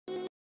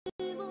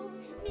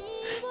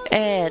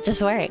It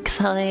just works.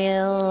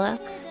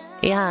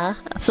 Yeah.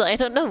 So I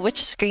don't know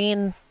which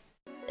screen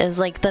is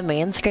like the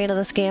main screen of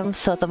this game,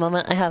 so at the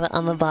moment I have it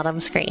on the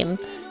bottom screen.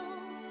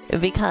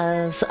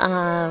 Because,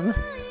 there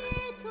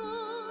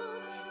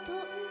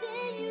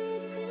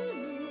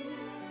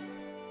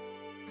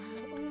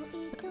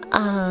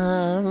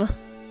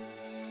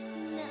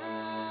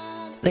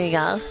you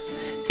go.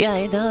 Yeah,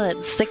 I know,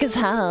 it's sick as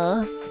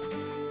hell.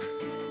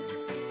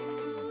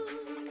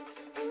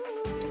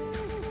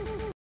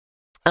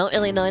 I don't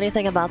really know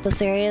anything about the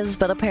series,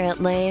 but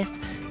apparently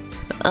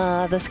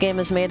this game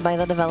is made by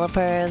the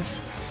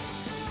developers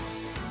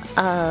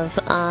of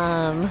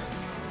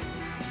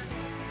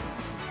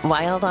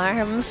Wild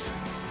Arms.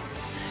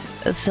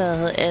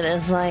 So it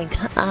is like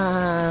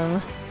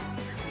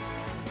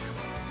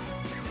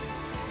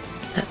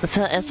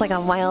so it's like a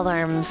Wild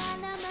Arms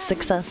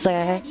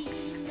successor,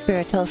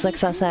 spiritual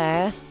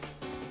successor.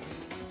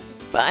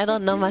 But I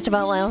don't know much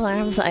about Wild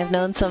Arms. I've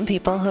known some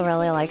people who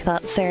really like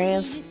that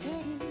series.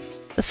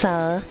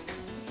 So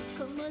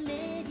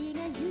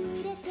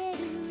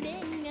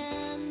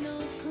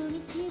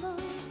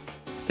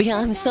yeah,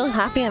 I'm so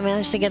happy I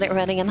managed to get it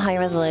running in high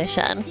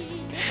resolution.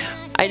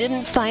 I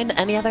didn't find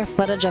any other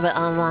footage of it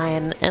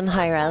online in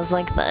high res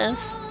like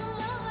this.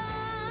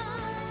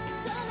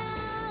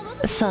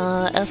 So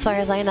as far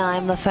as I know,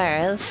 I'm the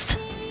first.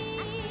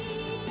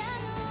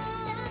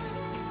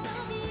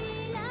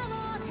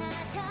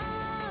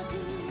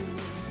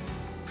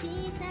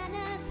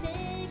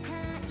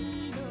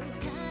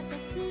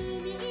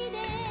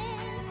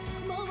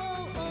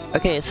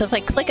 Okay, so if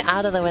I click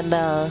out of the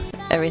window,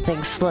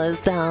 everything slows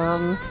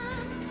down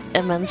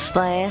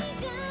immensely.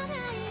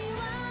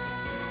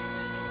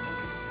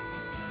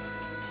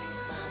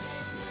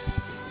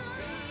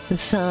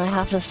 So I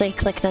have to stay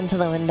clicked into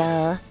the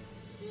window.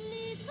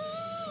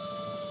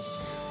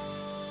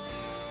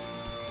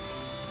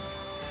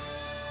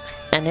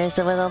 And there's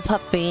the little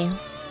puppy.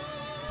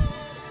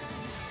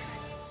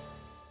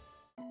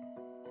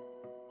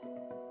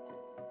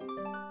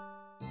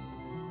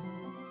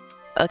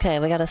 Okay,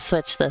 we gotta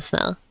switch this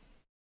now.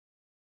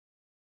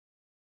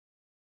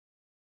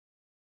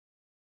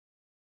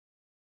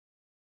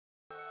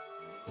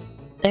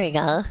 There you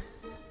go.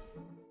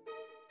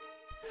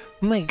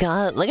 Oh my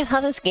god, look at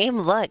how this game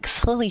looks.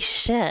 Holy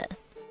shit.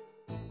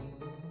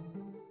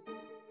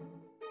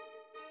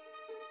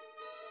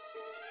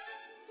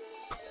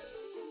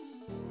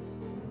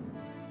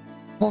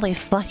 Holy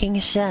fucking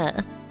shit.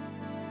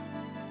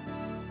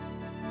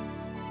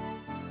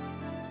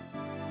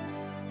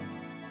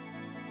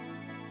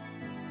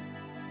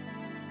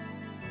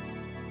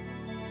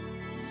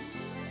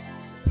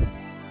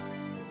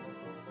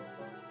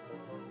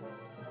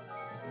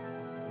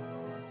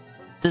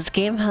 This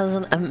game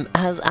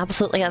has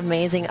absolutely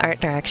amazing art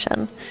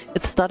direction.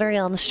 It's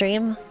stuttery on the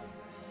stream.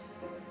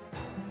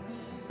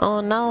 Oh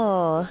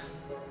no.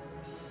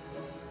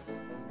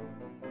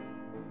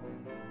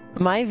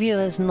 My view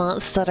is not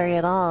stuttery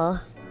at all.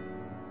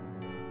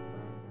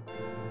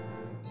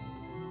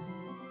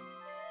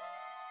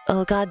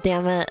 Oh god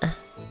damn it.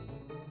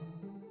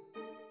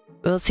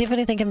 We'll see if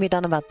anything can be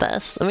done about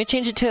this. Let me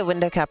change it to a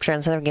window capture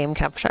instead of game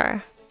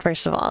capture,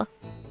 first of all.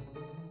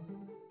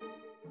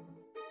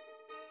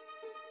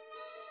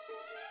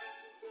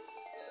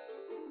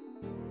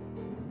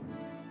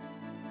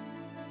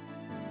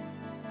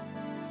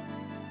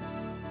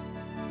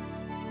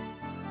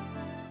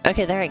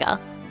 Okay, there we go.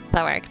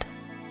 That worked.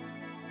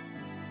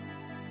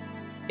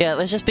 Yeah, it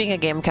was just being a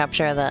game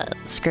capture that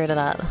screwed it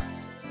up.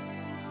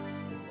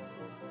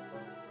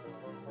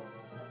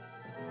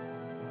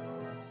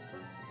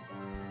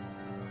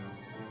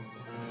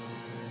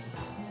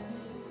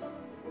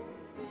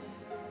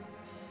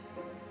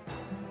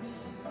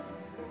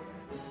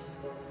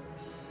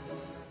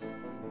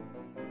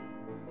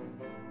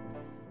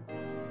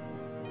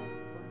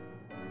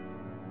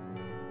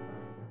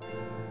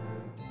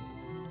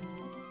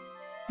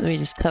 Let me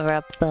just cover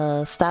up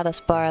the status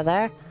bar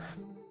there.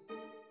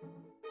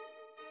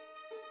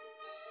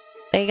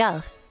 There you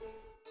go.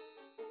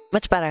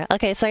 Much better.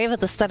 Okay, sorry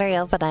about the stuttery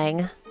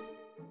opening.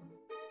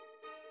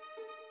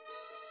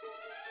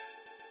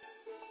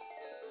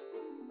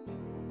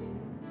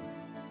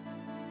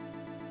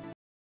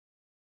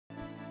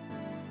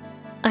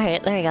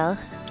 Alright, there you go.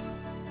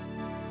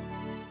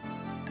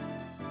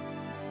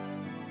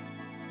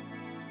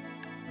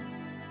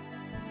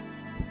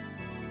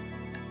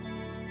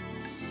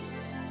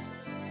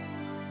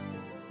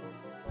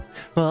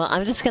 Well,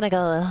 I'm just gonna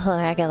go with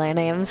regular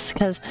names,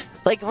 because,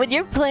 like, when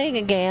you're playing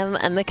a game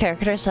and the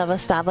characters have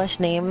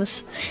established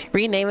names,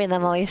 renaming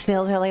them always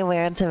feels really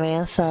weird to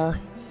me, so... I'm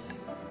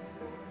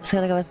just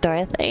gonna go with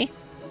Dorothy.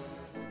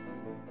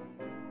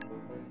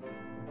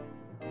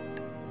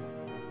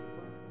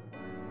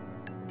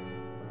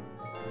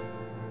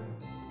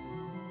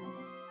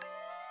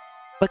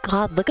 But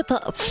god, look at the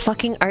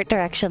fucking art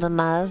direction in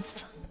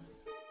this.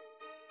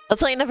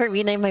 That's why I never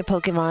rename my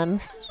Pokemon.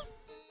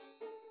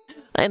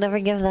 I never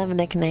give them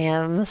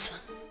nicknames.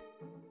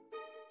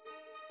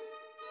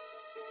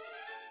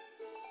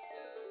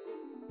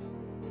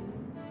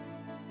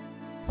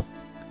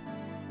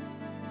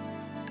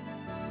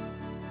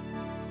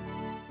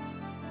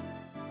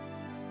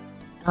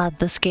 God,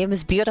 this game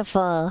is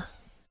beautiful.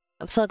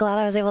 I'm so glad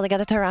I was able to get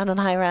it to run on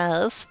high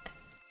res.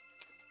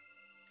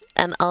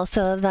 And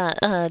also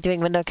that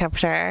doing window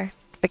capture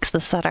fixed the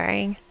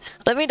stuttering.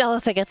 Let me know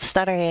if it gets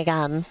stuttery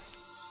again.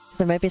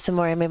 There might be some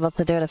more I'm able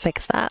to do to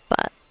fix that,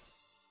 but...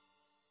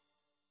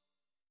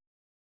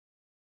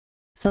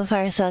 so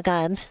far, so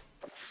good.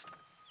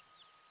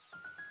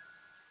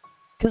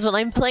 Because when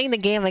I'm playing the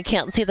game, I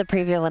can't see the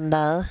preview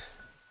window.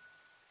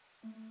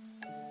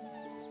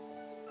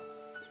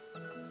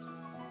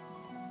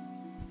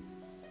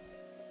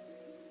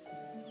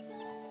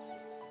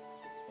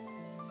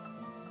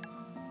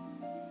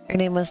 Her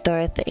name was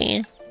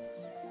Dorothy.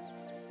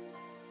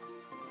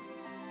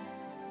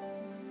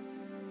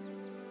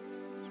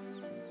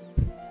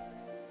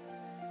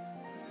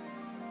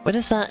 What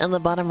is that in the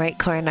bottom right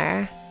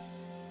corner?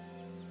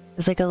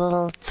 It's like a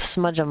little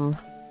smudgem.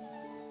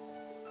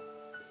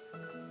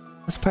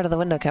 That's part of the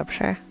window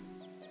capture.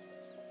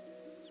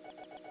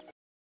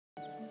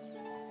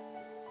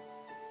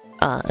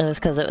 Ah, it was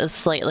because it was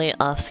slightly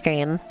off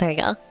screen. There you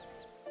go.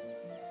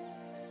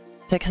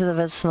 Text is a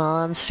bit small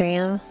on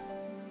stream.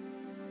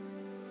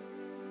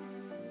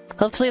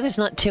 Hopefully there's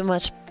not too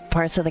much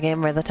parts of the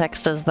game where the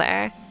text is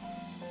there.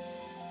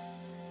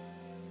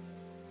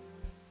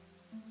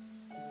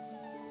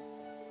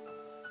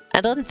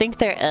 I don't think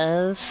there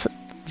is,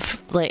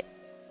 like,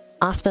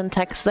 often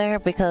text there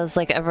because,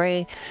 like, all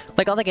the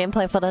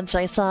gameplay footage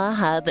I saw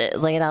had it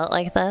laid out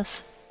like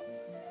this.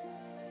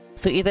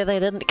 So either they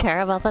didn't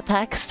care about the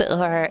text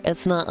or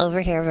it's not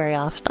over here very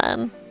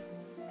often.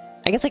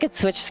 I guess I could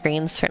switch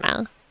screens for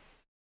now.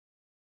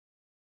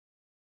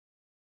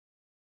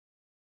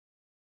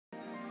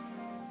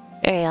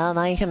 There you go,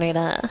 now you can read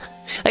it.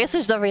 I guess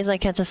there's no reason I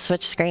can't just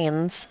switch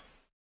screens.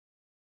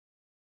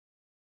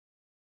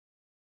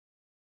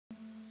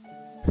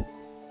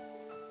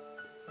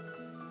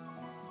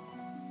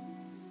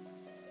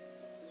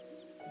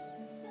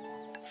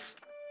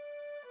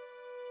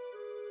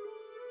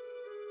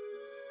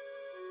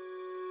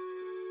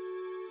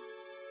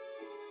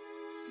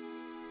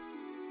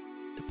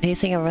 The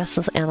pacing of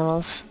restless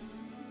animals,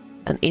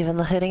 and even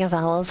the hooting of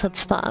owls had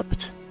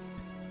stopped.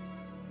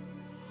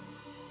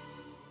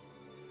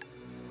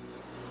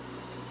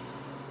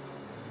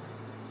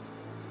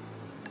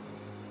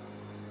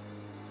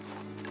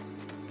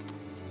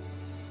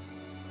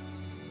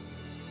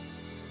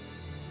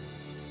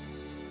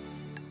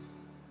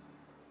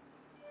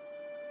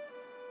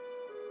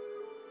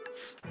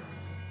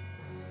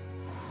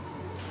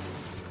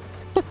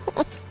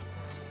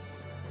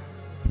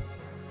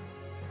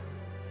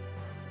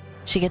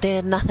 She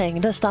did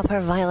nothing to stop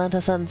her violent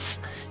ascents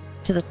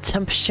to the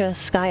tempestuous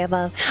sky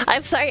above.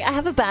 I'm sorry, I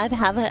have a bad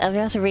habit of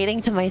just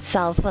reading to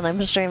myself when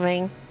I'm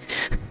streaming.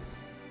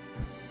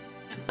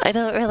 I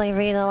don't really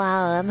read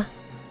aloud.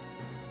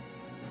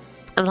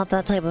 I'm not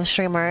that type of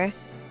streamer.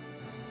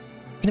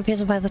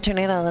 Confused by the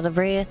tornado, the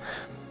debris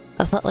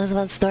of what was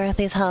once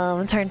Dorothy's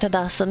home turned to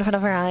dust in front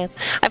of her eyes.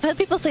 I've had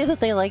people say that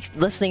they like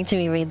listening to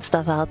me read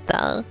stuff out,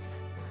 though.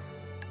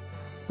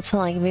 So,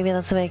 like, maybe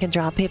that's the way I can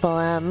draw people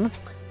in.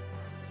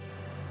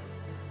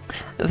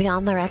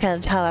 Beyond the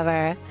wreckage,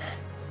 however,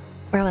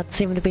 were what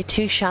seemed to be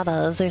two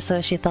shadows, or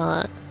so she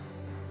thought.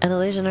 An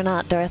illusion or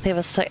not, Dorothy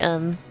was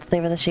certain they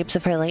were the shapes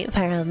of her late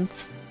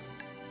parents.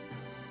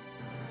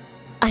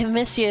 I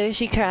miss you,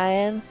 she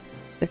cried.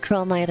 The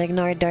cruel night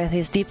ignored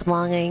Dorothy's deep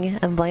longing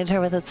and blinded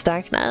her with its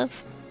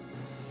darkness.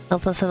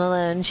 Helpless and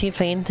alone, she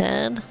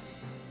fainted.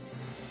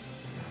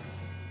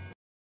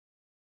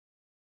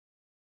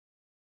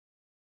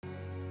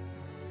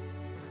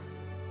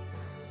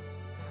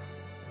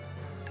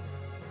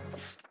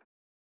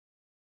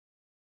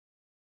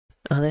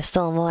 Oh, there's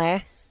still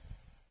more.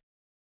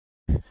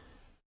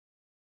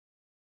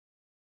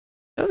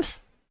 Oops.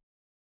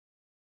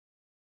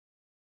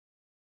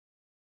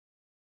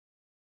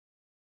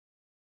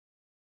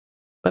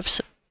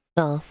 Whoops.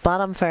 No,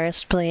 bottom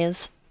first,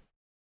 please.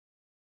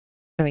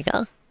 There we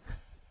go.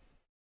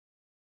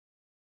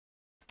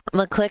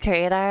 The click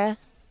reader.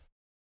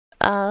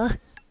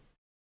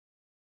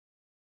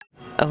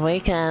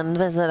 Awakened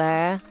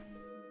visitor.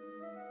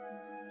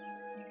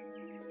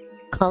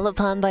 Called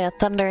upon by a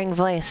thundering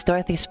voice,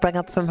 Dorothy sprung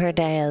up from her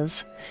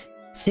daze.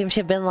 Seemed she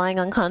had been lying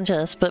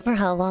unconscious, but for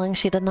how long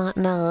she did not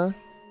know.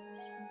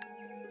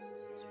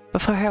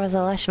 Before her was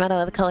a lush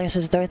meadow with colors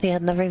as Dorothy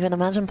had never even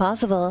imagined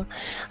possible,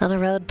 on a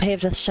road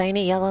paved with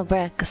shiny yellow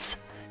bricks.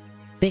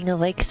 Being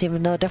awake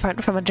seemed no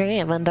different from a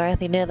dream, and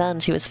Dorothy knew then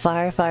she was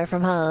far, far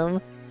from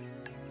home.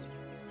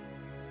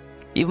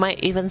 You might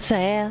even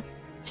say,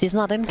 she's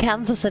not in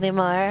Kansas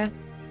anymore.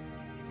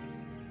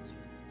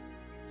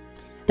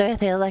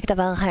 Dorothy looked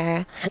about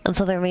her, and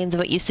saw the remains of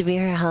what used to be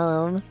her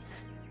home.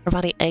 Her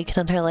body ached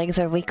and her legs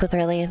were weak with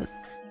relief.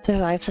 To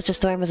survive such a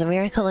storm was a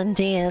miracle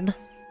indeed.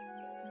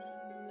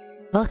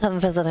 Welcome,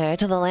 visitor,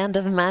 to the land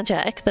of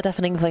magic, the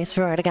deafening voice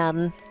roared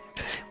again.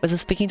 Was it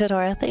speaking to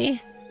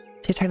Dorothy?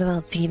 She turned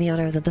about, seeing the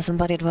owner of the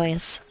disembodied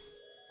voice.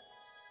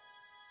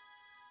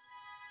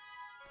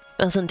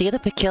 It was indeed a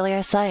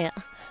peculiar sight.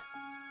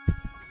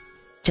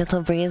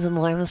 Gentle breeze and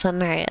warm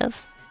sun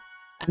rays.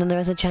 And then there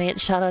was a giant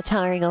shadow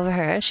towering over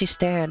her. She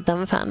stared,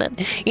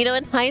 dumbfounded. You know,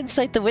 in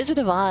hindsight, The Wizard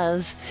of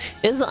Oz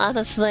is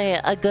honestly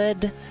a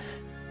good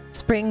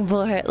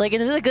springboard. Like, it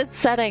is a good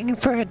setting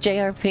for a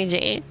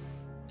JRPG.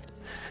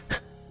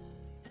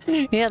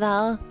 You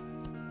know?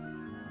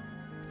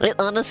 It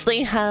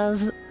honestly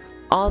has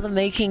all the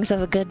makings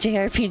of a good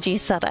JRPG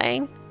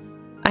setting.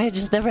 I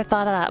just never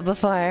thought of that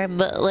before,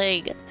 but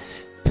like...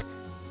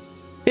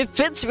 it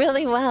fits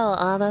really well,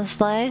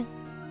 honestly.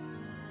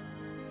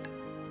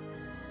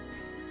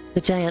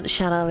 The giant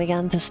shadow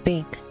began to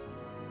speak.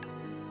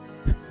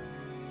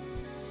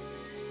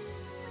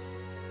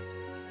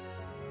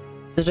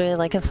 Is it really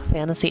like a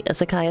fantasy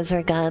isekai is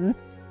her gun?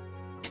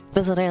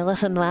 Visitor,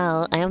 listen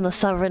well. I am the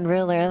sovereign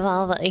ruler of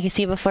all that you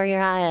see before your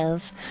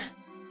eyes.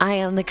 I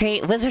am the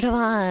great Wizard of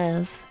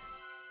Oz.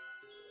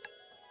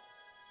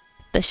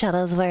 The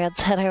shadow's words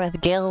hit her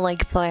with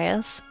gale-like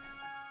force.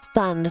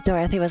 Stunned,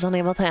 Dorothy was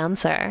unable to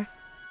answer.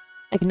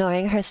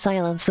 Ignoring her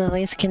silence, the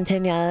voice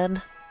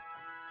continued.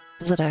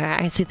 Visitor,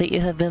 I see that you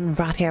have been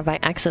brought here by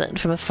accident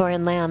from a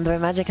foreign land where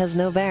magic has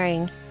no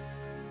bearing.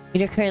 In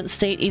your current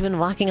state, even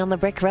walking on the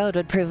brick road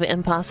would prove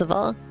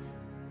impossible.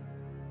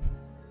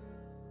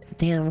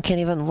 Damn, can't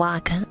even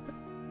walk.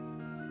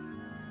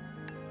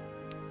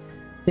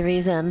 The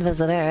reason,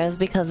 visitor, is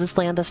because this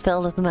land is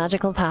filled with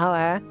magical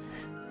power.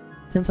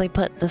 Simply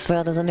put, this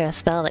world is under a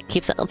spell that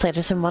keeps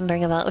outsiders from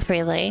wandering about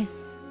freely.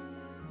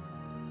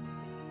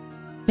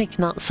 Make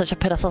not such a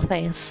pitiful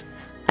face.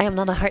 I am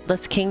not a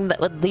heartless king that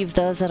would leave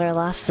those that are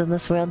lost in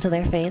this world to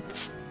their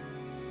fates.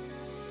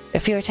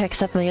 If you were to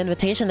accept my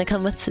invitation to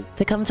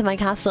come to my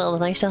castle,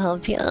 then I shall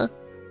help you.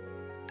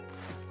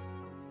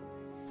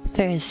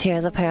 First, here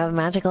is a pair of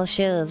magical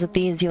shoes. With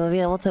these, you will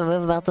be able to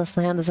move about this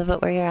land as if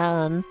it were your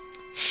own.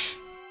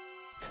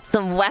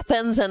 Some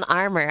weapons and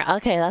armor.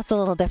 Okay, that's a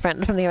little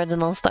different from the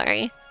original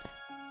story.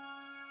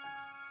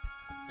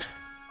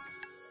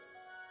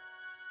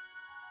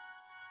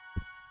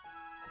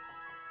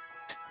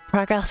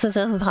 Progress is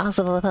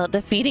impossible without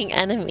defeating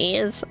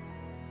enemies.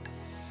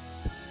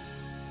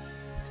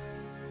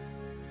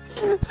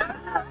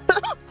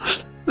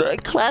 The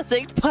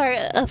classic part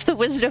of The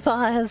Wizard of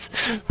Oz,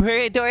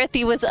 where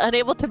Dorothy was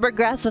unable to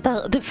progress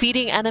without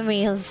defeating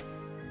enemies.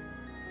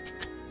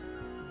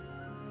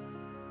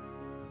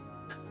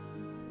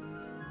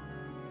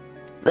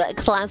 That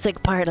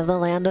classic part of the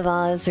Land of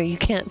Oz where you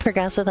can't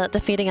progress without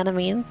defeating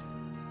enemies.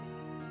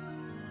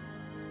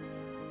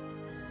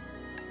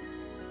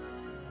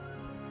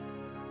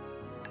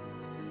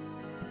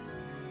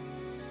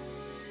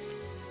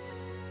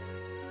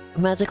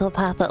 Magical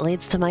path that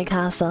leads to my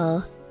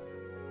castle.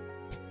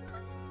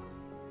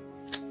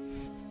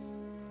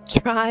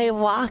 Try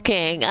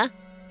walking.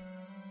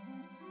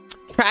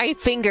 Try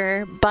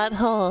finger,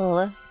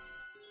 butthole.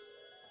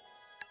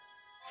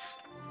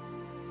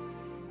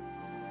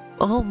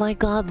 Oh my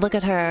god, look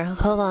at her.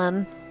 Hold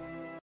on.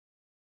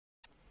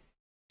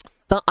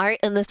 The art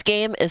in this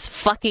game is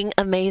fucking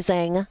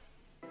amazing.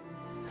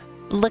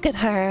 Look at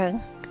her.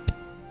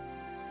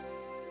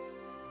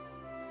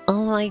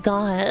 Oh my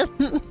god.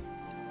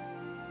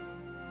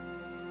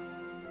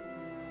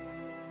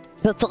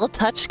 That's all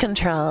touch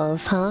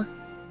controls, huh?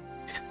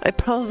 I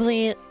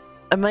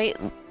might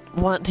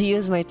want to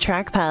use my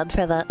trackpad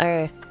for that,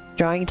 or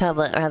drawing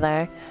tablet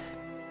rather.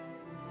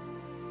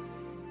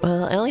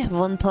 Well, I only have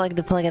one plug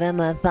to plug it in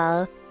with,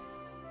 though.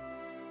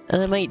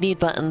 And I might need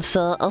buttons,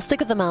 so I'll stick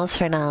with the mouse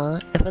for now.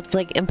 If it's,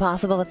 like,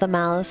 impossible with the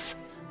mouse,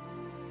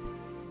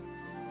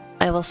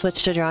 I will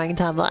switch to drawing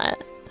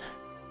tablet.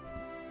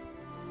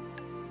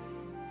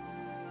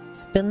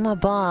 Spin the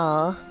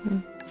ball.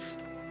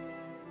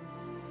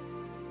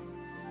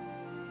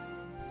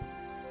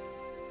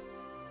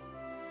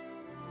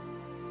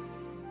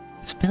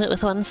 Spin it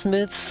with one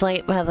smooth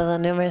swipe rather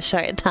than numerous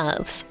short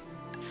taps.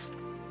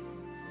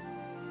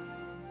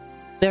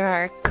 There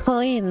are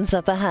coins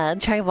up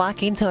ahead. Try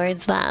walking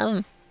towards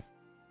them.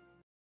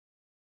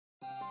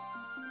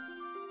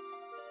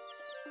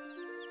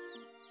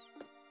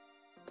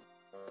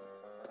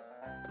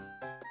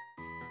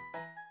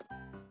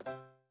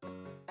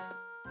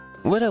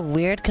 What a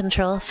weird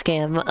control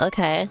scheme.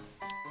 Okay.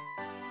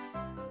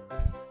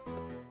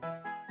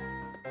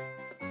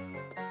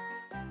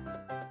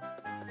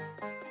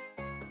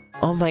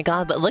 Oh my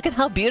god, but look at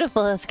how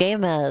beautiful this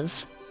game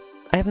is.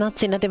 I have not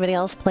seen anybody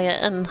else play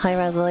it in high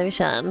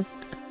resolution.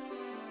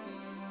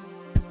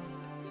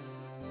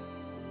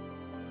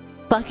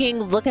 Fucking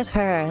look at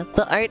her.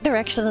 The art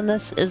direction in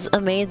this is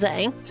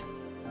amazing.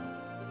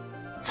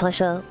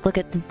 Sasha, look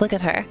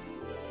at her.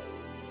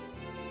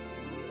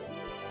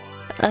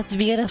 That's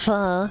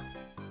beautiful.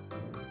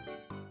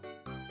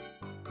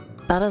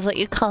 That is what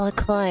you call a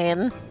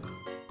coin.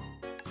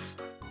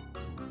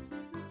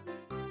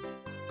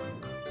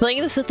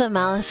 Playing this with the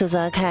mouse is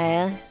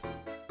okay.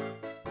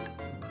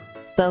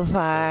 So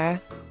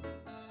far.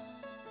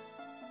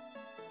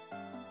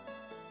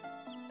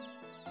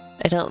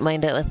 I don't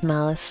mind it with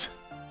mouse.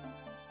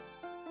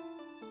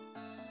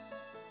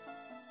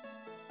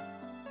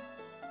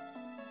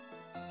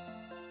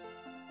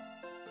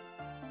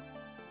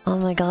 Oh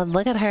my god,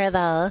 look at her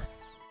though.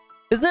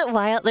 Isn't it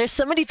wild? There's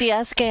so many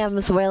DS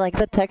games where like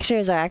the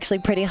textures are actually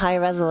pretty high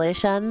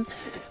resolution,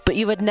 but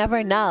you would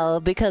never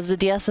know because the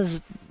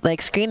DS's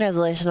like screen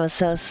resolution was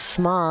so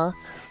small.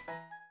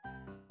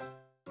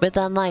 But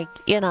then like,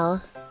 you know,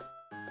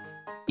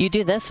 you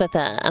do this with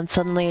it and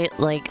suddenly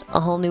like a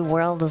whole new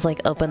world is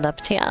like opened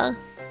up to you.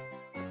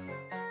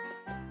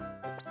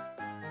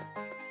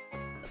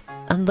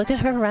 And look at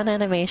her run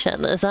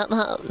animation. Is that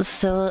not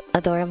so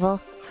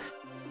adorable?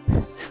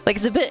 Like,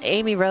 it's a bit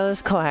Amy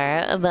Rose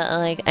core, but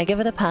like, I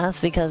give it a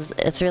pass because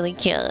it's really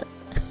cute.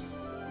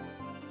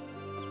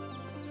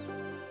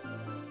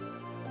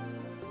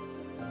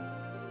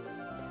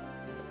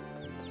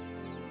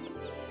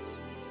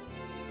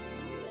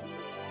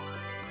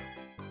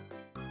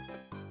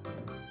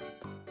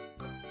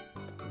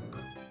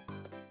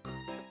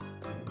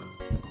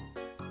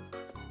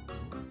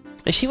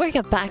 Is she wearing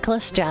a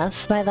backless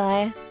dress, by the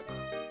way?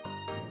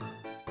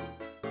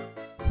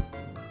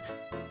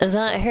 Is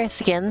that her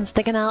skin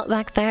sticking out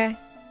back there?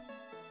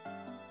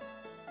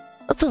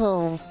 That's a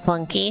little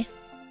funky.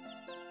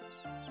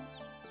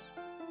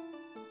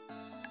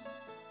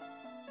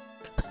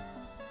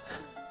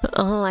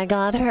 Oh my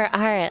god, her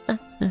art.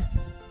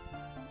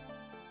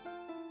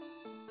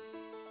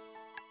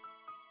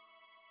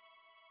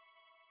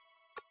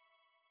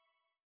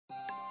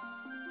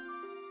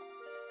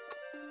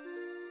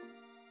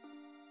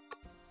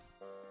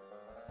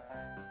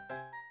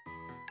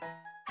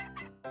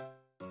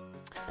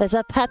 There's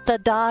a pet the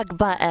dog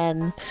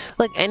button.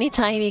 Look,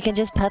 anytime you can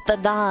just pet the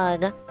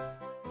dog.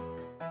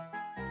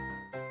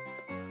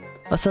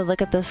 Also,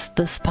 look at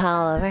this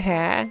pal over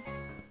here.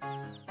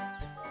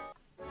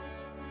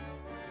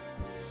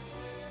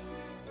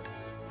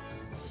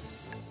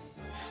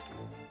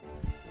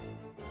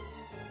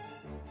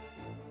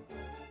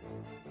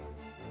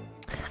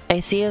 I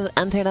see you've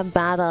entered a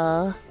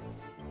battle.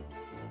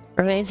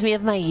 Reminds me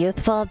of my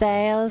youthful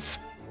days.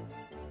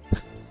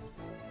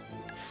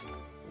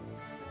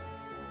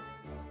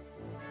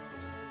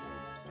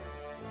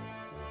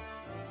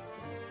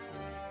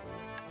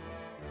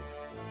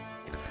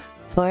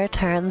 Four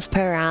turns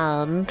per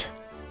round.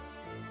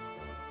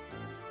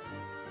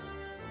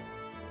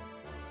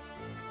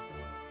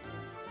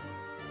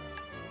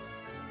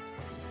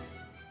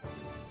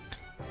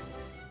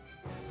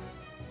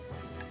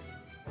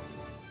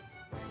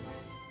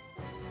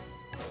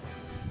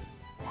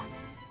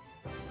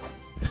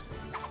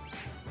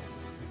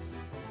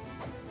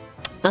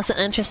 That's an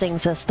interesting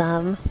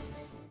system.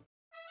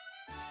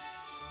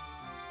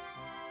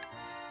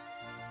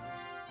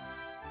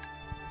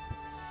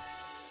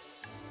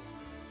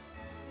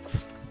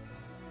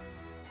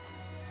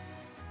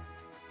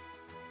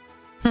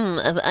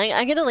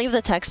 I'm gonna leave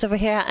the text over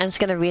here. I'm just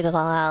gonna read it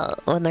all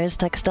out when there's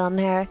text on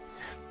here.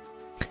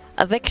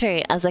 A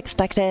victory, as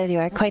expected, you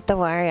are quite the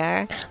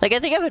warrior. Like, I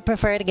think I would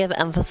prefer to give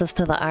emphasis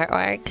to the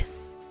artwork.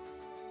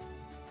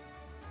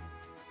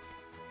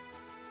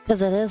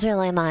 Because it is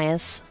really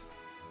nice.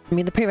 I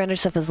mean, the pre-render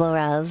stuff is low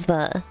res,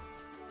 but...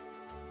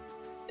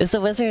 Is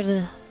the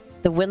Wizard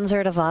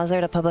of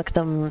Ozard a public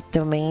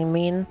domain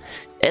mean?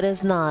 It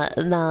is not,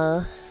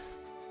 no.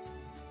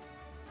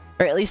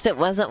 Or at least it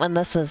wasn't when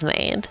this was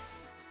made.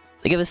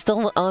 Like, it was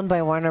still owned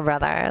by Warner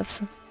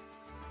Brothers.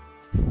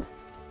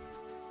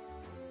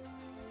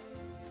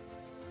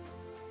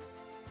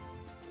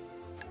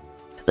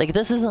 Like,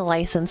 this is a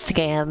licensed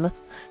game.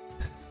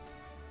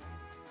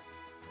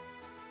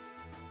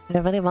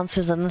 Nobody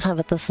monsters didn't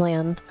inhabit this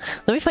land.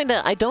 Let me find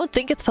out. I don't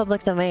think it's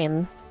public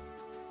domain.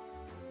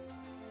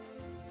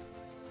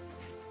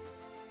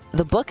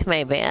 The book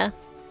may be.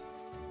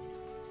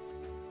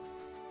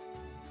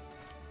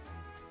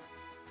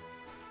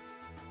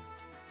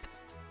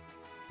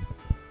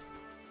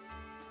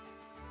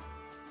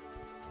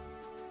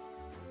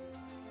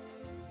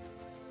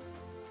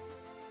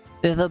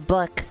 The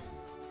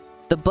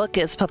book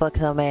is public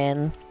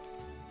domain.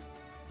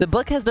 The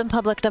book has been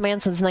public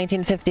domain since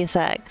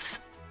 1956.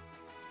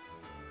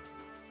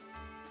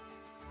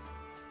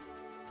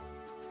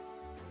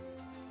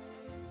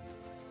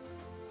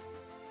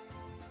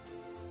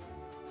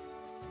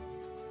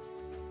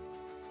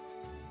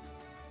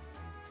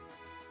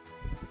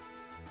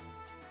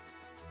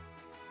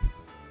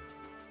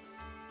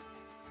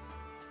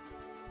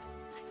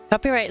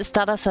 Copyright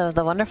status of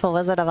The Wonderful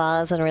Wizard of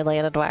Oz and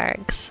related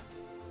works.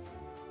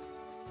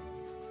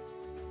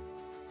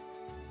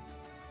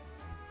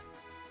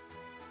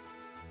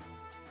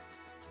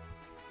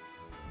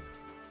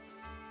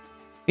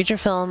 Feature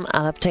film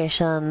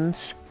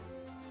adaptations.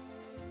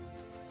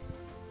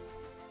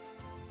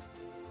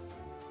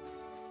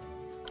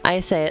 I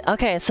say,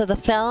 okay, so the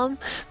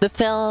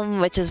film,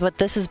 which is what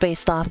this is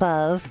based off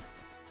of,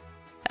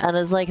 and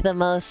is like the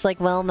most like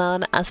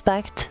well-known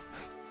aspect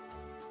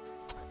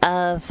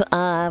of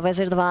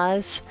Wizard of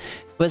Oz,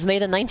 was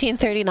made in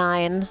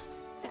 1939,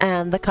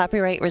 and the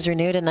copyright was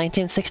renewed in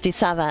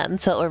 1967,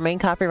 so it will remain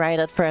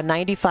copyrighted for a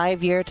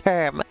 95-year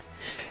term,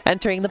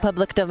 entering the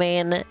public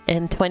domain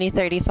in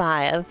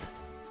 2035.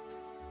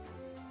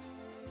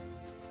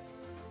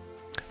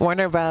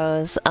 Warner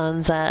Bros.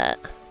 Owns it.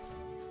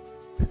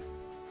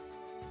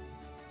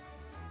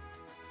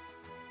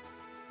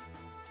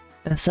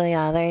 So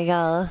yeah, there you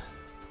go.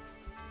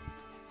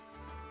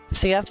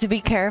 So you have to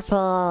be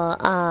careful.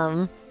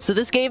 So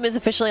this game is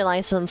officially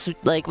licensed,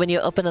 like when you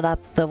open it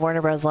up, the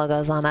Warner Bros. Logo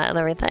is on it and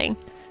everything.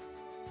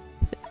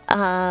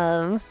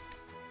 So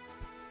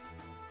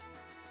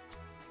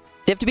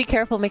you have to be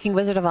careful making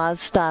Wizard of Oz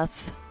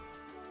stuff,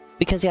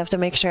 because you have to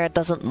make sure it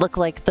doesn't look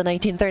like the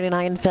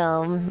 1939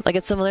 film. Like,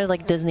 it's similar to,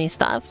 like, Disney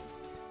stuff.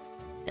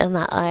 In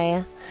that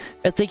way.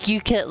 It's like you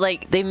can,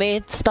 like, they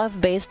made stuff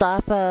based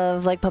off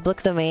of, like,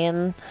 public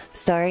domain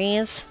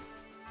stories.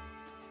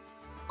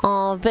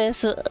 Oh,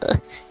 Biss,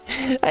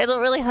 I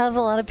don't really have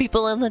a lot of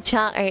people in the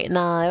chat right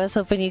now. I was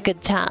hoping you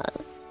could chat.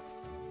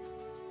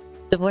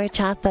 The more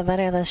chat, the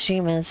better the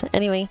stream is.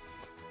 Anyway.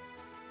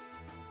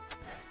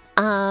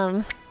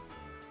 Because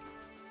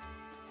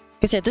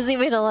yeah, Disney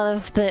made a lot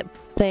of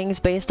things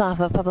based off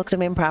of public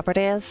domain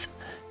properties.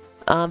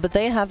 But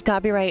they have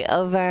copyright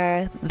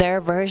over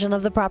their version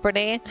of the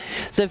property.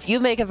 So if you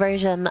make a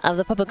version of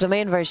the public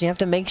domain version, you have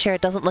to make sure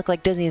it doesn't look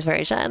like Disney's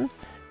version.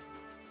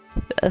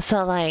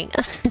 So like...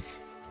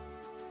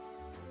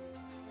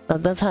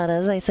 that's how it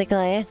is,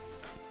 basically.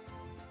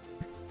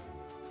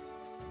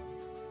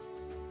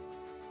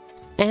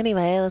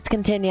 Anyway, let's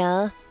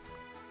continue.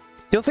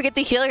 Don't forget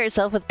to heal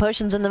yourself with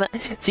potions in the...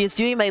 See, it's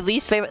doing my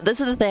least favorite... This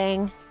is the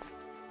thing.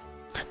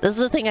 This is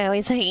the thing I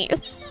always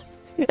hate.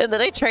 And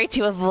then I try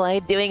to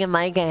avoid doing in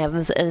my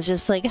games, is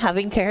just like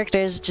having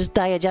characters just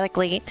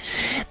diegetically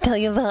tell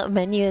you about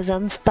menus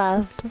and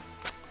stuff.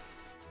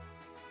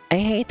 I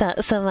hate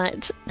that so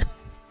much.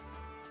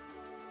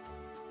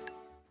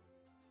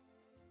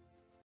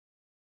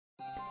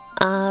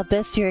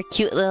 Biss, you're a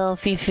cute little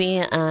Fifi.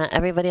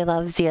 Everybody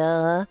loves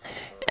you.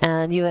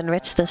 And you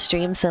enrich the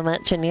stream so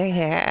much when you're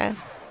here.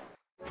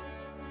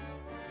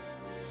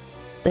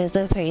 There's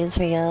no praise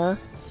for you.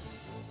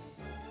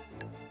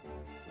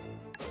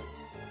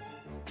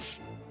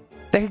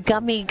 They're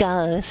gummy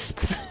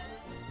ghosts.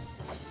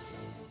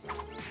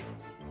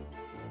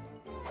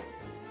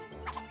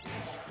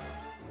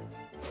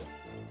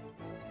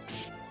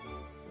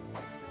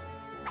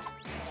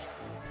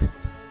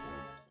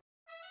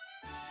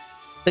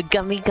 The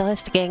gummy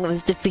ghost gang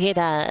was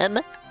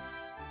defeated.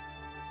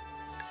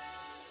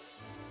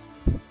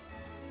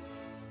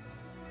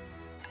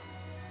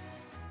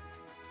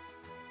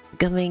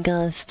 Gummy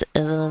ghost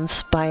is an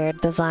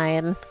inspired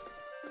design.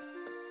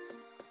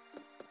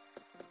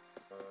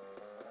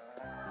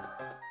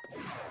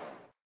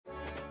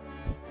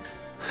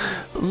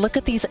 Look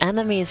at these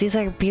enemies, these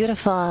are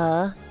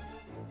beautiful.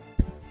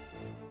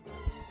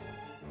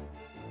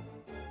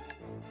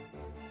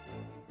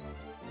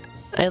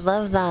 I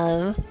love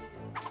them.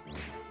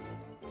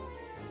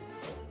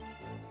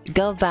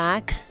 Go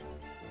back.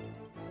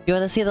 You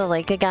wanna see the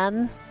lake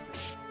again?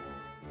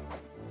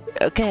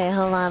 Okay,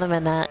 hold on a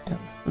minute.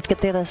 Let's get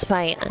through this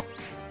fight.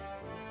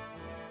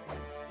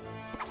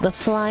 The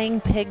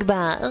flying pig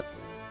bat.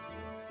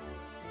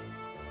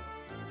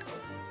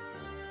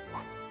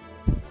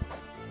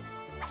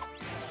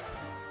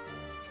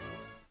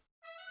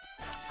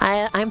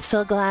 I'm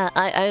so glad.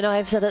 I know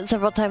I've said it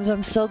several times, but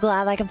I'm so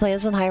glad I can play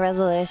this in high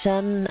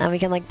resolution and we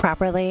can like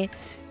properly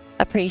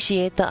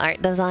appreciate the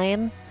art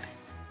design.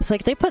 It's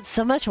like they put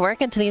so much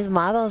work into these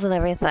models and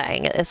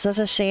everything. It's such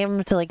a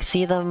shame to like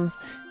see them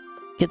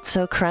get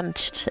so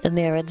crunched in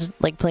the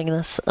like playing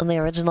this in the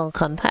original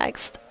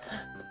context.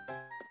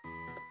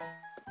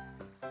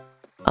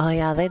 Oh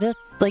yeah, they just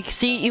like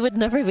see, you would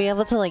never be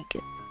able to like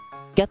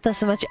get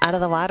this much out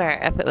of the water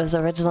if it was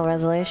original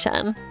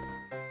resolution.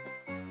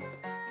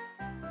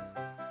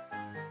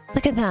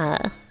 Look at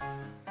that.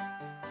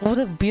 What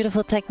a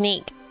beautiful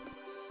technique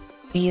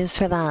to use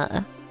for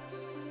that.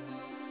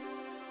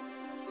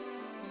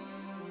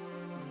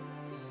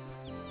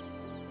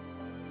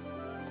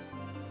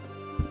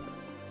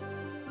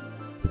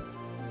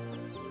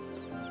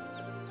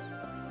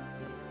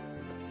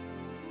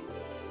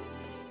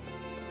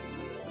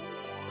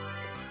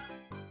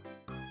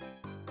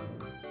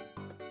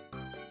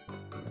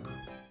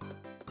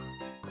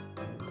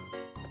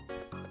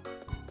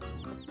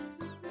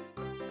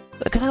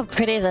 Look at how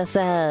pretty this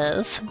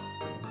is.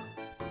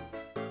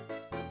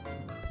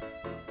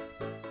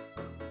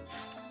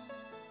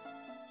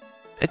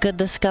 A good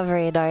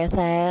discovery,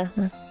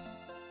 Dorothy.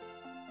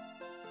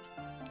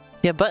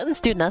 Yeah, buttons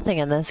do nothing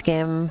in this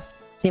game.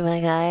 See my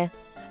guy?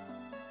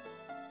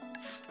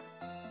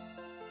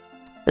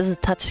 This is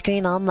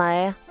touchscreen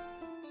only.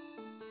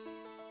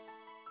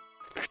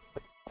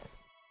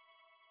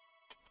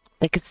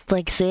 Like, it's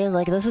like, see,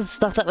 like, this is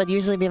stuff that would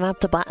usually be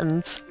mapped to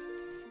buttons.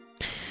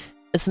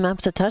 It's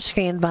mapped to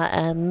touchscreen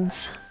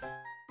buttons.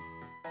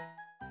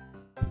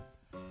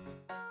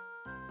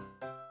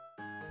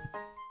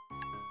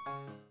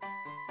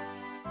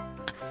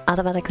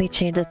 Automatically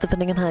changes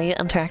depending on how you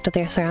interact with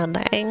your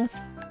surroundings.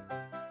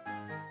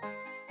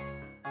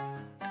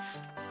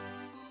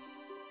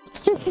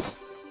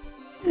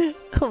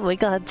 Oh my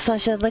god,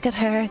 Sasha, look at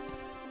her.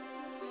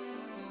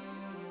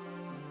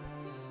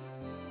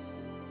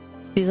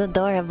 She's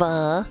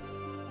adorable.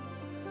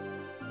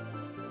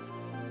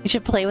 You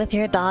should play with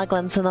your dog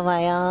once in a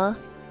while.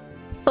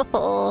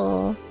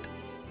 Oh.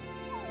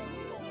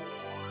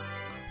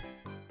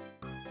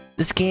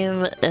 This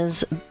game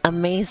is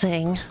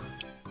amazing.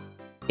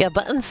 Yeah,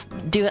 buttons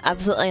do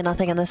absolutely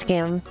nothing in this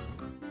game.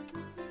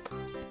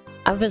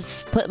 I've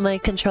just put my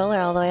controller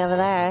all the way over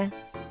there.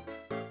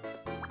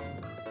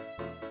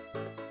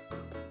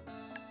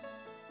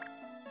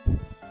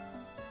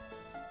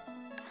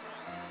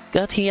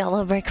 Go to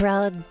Yellow Brick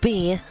Road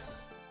B.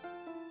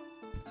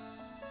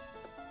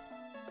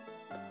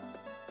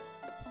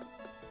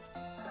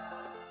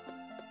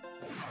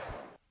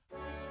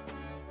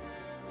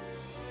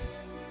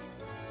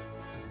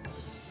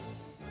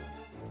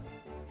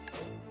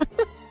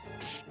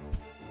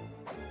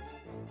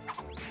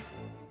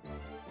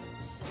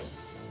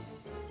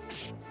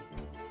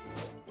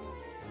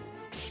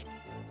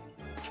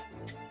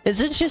 It's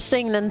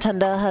interesting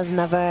Nintendo has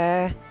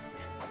never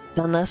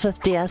done this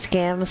with DS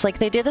games. Like,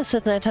 they do this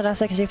with Nintendo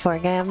 64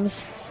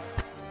 games.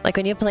 Like,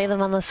 when you play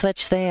them on the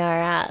Switch, they are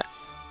at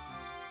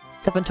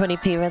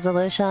 720p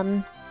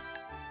resolution.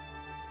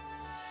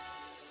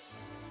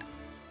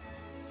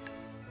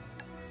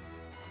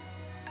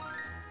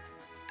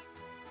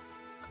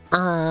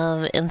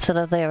 Instead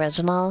of the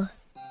original.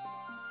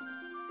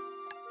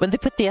 When they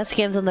put DS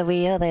games on the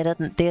Wii U, they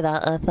didn't do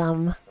that with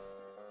them.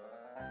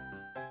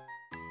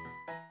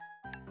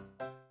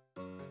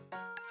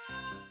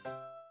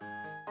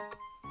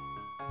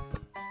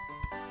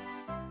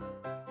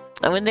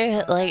 I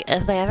wonder, like,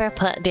 if they ever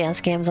put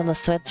DS games on the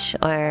Switch,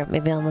 or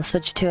maybe on the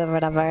Switch 2 or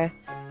whatever.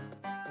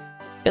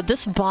 Yeah,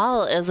 this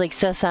ball is, like,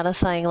 so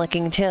satisfying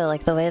looking, too.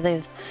 Like, the way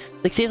they've...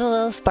 Like, see the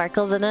little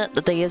sparkles in it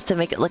that they use to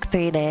make it look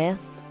 3D?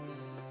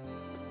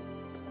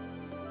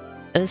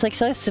 And it's, like,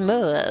 so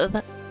smooth.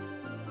 Look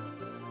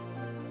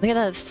at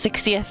that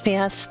 60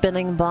 FPS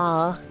spinning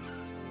ball.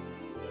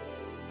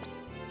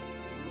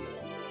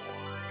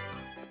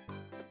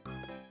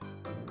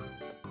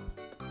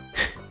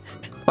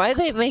 Why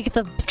they make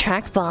the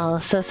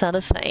trackball so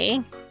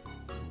satisfying?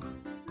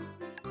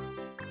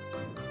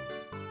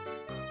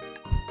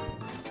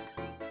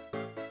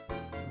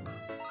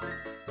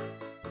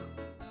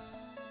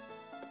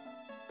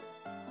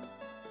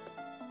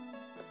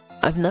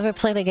 I've never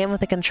played a game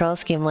with a control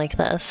scheme like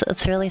this.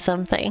 It's really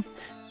something.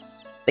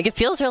 Like, it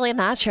feels really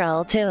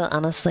natural, too,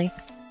 honestly.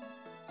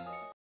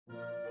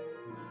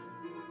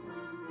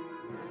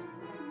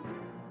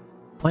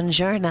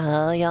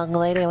 Buongiorno, young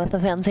lady with the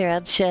fancy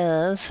red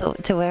shoes.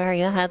 To where are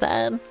you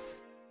headed?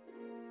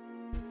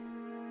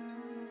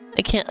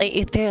 I can't let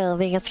you through,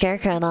 being a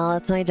scarecrow and all.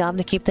 It's my job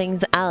to keep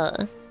things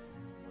out.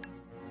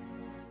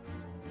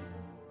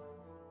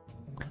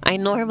 I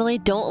normally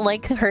don't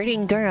like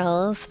hurting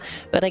girls,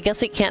 but I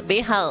guess it can't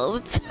be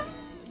helped.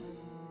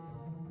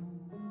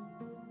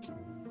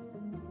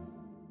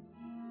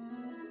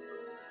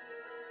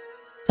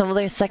 Some of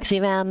their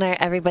sexy man or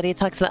everybody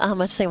talks about how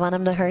much they want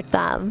him to hurt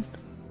them.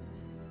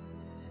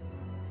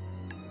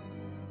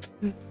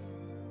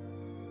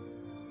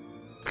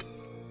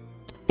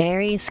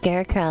 Airy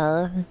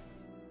scarecrow.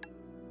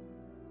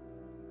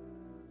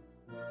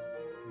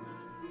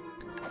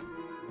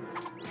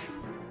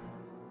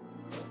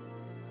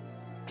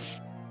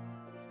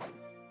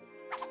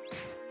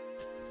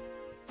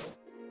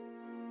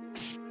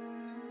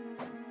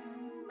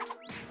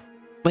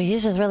 Well,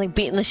 he's just really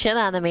beating the shit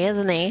out of me,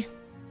 isn't he?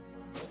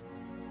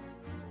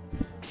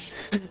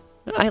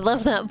 I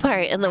love that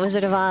part in The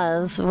Wizard of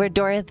Oz where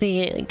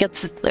Dorothy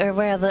gets, or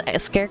where the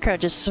scarecrow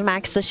just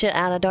smacks the shit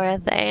out of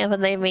Dorothy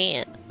when they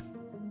meet.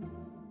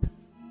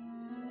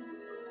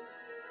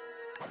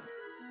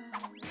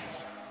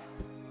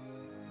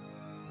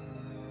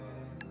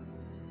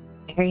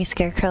 Harry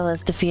Scarecrow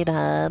is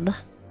defeated.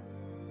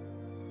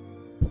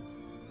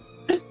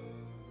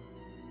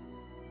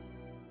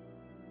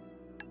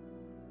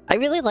 I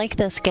really like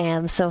this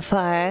game so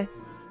far.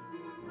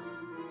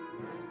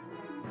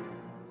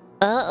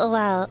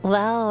 Oh,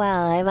 well,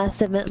 I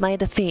must admit my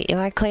defeat. You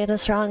are quite a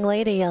strong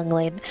lady, young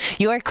lady.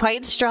 You are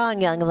quite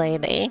strong, young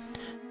lady.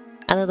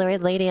 Added the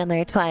word lady in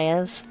there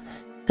twice.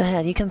 Go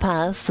ahead, you can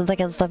pass. Since I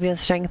can stop you with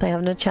strength, I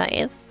have no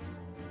choice.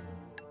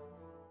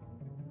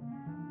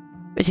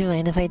 Would you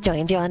mind if I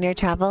joined you on your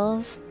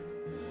travels?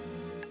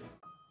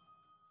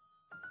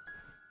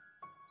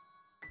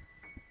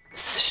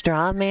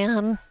 Straw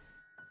man?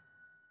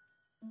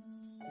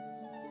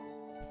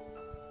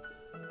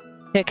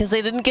 Yeah, because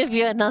they didn't give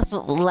you enough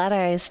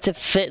letters to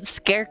fit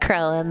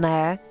Scarecrow in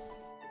there.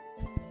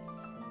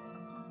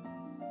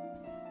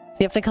 So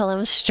you have to call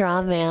him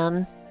Straw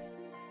Man.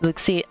 Look,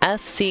 see,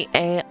 S-C-A-R-E-C-R-O.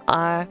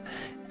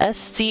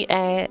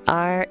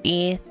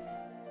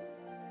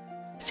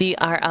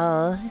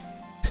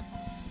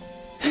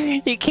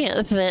 You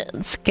can't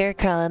fit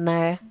Scarecrow in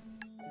there.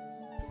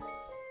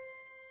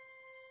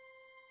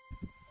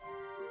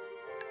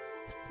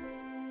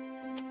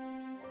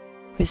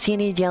 If you see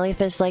any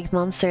jellyfish-like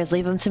monsters,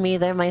 leave them to me.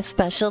 They're my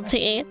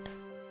specialty.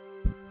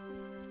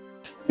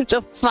 What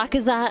the fuck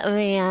is that,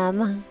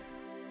 man?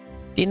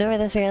 Do you know where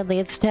this road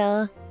leads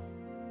to?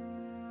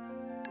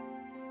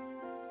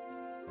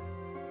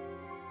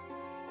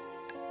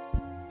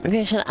 Maybe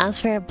I should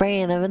ask for a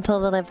brain. I've been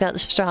told that I've got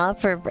straw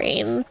for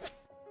brains.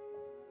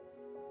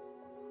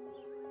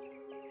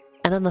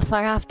 And in the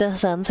far-off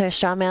distance, her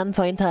straw man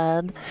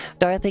pointed,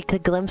 Dorothy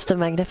could glimpse the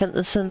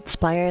magnificent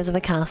spires of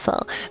a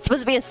castle. It's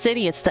supposed to be a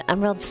city. It's the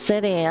Emerald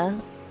City.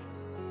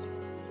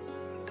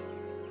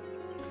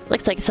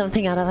 Looks like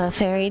something out of a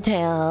fairy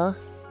tale.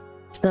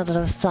 She nodded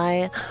a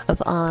sigh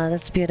of awe at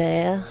its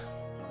beauty.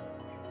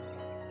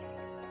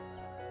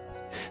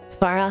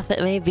 Far off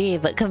it may be,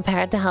 but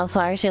compared to how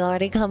far she'd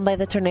already come by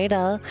the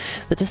tornado,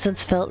 the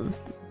distance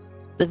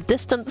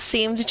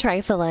seemed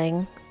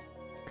trifling.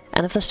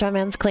 And if the straw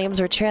man's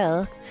claims were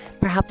true,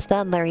 perhaps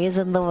then the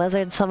reason the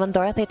wizard summoned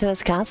Dorothy to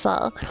his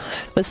castle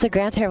was to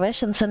grant her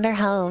wish and send her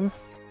home.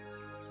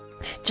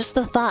 Just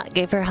the thought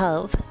gave her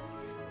hope.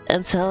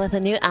 And so, with a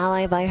new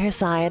ally by her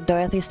side,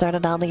 Dorothy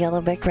started down the yellow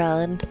brick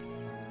road.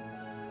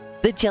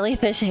 The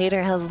jellyfish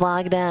hater has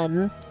logged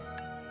in.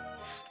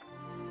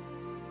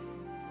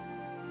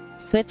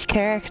 Switch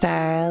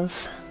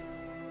characters.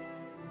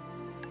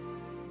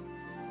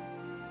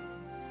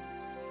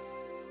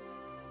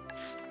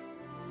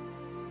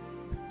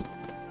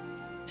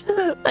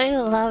 I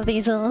love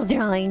these little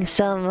drawings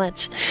so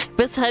much.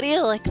 But how do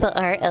you like the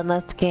art in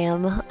this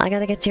game? I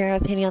gotta get your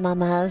opinion on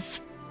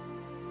this.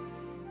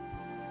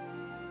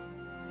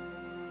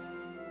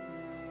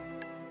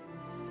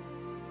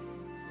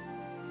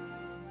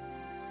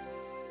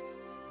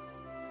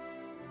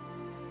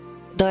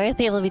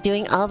 Dorothy will be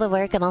doing all the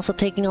work and also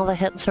taking all the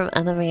hits from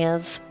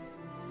enemies.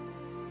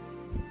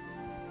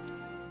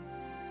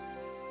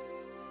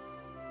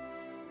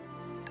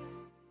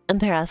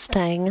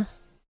 Interesting.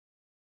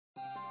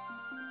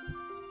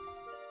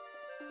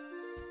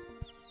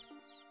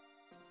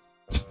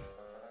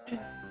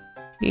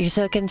 You're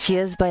so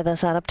confused by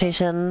this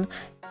adaptation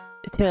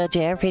to a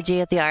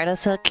JRPG at the art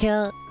is so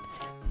cute.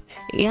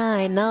 Yeah,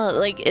 I know.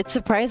 Like, it's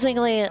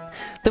surprisingly...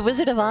 The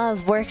Wizard of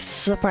Oz works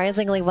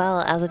surprisingly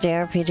well as a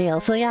JRPG.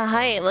 Also, yeah,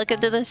 hi, welcome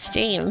to the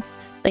stream.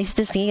 Nice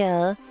to see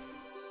you.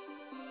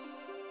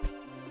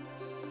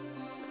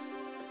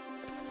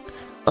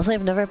 Also,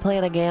 I've never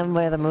played a game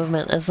where the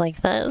movement is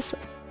like this.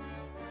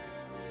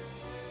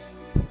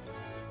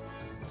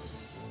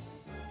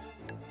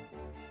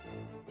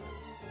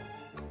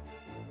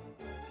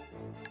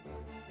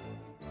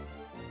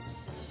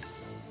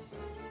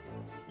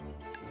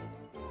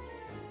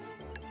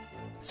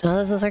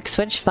 So this is our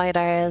Switch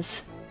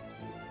fighters.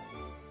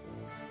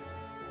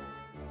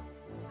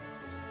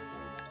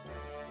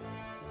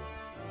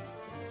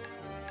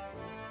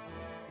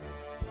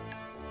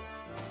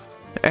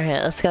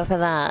 Alright, let's go for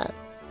that.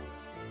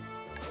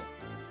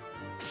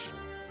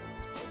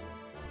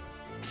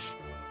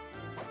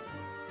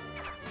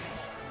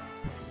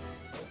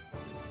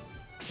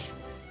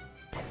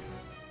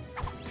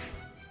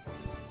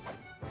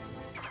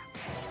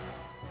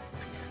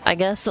 I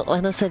guess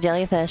when it's a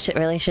jellyfish, it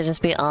really should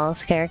just be all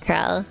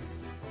Scarecrow.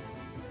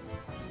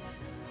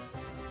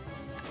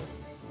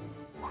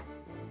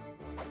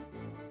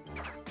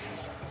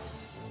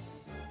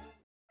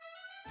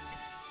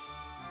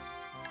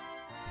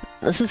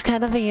 This is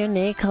kind of a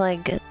unique,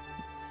 like,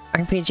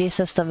 RPG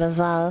system as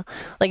well.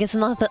 Like, it's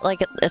not that,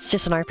 like, it's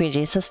just an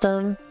RPG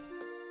system.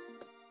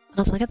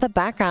 Oh, look at the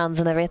backgrounds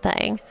and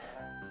everything.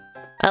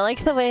 I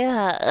like the way,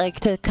 like,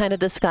 to kind of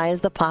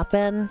disguise the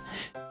pop-in,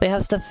 they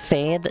have stuff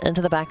fade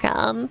into the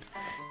background.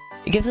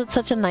 It gives it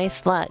such a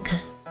nice look.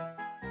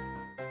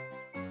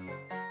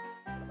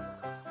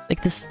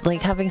 Like this,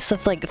 like having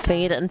stuff like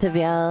fade into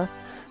view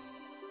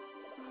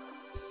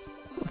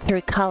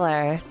through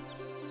color.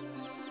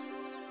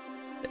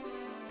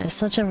 It's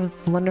such a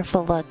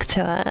wonderful look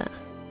to it.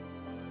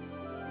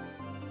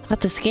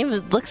 But this game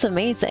looks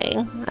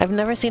amazing. I've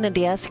never seen a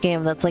DS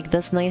game that's like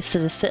this nice to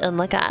just sit and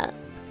look at.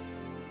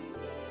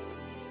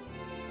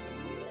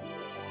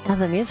 Yeah,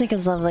 the music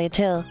is lovely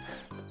too.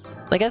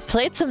 Like, I've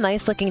played some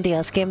nice looking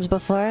DS games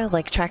before,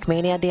 like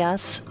Trackmania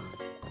DS.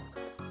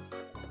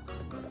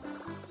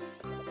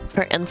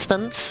 For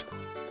instance.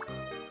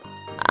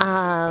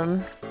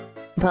 But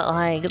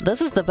like, this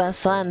is the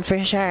best one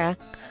for sure.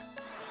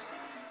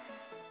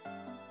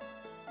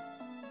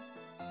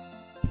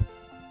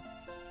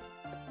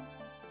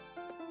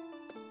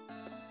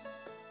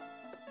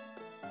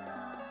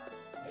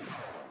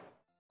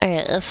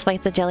 Alright, let's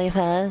fight the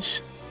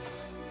jellyfish.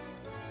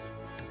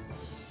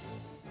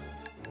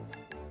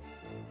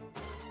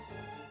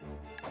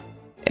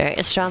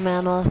 Alright, straw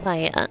man will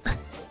fight.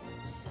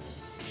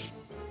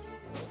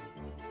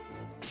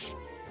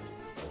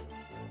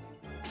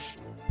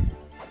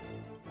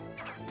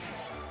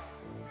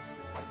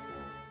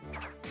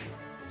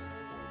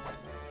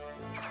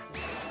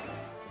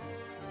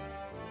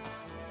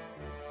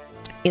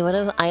 You would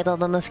have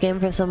idled on this game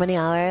for so many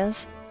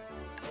hours.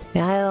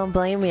 Yeah, I don't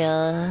blame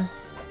you.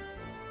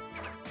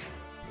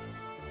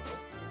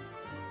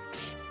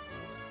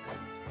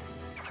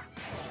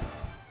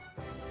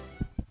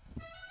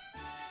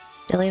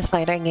 Jelly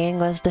Fighter Gang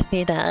was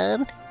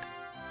defeated.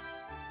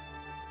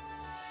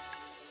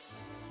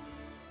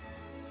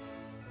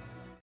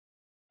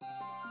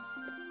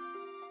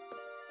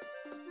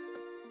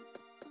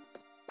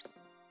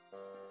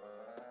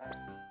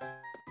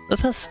 Look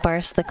how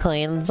sparse the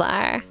coins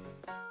are.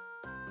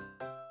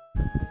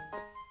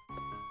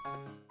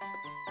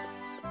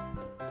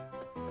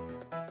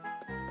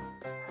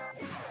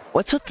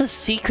 What's with the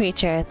sea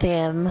creature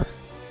theme?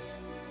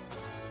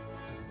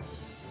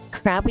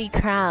 Crabby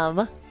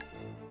crab.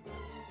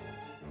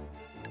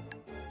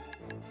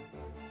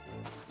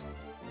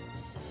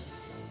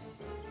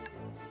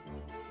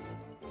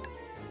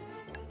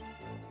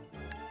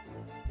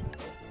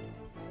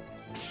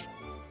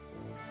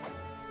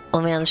 Oh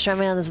man, the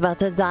Shredman is about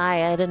to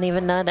die. I didn't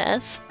even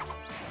notice.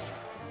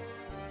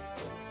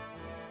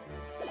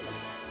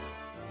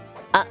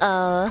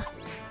 Uh-oh.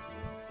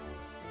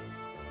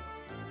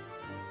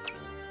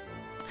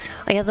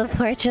 Oh yeah, the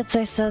portraits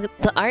are so...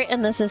 The art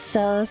in this is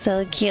so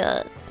cute.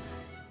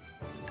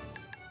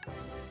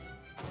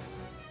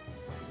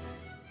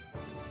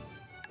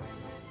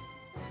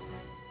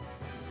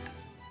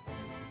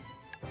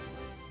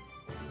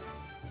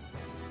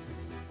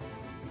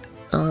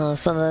 Oh,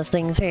 some of those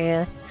things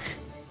where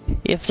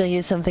you have to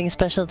use something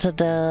special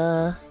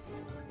to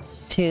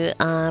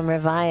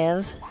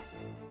revive.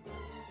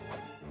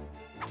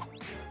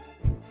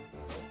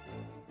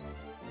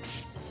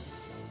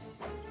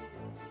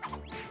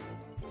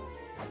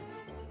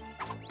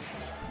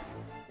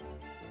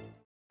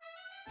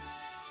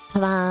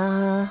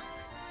 Ta-da!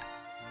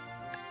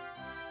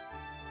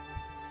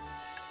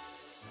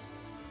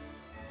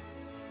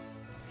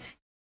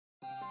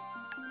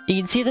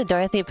 You can see the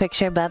Dorothy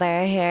picture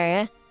better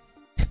here.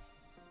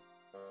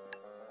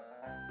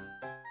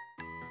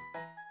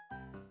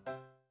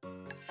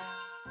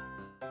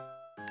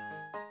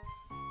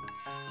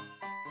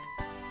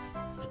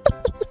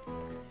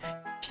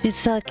 She's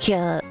so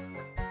cute.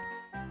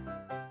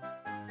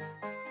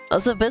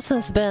 Also, this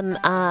has been,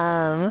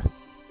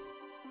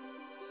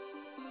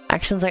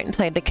 actions aren't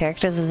tied to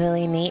characters is a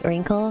really neat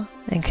wrinkle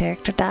in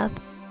character death.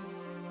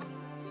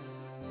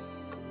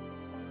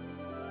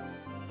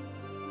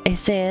 I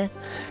see.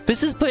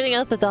 This is pointing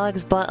out the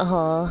dog's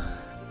butthole.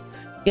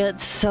 Yeah,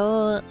 it's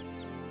so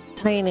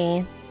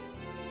tiny.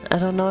 I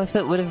don't know if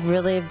it would have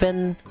really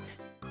been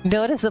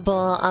noticeable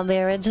on the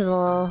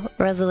original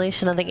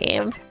resolution of the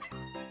game.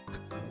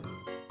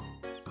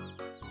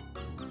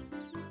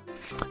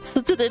 So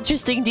it's an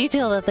interesting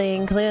detail that they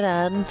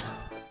included.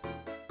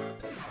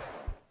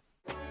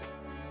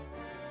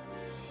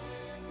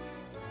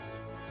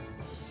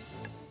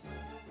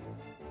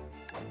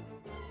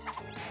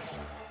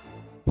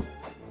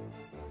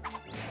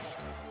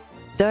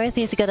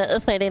 Dorothy's good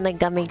at fighting the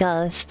gummy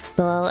ghosts,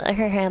 so I'll let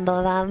her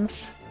handle them.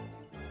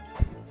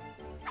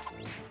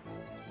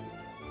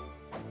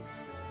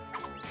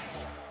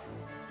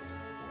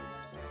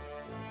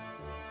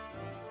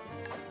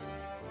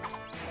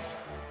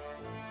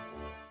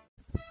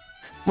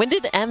 When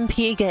did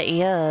MP get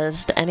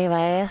used,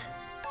 anyway?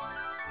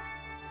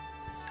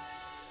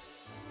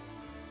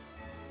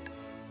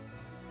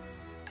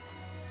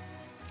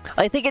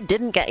 I think it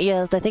didn't get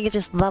used. I think it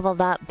just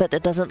leveled up, but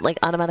it doesn't like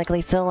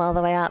automatically fill all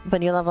the way up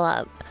when you level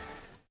up.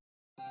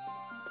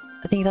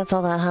 I think that's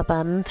all that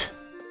happened.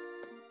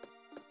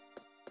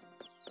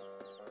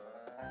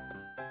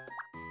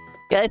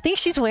 Yeah, I think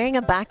she's wearing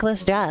a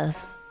backless dress.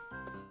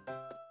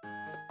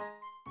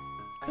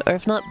 Or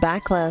if not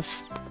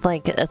backless,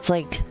 like, it's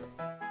like...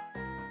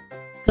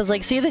 Cause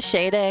like, see the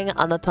shading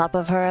on the top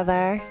of her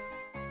there?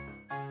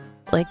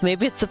 Like,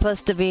 maybe it's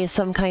supposed to be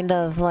some kind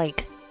of,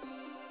 like,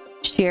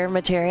 sheer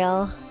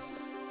material.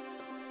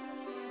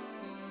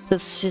 So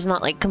she's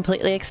not, like,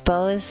 completely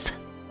exposed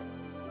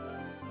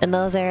in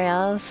those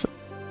areas.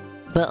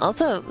 But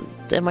also,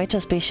 it might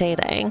just be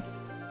shading.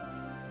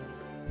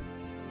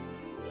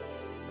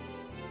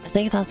 I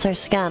think that's her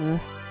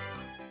skin.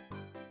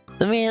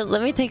 Let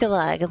me take a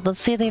look. Let's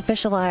see the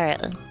official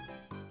art.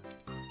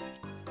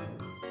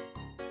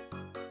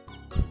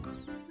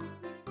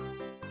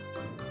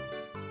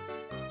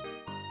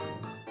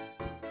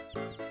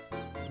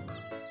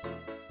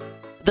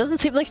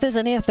 Doesn't seem like there's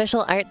any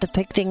official art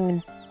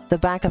depicting the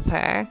back of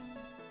her.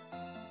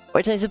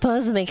 Which I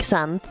suppose makes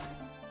sense.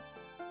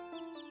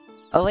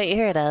 Oh wait,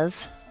 here it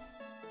is.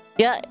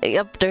 Yeah,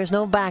 yep, there's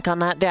no back on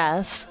that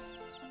dress.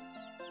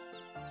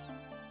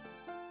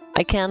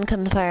 I can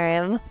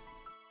confirm.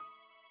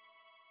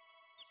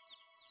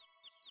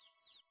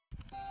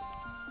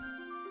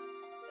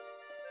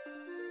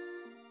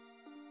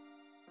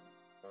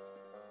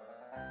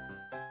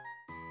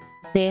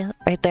 See?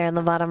 Right there in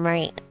the bottom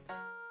right.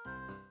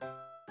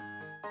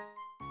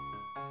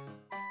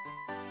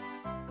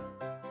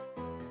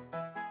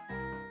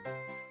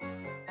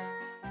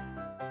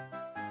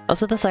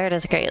 Also, this art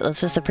is great.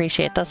 Let's just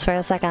appreciate this for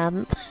a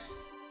second.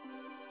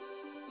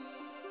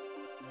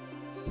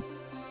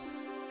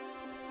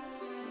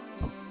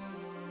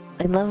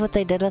 I love what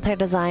they did with her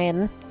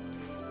design.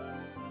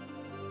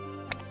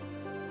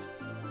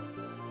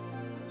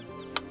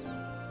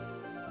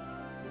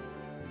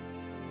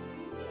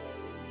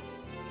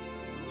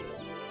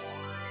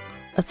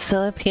 It's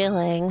so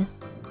appealing.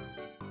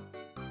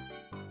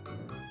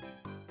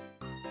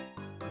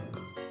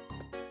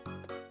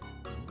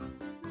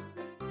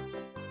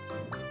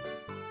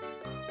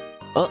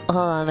 Oh, hold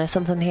on, there's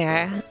something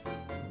here.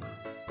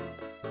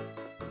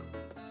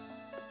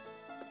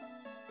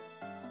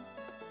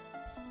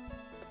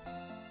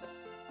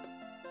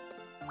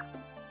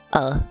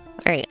 Oh,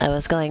 right, I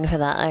was going for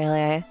that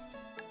earlier.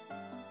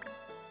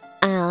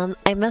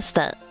 I missed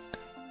it.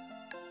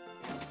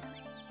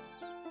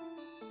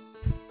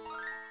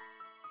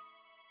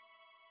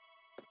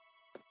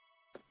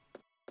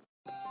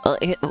 Oh,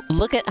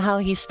 look at how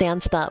he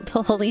stands up.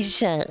 Holy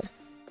shit.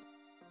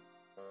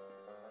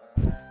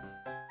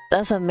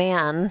 That's a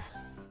man.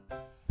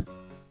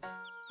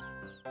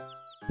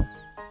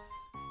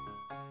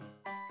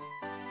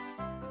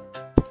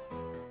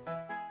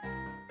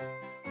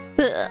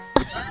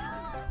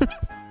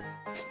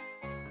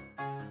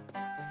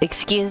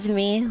 Excuse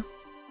me?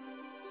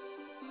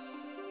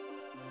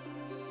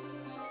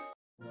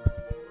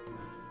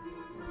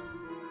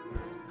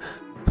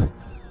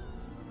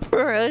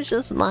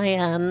 Ferocious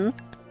lion.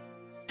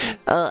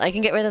 Oh, I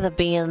can get rid of the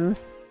bean.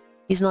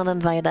 He's not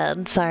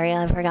invited. Sorry,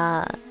 I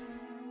forgot.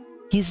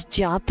 He's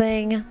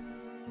jopping.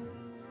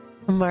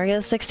 Mario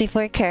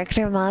 64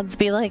 character mods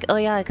be like, oh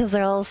yeah, because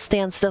they're all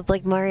stanced up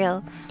like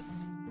Mario.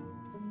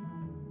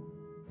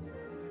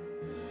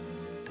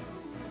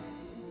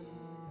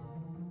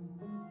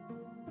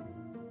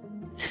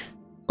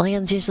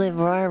 Lions usually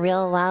roar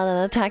real loud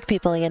and attack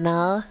people, you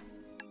know?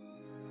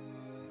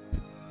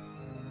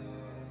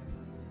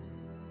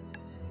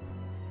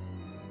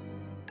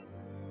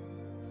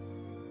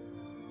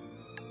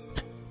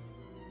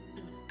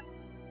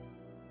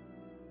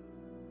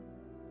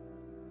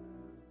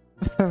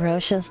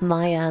 Ferocious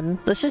lion.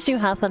 Let's just do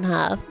half and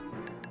half.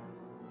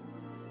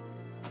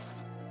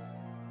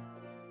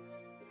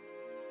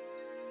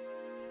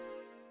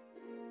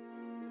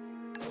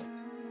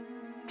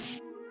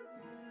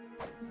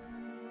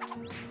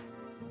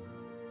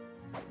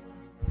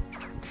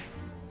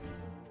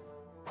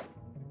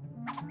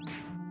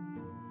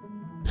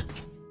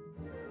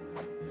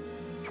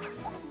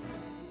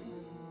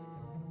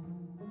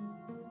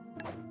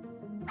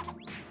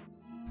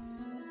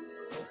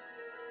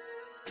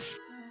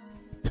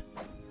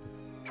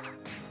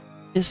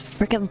 Just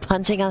freaking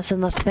punching us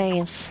in the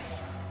face.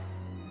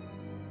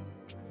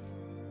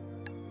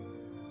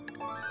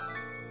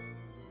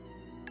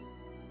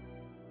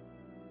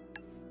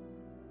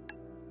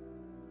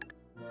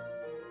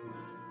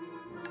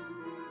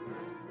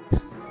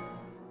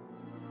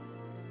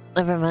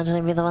 Never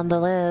imagining me the one to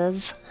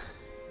lose.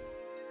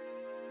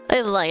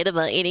 I lied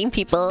about eating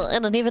people. I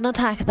don't even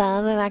attack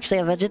them. I'm actually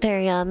a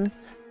vegetarian.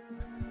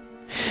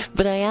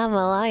 But I am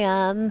a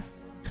lion.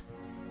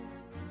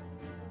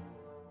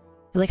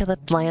 Look how the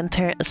lion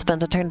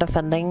spent a turn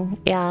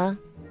defending. Yeah.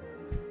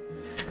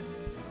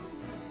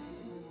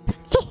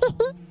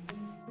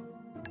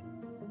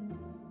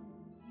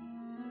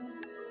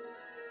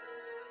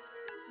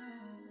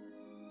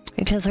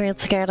 Because we're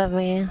scared of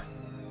me.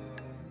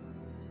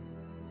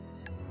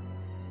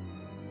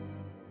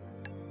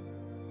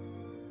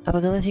 I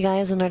will go with you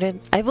guys in order—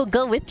 I will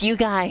go with you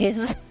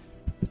guys!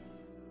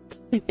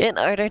 In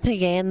order to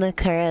gain the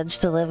courage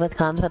to live with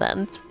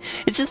confidence.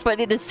 It's just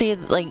funny to see,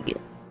 like,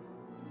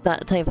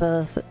 that type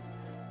of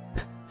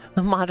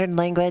modern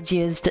language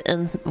used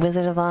in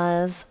Wizard of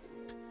Oz.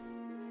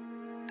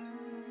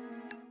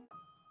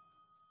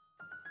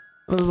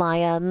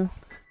 Lion.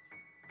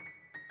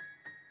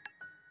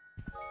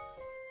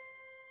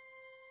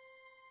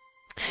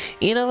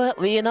 You know what?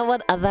 You know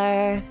what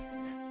other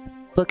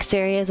book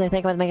series I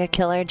think would make a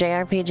killer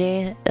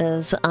JRPG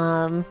is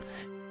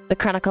The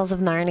Chronicles of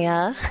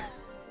Narnia.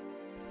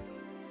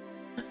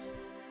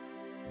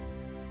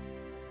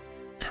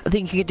 I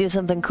think you could do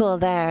something cool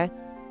there.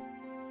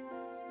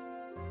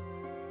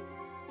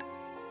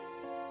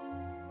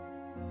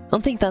 I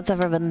don't think that's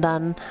ever been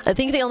done. I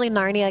think the only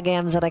Narnia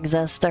games that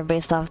exist are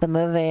based off the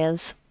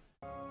movies.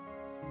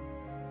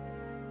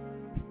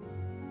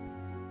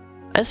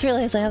 I just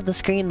realized I have the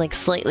screen like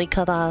slightly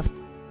cut off.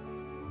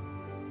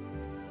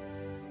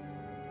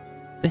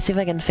 Let me see if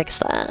I can fix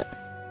that.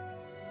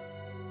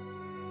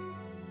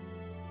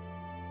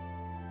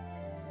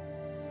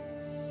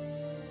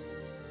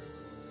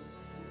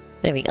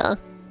 There we go.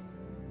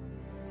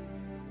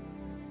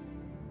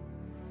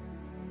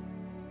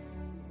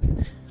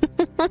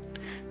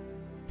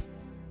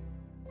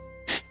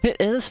 It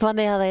is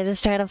funny how they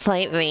just try to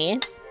fight me.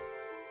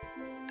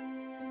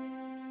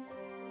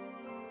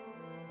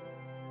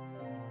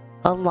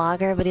 A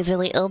logger, but he's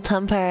really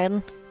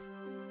ill-tempered.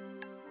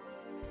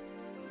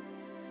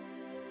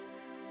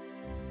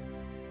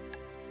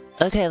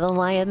 Okay, the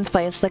lion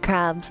fights the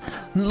crabs.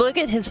 Look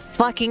at his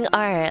fucking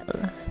art!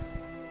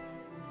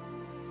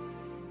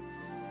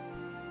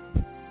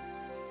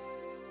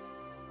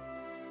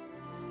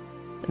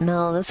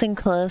 No, listen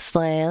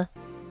closely.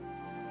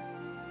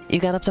 You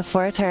got up to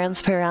 4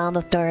 turns per round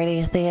with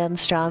Doherty, Thea, and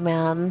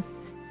Strawman.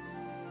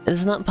 It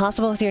is not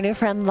possible with your new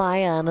friend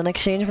Lion. In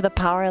exchange for the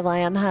power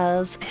Lion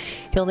has,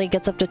 he only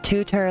gets up to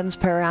 2 turns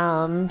per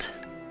round.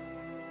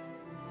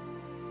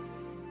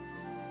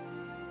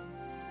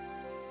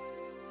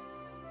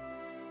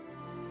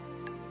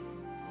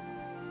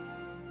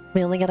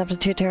 We only get up to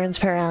 2 turns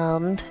per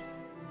round.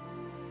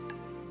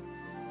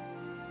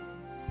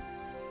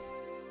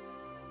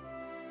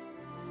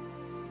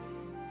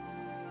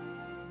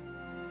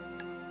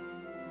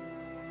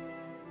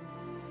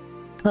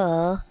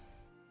 Cool.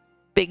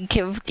 Big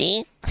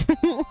kifty.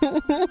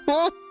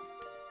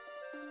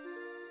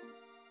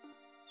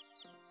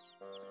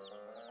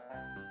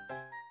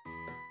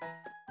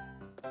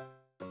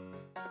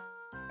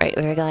 Right,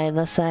 we're going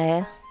this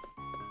way.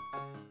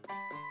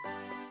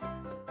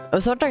 I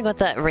was wondering what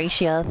that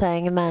ratio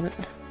thing meant.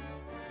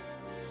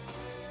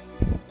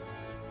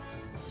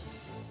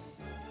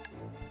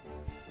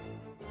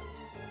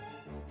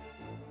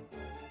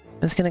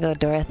 I'm just gonna go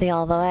Dorothy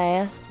all the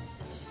way.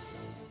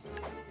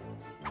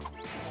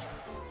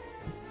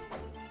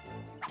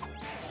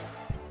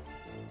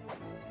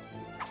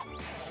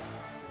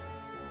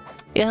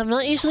 Yeah, I'm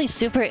not usually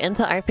super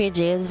into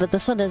RPGs, but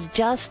this one is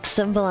just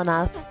simple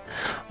enough,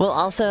 while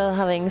also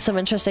having some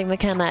interesting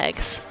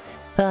mechanics.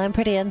 So I'm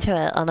pretty into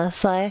it,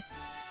 honestly.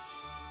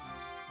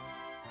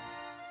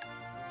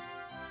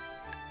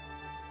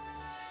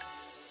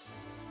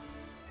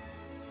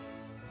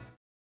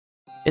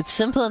 It's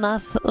simple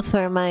enough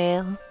for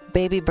my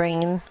baby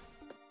brain,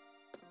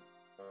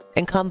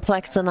 and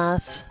complex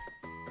enough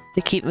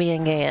to keep me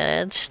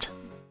engaged.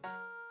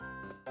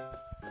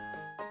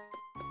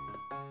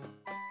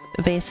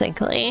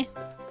 Basically.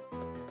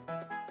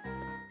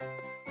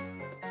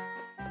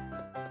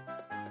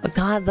 But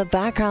God, the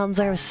backgrounds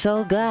are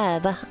so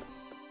good.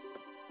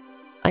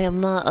 I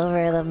am not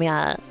over them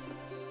yet.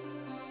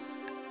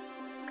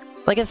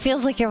 Like, it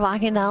feels like you're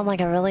walking down like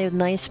a really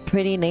nice,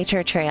 pretty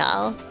nature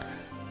trail.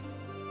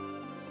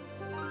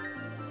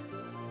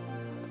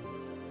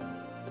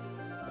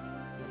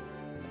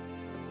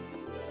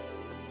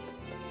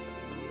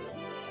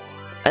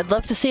 I'd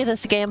love to see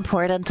this game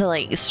poured into,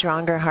 like,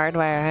 stronger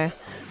hardware.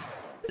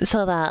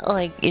 So that,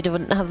 like, you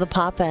wouldn't have the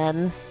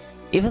pop-in.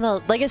 Even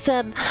though, like I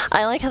said,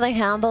 I like how they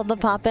handled the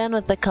pop-in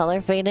with the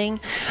color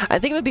fading. I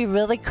think it would be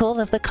really cool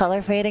if the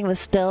color fading was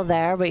still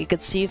there, but you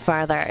could see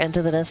farther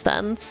into the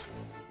distance.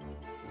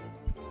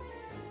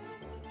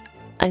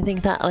 I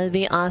think that would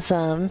be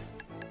awesome.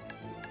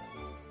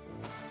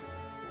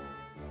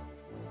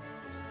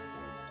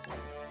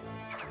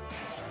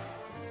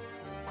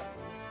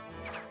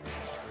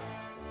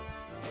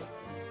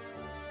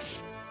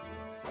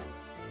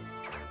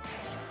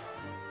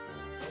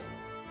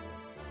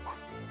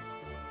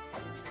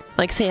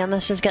 Like, seeing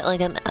this just get like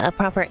a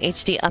proper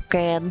HD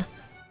upgrade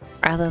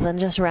rather than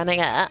just running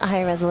at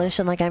high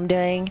resolution like I'm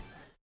doing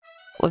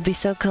would be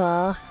so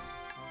cool.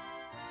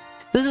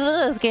 This is one of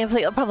those games that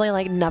you'll probably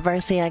like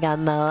never see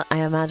again though, I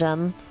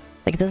imagine.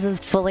 Like, this is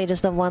fully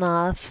just a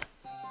one-off.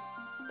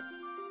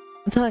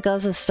 That's how it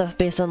goes with stuff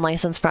based on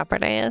licensed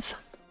properties.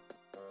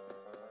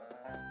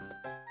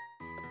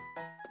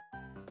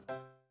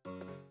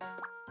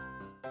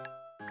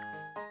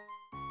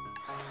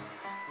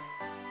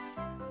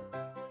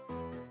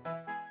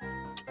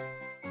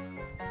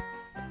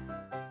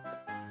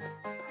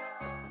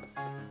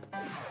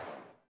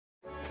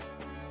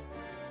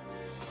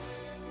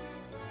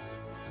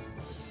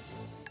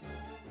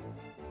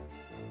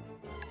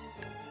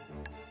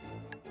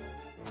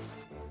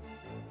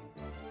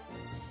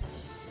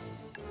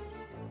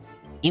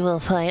 You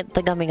will fight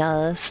the gummy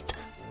ghost.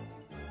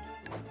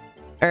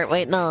 Or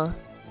wait, no.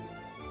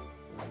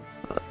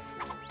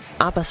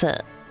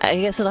 Opposite. I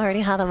guess it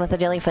already had him with the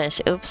jellyfish.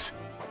 Oops.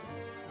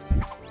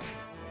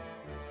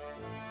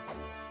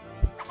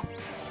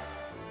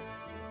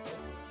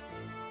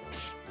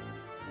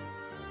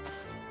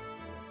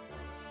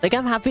 Like,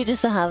 I'm happy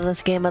just to have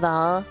this game at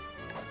all.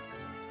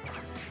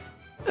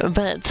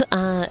 But,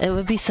 it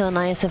would be so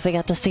nice if we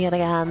got to see it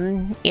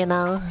again, you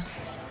know?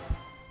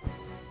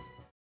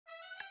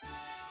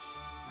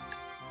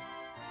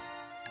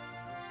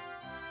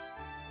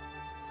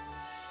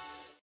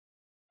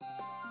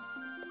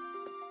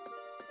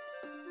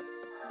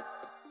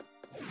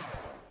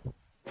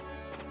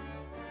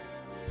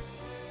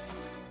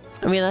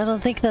 I mean, I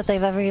don't think that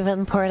they've ever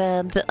even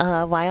ported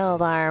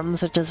Wild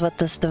Arms, which is what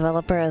this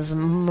developer is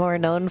more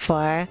known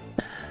for.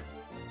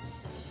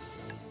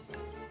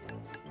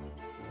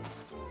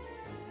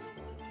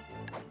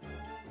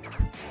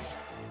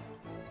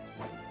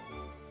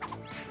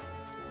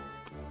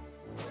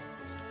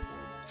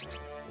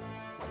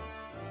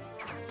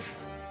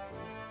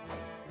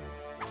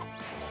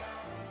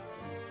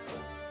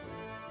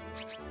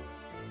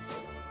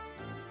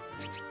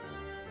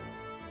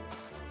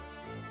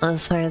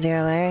 As far as you're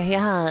aware,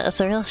 yeah, it's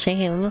a real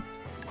shame.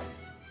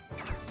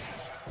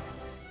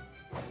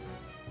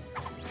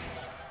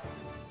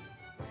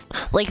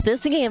 Like,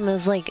 this game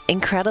is, like,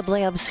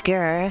 incredibly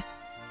obscure.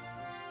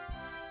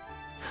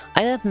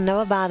 I didn't know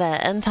about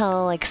it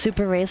until, like,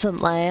 super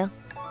recently.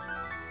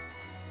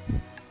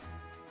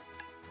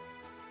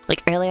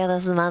 Like, earlier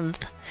this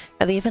month.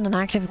 Are they even an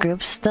active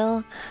group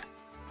still?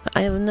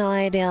 I have no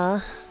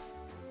idea.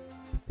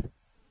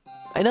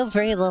 I know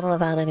very little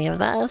about any of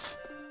this.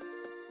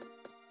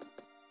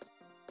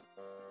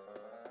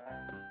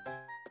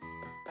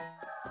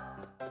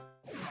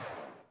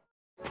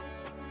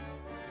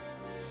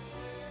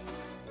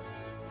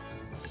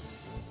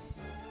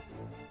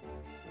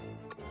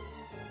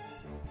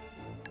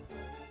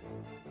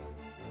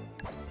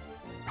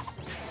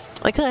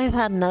 Like I've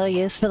had no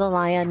use for the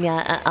lion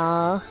yet at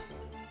all.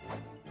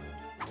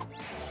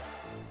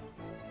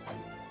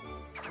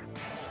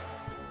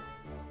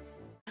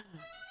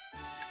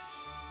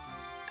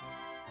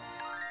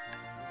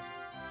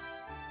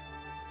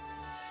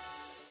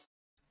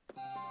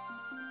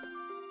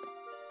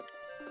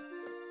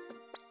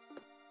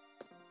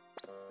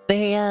 There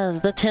he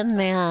is, the Tin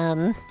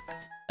Man.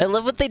 I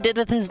love what they did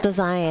with his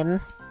design.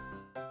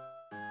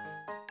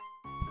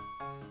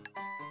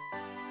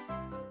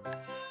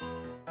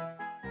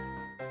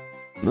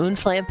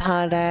 Moonflame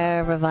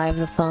powder revives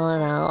a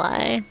fallen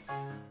ally.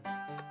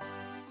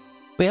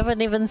 We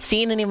haven't even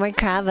seen any more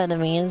crab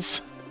enemies.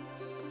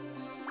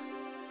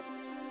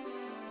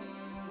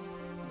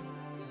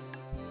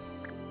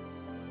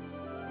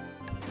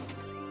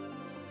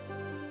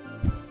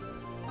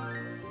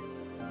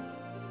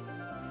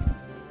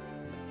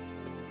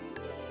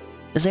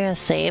 Is there a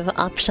save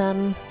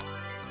option?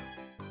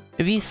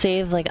 Maybe you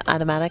save like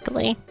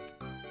automatically?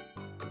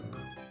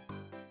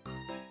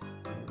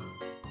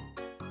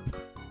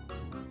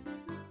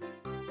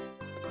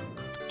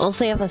 We'll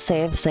save a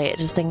save state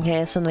just in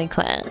case when we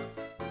quit.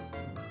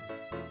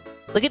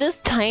 Look at his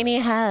tiny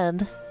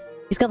head.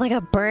 He's got like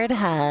a bird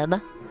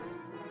head.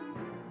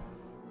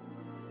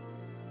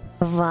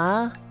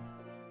 What?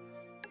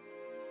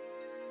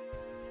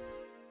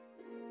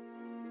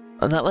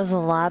 Oh, that was a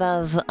lot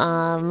of,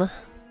 that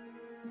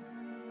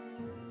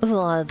was a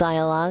lot of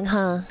dialogue,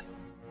 huh?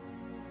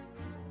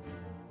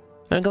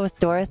 I'm gonna go with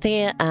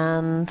Dorothy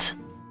and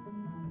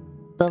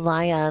the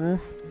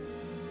lion.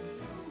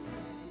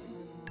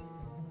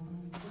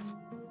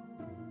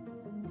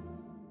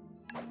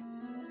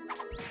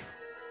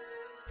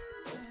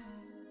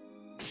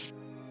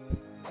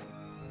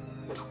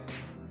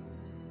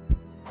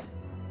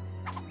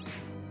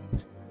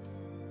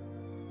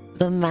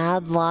 The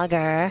Mad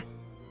Logger.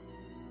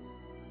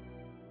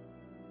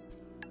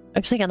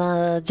 Actually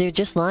gonna do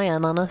just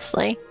lion,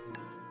 honestly.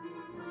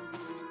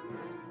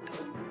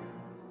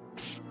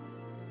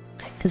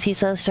 Cause he's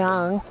so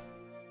strong.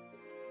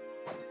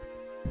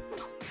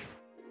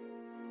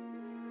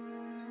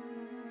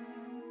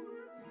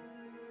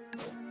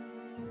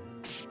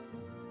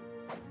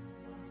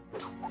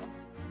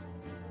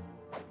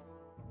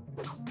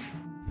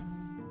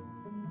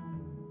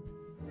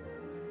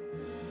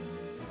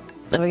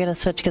 Then we're gonna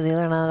switch because he's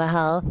running out of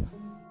health.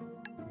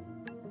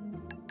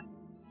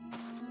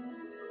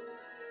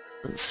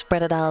 Let's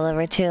spread it all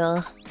over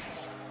too.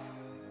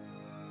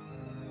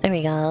 There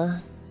we go.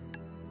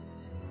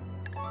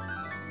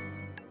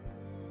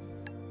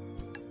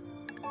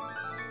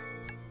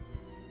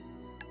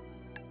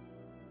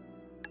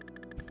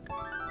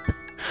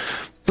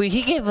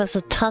 He gave us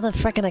a ton of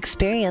frickin'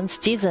 experience,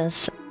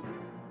 Jesus.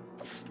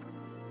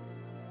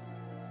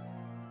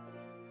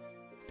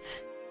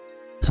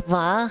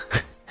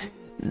 What?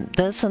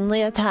 Those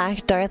suddenly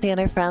attacked Dorothy and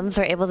her friends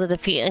were able to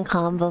defeat and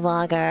calm the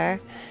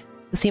logger.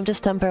 It seemed his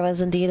temper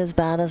was indeed as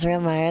bad as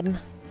rumored.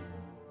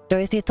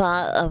 Dorothy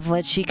thought of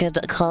what she could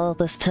call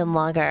this tin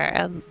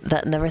logger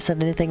that never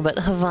said anything but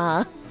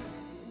hava.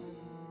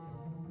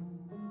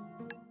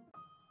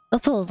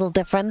 That's a little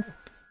different.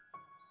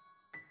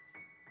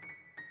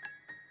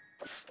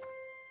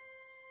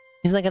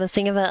 He's not gonna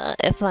sing about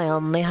if I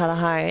only had a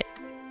heart.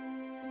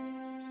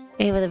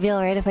 Hey, would it be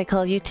alright if I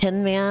called you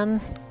Tin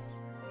Man?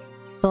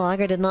 The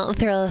logger did not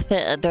throw a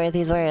fit at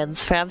Dorothy's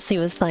words. Perhaps he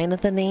was fine with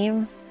the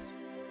name?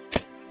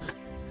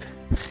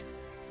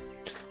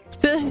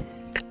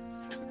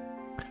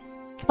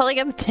 Calling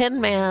him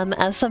Tin Man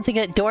as something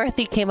that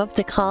Dorothy came up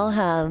to call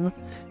him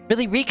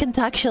really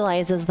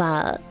recontextualizes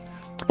that.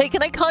 Hey,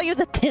 can I call you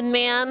the Tin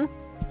Man?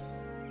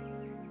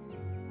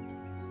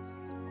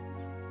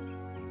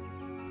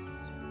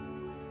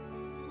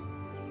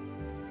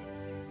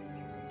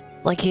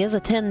 Like, he is a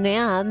Tin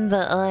Man,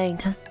 but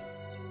like...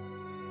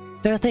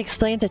 Dorothy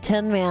explained to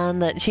Tin Man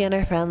that she and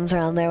her friends are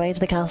on their way to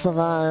the Castle of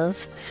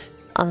Oz,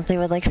 and that they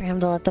would like for him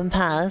to let them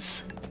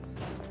pass.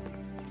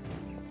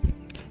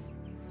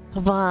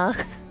 Bah.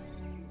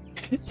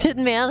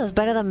 Tin Man is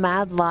better than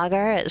Mad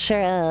Logger, it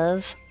sure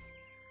is.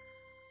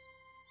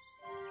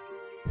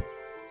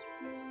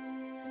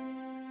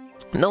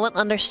 No one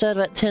understood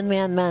what Tin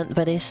Man meant,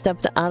 but he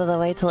stepped out of the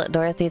way to let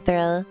Dorothy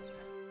through.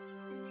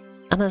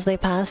 And as they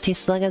passed, he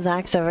slung his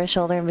axe over his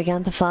shoulder and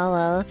began to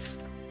follow.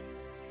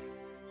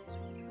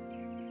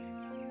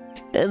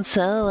 And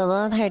so,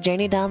 along her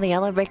journey down the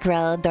yellow brick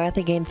road,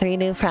 Dorothy gained 3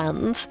 new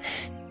friends.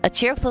 A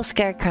cheerful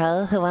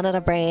scarecrow who wanted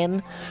a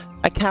brain,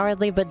 a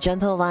cowardly but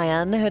gentle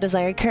lion who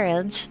desired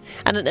courage,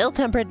 and an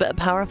ill-tempered but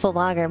powerful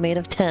logger made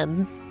of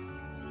tin.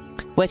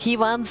 What he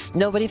wants,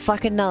 nobody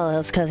fucking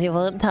knows, because he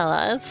won't tell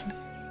us.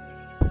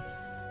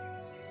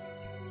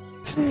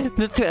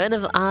 The throne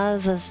of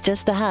Oz was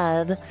just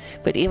ahead,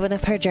 but even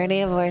if her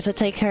journey were to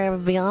take her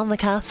beyond the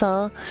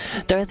castle,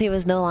 Dorothy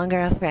was no longer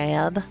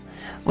afraid.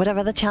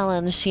 Whatever the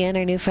challenge, she and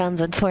her new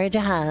friends would forge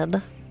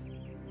ahead.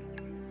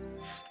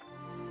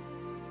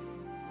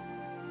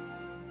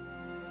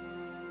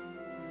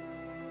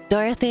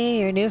 Dorothy,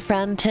 your new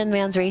friend, Tin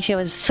Man's ratio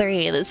is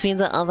 3. This means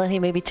that although he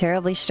may be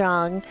terribly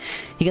strong,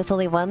 he gets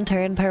only 1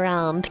 turn per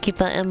round. Keep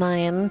that in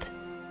mind.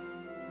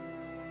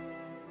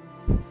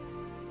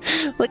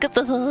 Look at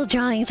the little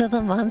drawings of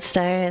the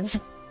monsters.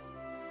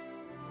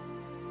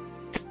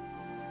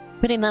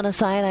 Putting that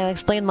aside, I'll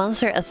explain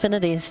monster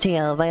affinities to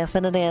you. By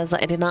affinities,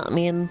 I do not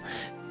mean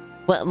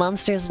what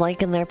monsters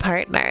like in their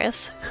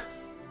partners.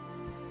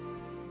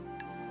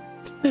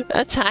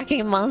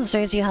 Attacking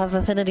monsters you have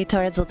affinity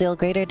towards will deal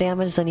greater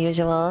damage than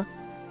usual.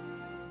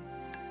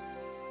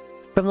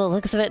 From the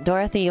looks of it,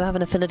 Dorothy, you have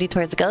an affinity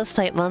towards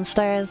ghost-type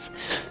monsters.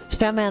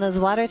 Strawman is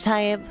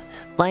water-type,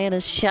 Lion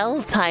is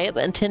shell-type,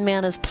 and Tin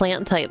Man is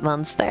plant-type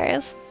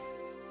monsters.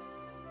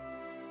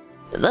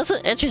 That's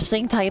an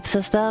interesting type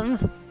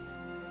system.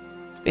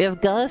 We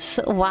have ghost,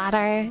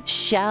 water,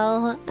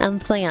 shell, and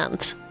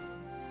plant.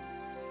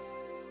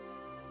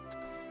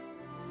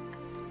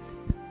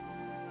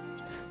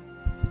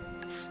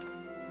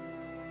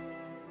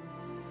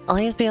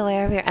 Always be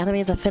aware of your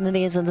enemy's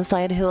affinities and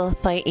decide who will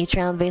fight each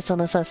round based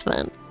on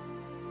assessment.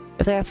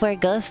 If there are 4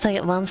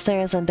 ghost-type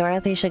monsters, then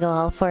Dorothy should go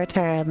all 4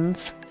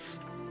 turns.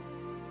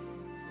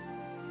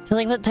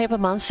 Telling what type of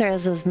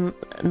monsters is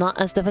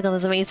not as difficult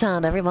as it may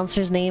sound. Every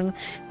monster's name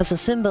has a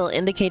symbol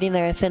indicating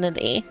their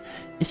affinity.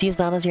 Just use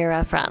that as your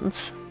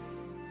reference.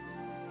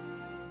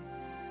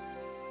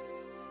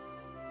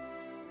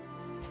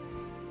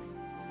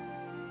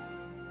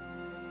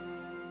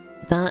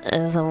 That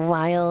is a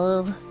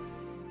wild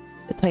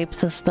type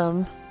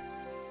system.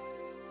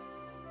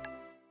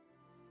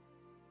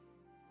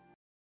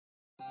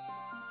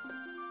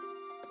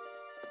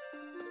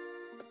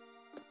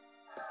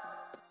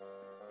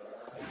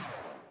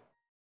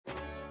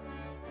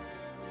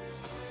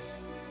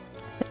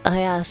 Oh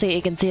yeah, see,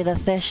 you can see the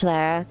fish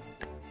there.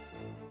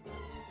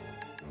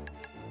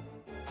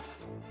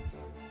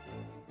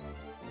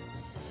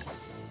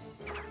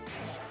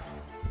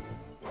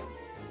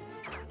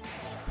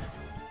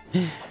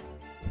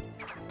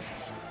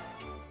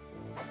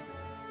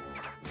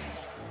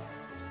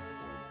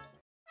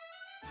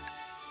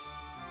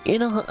 You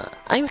know,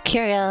 I'm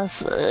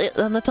curious,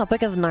 on the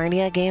topic of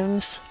Narnia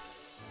games.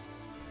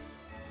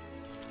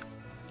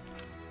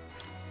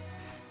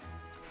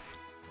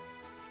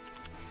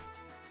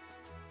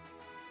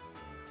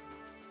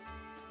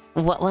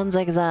 What ones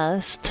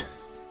exist?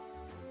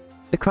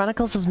 The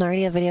Chronicles of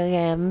Narnia video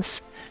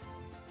games.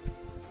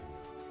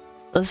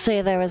 Let's see,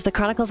 there was the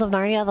Chronicles of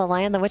Narnia, The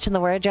Lion, the Witch, and the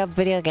Wardrobe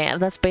video game.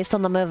 That's based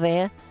on the movie.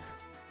 It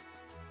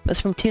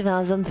was from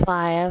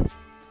 2005.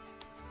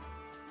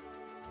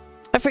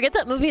 I forget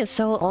that movie is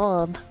so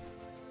old.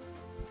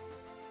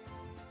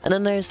 And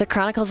then there's the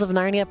Chronicles of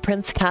Narnia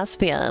Prince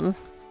Caspian.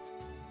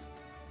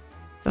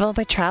 Developed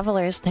by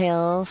Traveler's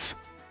Tales.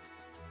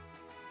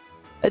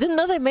 I didn't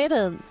know they made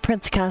a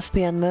Prince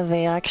Caspian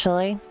movie,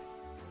 actually.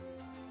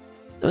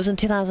 It was in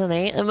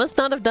 2008. It must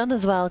not have done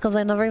as well, because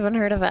I never even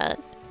heard of it.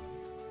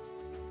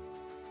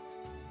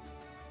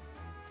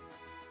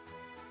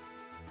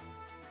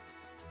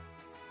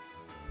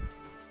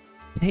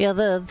 Yeah,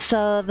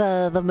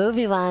 the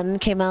movie one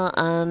came out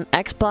on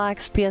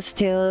Xbox,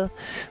 PS2,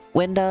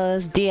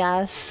 Windows,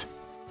 DS,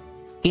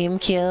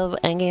 GameCube,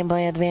 and Game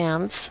Boy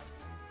Advance.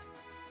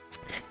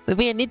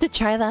 Maybe I need to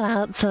try that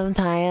out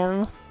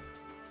sometime.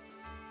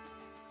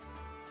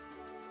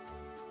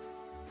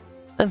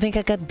 I think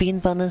I got Bean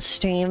Bonus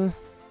stream.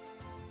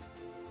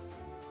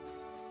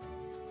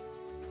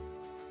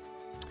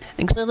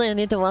 And clearly I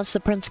need to watch the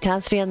Prince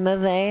Caspian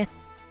movie.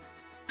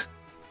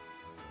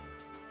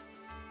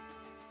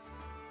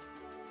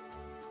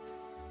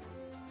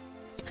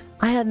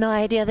 I had no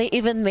idea they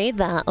even made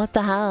that. What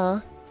the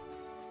hell?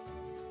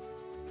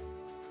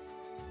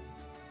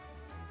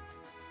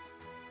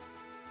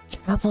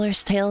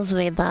 Traveler's Tales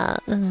made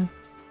that.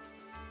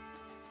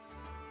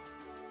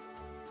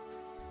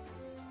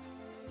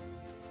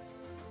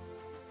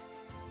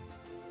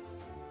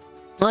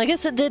 Well, I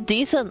guess it did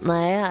decently.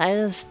 I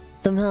just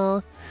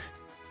somehow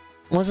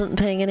wasn't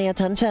paying any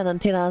attention in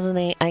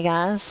 2008, I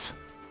guess.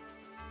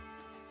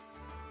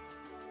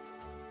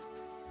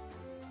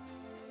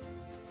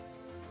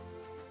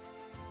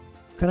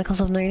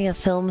 Chronicles of Narnia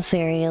film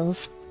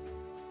series.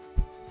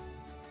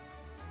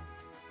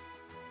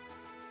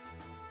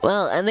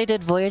 Well, and they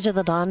did Voyage of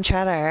the Dawn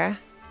Treader.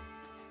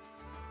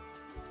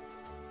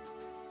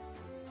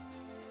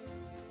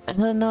 I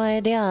had no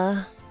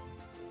idea.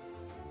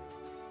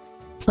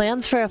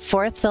 Plans for a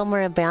 4th film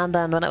were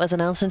abandoned when it was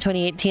announced in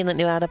 2018 that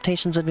new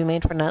adaptations would be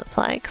made for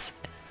Netflix.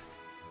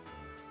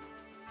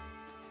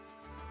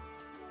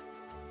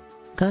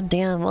 God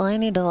damn, well I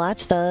need to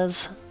watch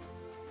those.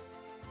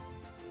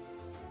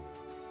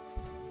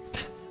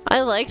 I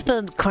like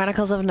the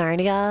Chronicles of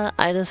Narnia.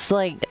 I just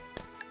like...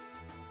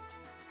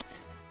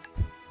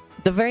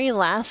 The very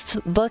last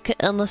book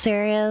in the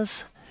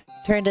series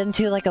turned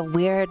into like a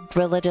weird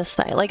religious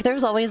thing. Like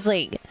there's always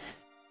like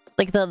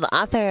the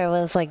author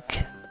was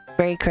like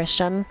very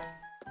Christian.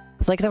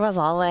 It's like there was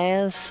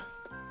always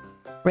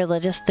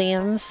religious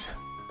themes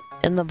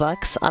in the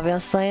books,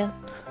 obviously.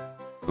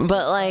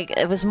 But like,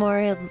 it was more,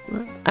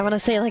 I want to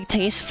say like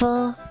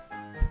tasteful.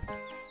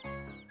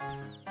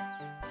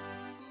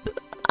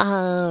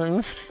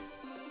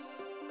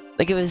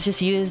 Like it was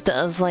just used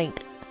as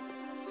like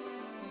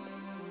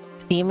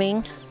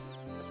theming.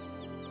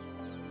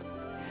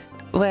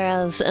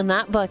 Whereas in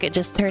that book, it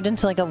just turned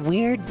into like a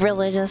weird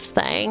religious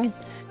thing.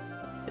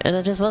 And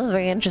it just wasn't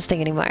very interesting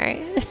anymore.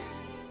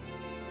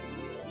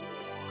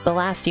 The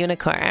Last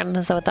Unicorn,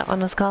 is that what that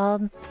one was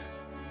called?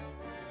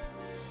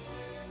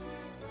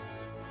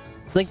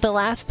 Like the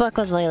last book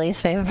was my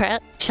least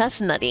favorite.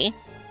 Chestnutty.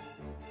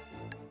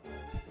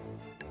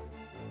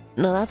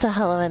 No, that's a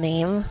hell of a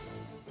name.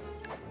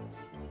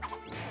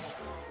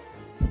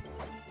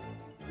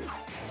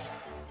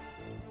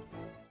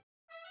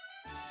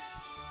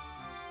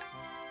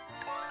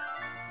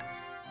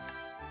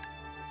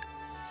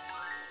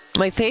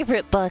 My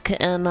favorite book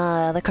in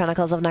the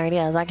Chronicles of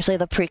Narnia is actually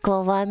the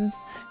prequel one,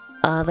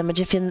 the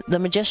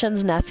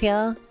Magician's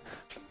Nephew.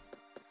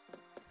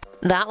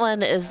 That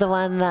one is the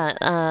one that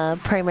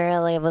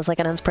primarily was like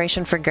an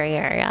inspiration for Grey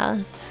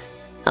Area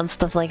and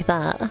stuff like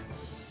that.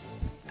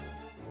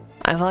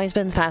 I've always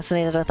been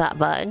fascinated with that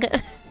bug.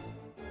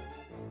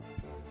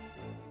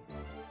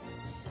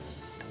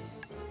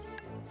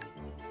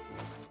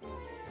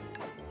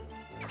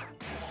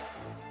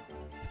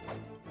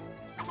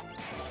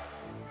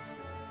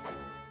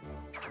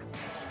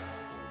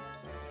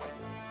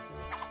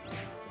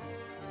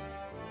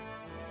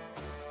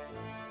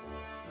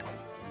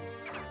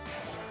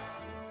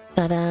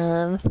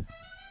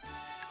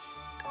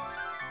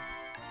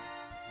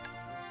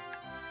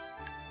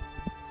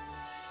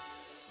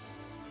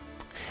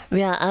 But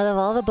yeah, out of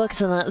all the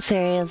books in that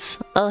series...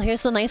 Oh,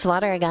 here's the nice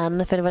water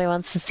again, if anybody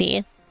wants to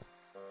see.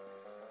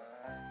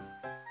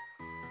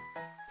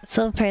 It's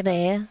so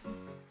pretty.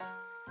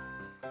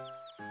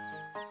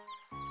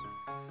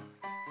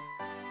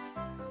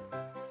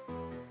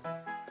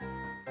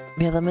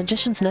 Yeah, the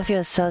Magician's Nephew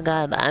is so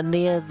good, and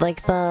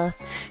the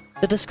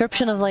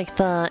description of like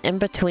the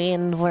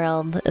in-between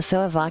world is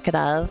so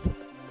evocative.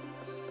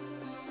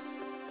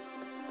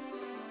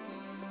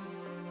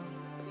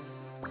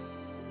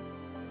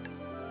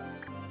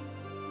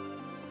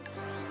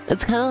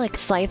 It's kind of like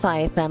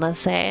sci-fi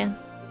fantasy,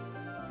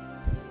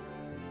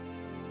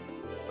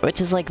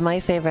 which is like my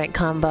favorite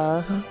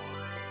combo.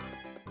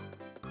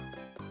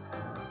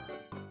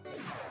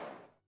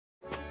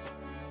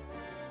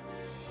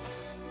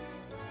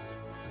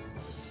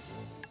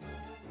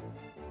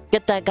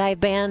 Get that guy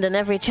banned in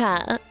every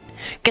chat.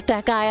 Get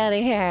that guy out of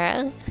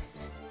here.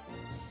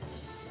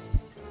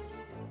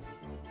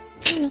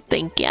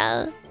 Thank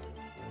you.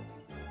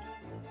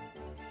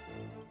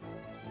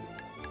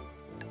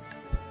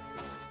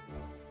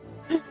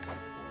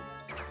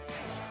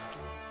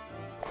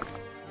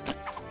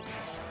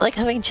 Like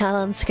having chat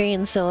on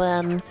screen, so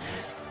when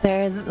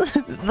there's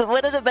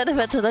one of the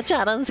benefits of the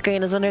chat on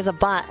screen is when there's a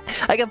bot,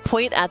 I can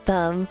point at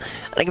them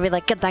and I can be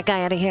like, get that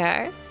guy out of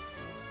here.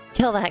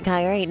 Kill that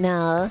guy right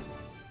now.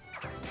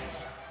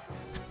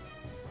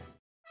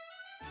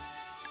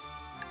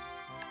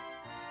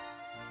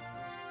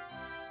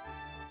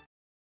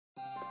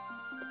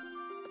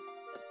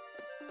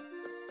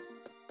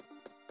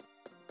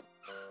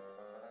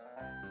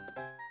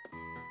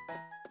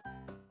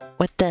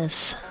 With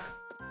this.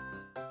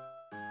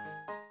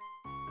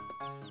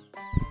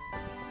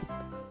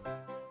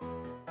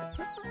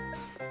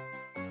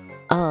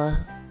 Oh,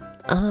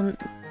 I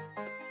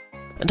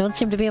don't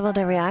seem to be able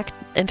to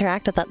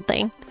interact with that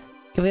thing.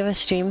 Do we have a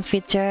stream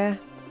feature?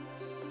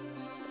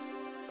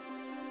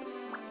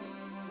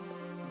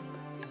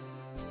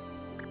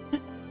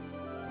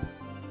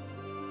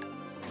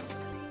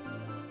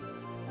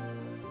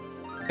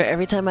 For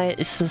every time I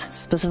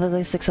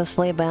specifically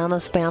successfully ban a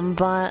spam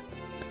bot.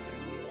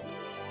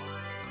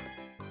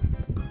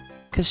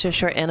 Cause your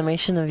short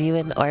animation of you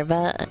in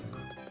orbit.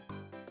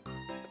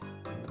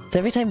 So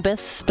every time Biss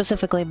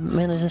specifically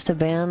manages to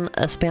ban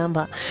a spam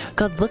bot.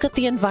 God, look at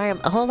the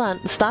environment. Hold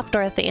on. Stop,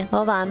 Dorothy.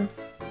 Hold on.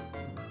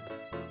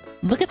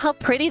 Look at how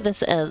pretty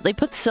this is. They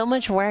put so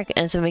much work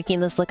into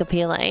making this look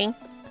appealing.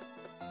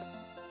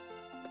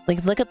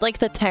 Like, look at, like,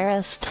 the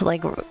terraced,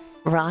 like,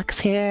 rocks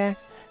here.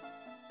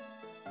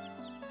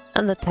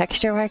 And the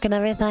texture work and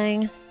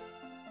everything.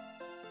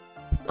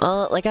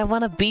 Well, like, I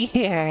want to be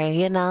here,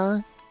 you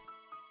know?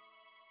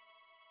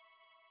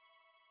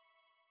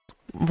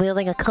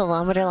 Wielding a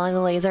kilometer-long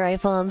laser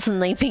rifle and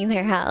sniping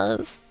their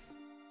house.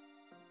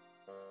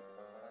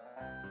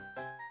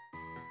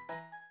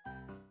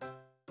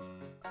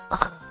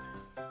 Ugh.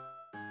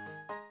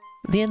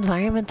 The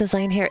environment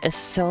design here is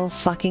so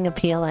fucking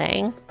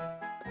appealing.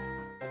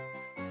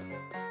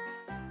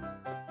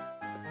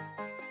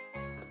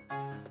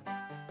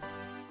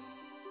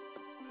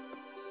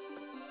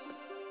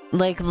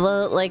 Like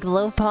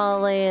low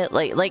poly,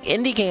 like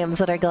indie games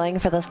that are going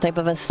for this type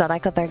of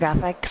aesthetic with their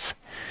graphics.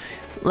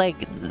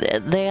 Like,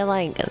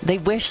 they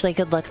wish they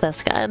could look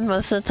this good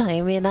most of the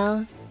time, you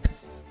know?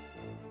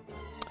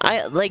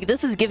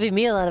 This is giving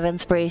me a lot of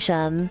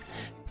inspiration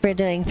for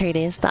doing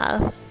 3D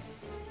stuff.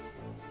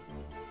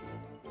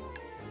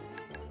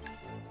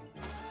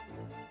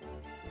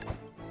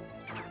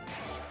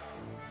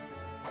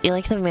 You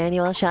like the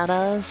manual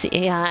shadows?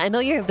 Yeah, I know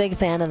you're a big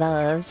fan of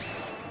those.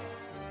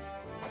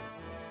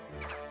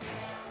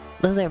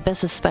 Those are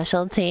Biss's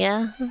specialty,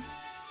 yeah?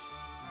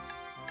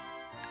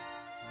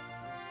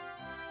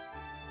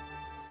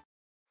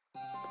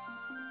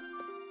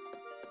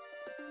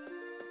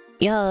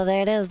 Yo,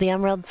 there it is, the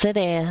Emerald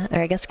City,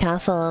 or I guess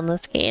castle in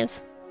this case.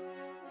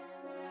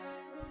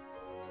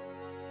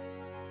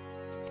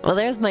 Well,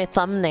 there's my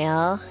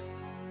thumbnail.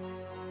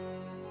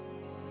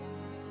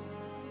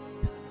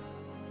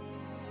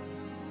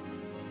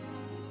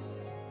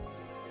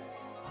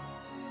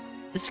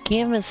 This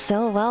game is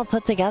so well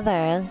put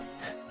together.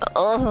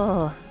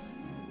 Oh.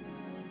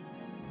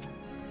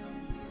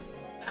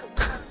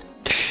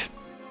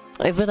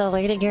 I've been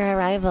awaiting your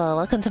arrival.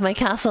 Welcome to my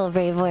castle,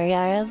 brave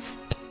warriors.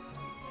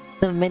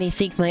 The many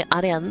seek my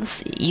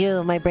audience.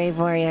 You, my brave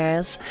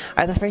warriors,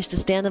 are the first to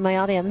stand in my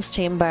audience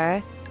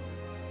chamber.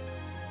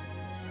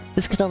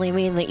 This could only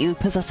mean that you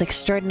possess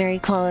extraordinary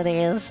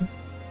qualities.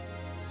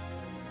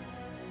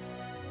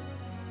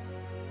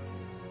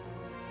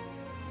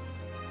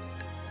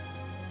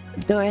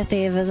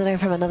 Dorothy, a visitor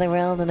from another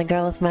world and a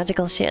girl with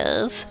magical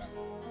shoes.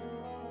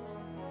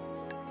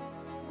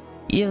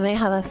 You may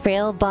have a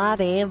frail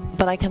body,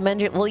 but I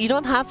commend you— well, you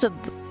don't have to—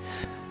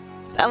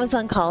 that was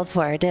uncalled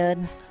for,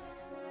 dude.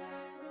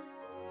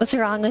 What's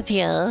wrong with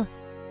you?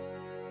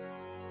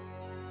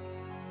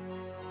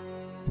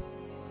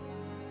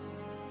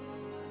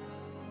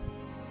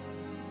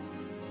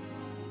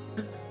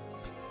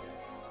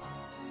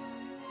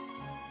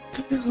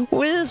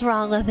 What is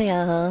wrong with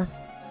you?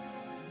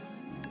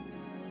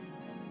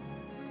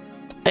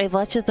 I've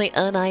watched with my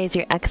own eyes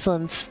your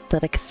excellence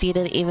that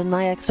exceeded even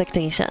my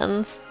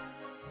expectations.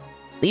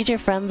 Lead your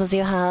friends as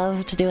you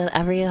have to do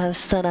whatever you have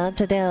set out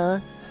to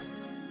do.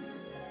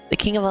 The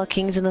king of all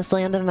kings in this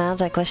land of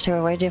magic wish to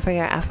reward you for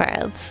your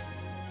efforts.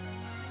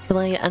 To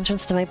allow you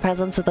entrance to my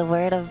presence with a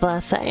word of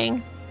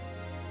blessing.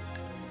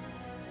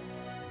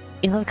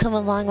 You have come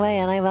a long way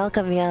and I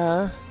welcome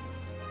you.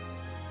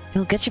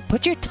 You'll get you—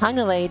 put your tongue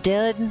away,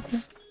 dude.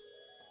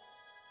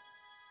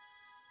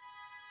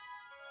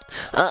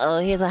 Uh-oh,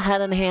 he's a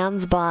head and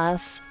hands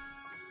boss.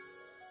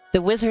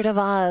 The Wizard of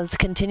Oz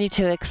continued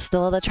to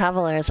extol the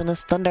travelers in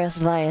his thunderous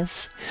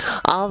voice.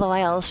 All the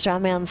while,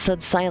 Strawman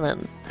stood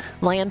silent.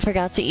 Lion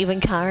forgot to even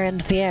cower in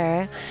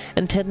fear,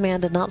 and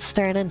Tidman did not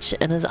stir an inch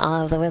in his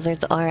awe of the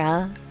wizard's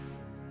aura.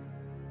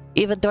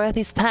 Even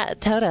Dorothy's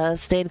pet, Toto,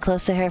 stayed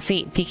close to her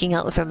feet, peeking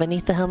out from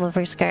beneath the hem of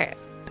her skirt.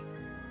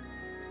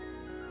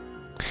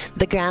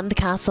 The grand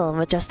castle,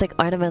 majestic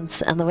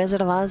ornaments, and the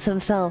Wizard of Oz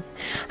himself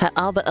had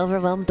all but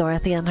overwhelmed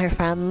Dorothy and her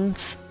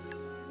friends.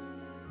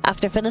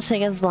 After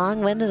finishing his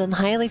long-winded and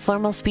highly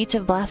formal speech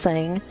of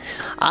blessing,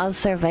 Oz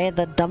surveyed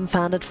the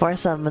dumbfounded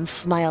foursome and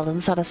smiled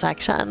in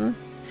satisfaction.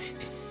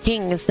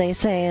 Kings, they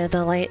say,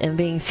 delight in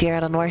being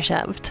feared and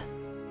worshipped.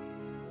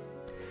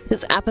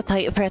 His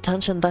appetite for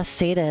attention thus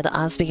sated,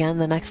 Oz began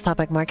the next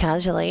topic more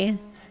casually.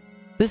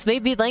 This may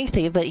be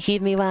lengthy, but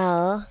heed me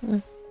well.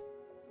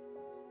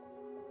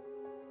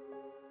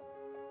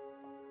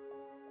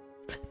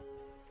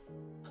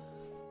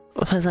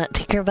 Was that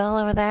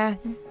Tinkerbell over there?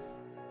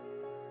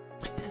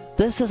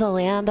 This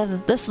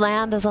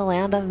land is a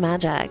land of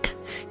magic.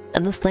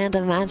 In this land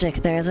of magic,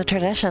 there is a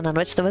tradition in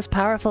which the most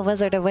powerful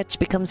wizard or witch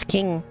becomes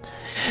king.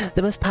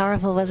 The most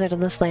powerful wizard in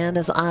this land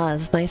is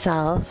Oz,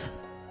 myself.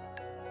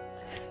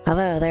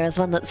 However, there is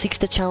one that seeks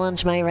to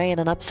challenge my reign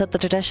and upset the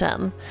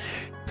tradition.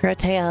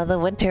 Protea, the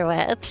Winter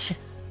Witch.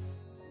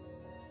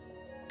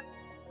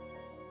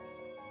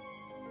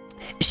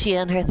 She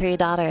and her three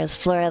daughters,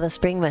 Flora the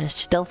Spring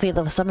Witch, Delphi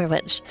the Summer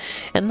Witch,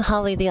 and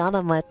Holly the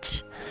Autumn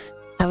Witch,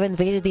 have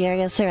invaded the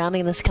area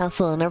surrounding this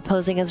castle and are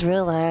posing as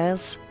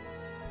rulers.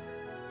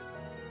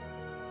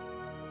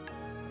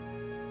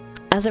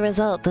 As a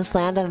result, this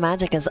land of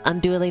magic is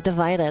unduly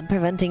divided,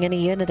 preventing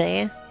any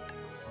unity.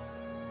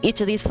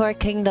 Each of these four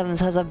kingdoms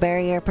has a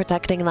barrier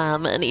protecting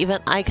them, and even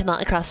I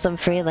cannot cross them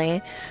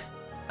freely.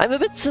 I'm a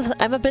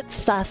bit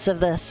sus of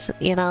this,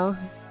 you know?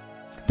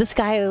 This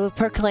guy who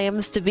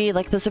proclaims to be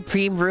like the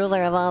supreme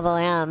ruler of all the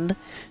land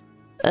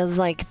is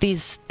like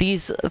these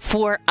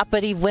four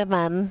uppity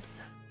women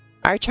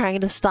are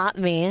trying to stop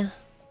me.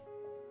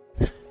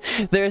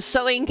 They're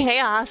sowing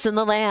chaos in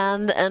the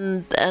land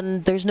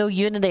and there's no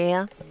unity.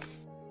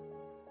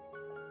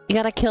 You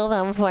gotta kill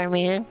them for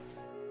me.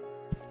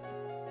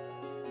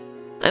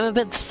 I'm a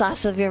bit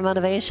sus of your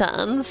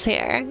motivations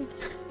here.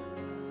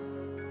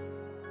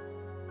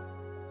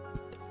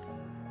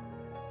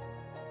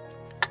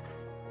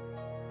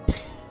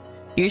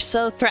 You're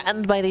so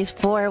threatened by these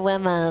four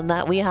women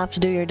that we have to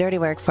do your dirty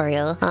work for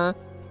you, huh?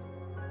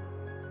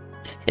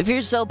 If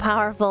you're so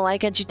powerful, why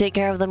can't you take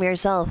care of them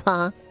yourself,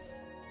 huh?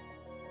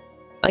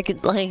 Like,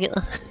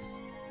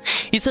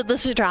 you said the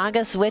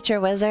strongest witch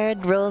or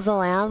wizard rules the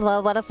land?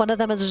 Well, what if one of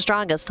them is the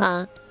strongest,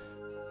 huh?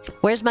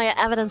 Where's my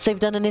evidence they've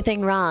done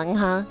anything wrong,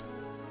 huh?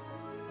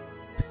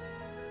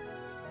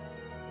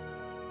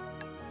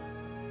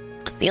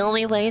 The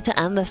only way to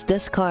end this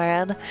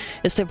discord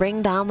is to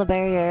bring down the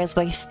barriers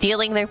by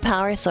stealing their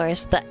power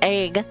source, the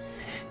egg.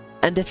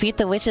 and defeat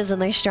the witches in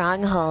their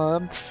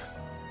strongholds.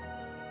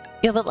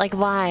 Yeah, but like,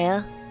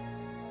 why?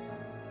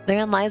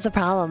 Therein lies the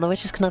problem. The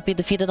witches cannot be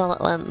defeated all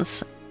at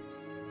once.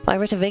 If I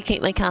were to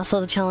vacate my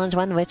castle to challenge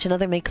one witch,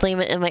 another may claim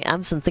it in my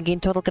absence and gain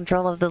total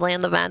control of the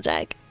land of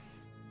magic.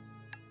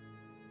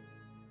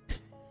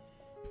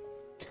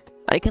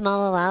 I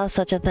cannot allow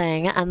such a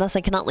thing, and thus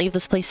I cannot leave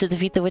this place to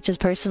defeat the witches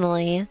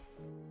personally.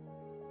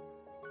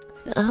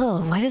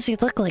 Oh, why does he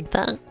look like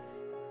that?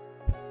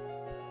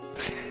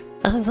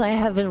 I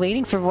have been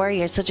waiting for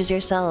warriors such as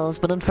yourselves,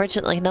 but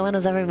unfortunately no one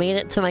has ever made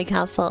it to my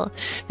castle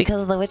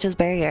because of the witches'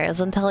 barriers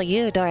until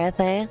you,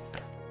 Dorothy.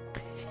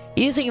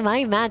 Using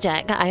my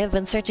magic, I have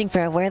been searching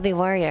for a worthy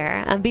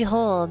warrior, and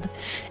behold,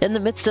 in the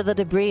midst of the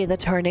debris the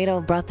tornado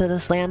brought to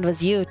this land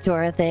was you,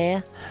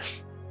 Dorothy.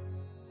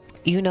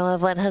 You know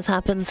of what has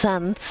happened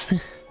since.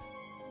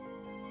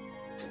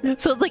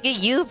 Sounds like a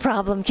you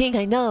problem, King,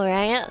 I know,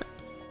 right?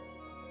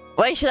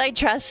 Why should I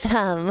trust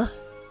him?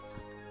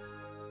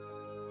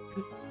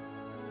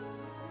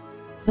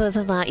 So is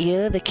it not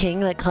you, the king,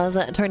 that caused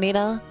that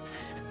tornado?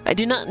 I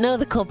do not know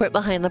the culprit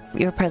behind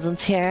your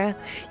presence here.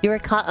 You were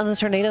caught in the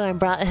tornado and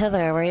brought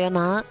hither, were you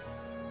not?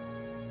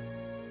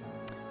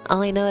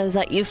 All I know is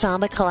that you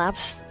found a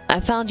collapse. I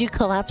found you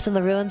collapsed in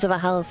the ruins of a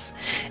house,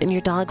 and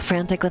your dog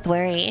frantic with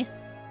worry.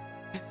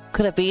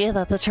 Could it be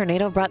that the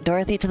tornado brought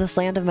Dorothy to this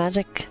land of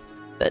magic?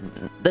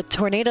 The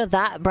tornado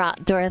that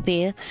brought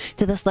Dorothy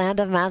to this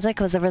land of magic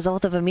was the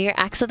result of a mere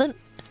accident?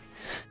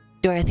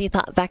 Dorothy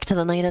thought back to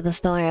the night of the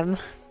storm,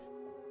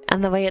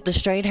 and the way it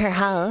destroyed her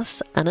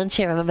house, and then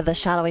she remembered the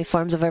shadowy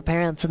forms of her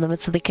parents in the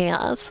midst of the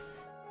chaos.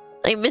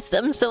 I miss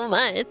them so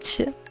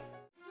much.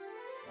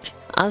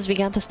 Oz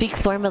began to speak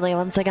formally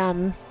once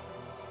again.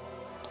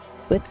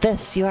 With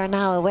this, you are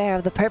now aware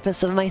of the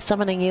purpose of my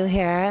summoning you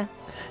here.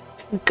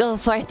 Go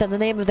forth in the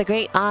name of the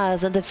great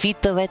Oz and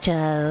defeat the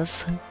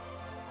witches.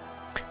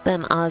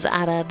 Then Oz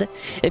added,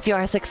 if you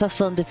are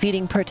successful in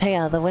defeating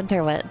Protea, the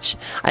Winter Witch,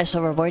 I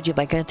shall reward you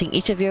by granting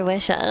each of your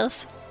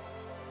wishes.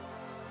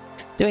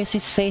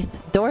 Dorothy's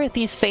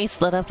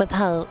face lit up with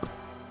hope.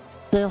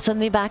 So you'll send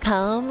me back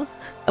home?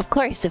 Of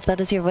course, if that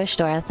is your wish,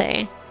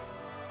 Dorothy.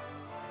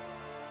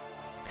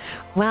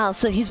 Wow,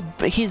 so he's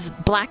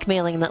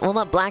blackmailing them. Well,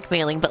 not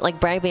blackmailing, but like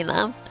bribing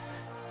them.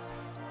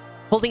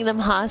 Holding them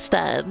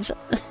hostage.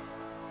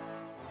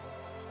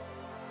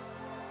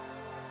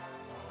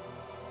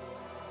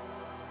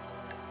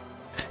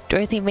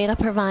 Dorothy made up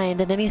her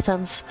mind. In any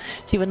sense,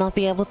 she would not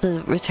be able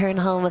to return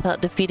home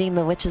without defeating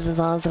the witches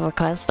as Oz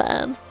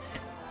requested.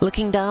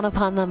 Looking down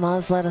upon them,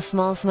 Oz let a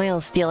small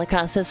smile steal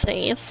across his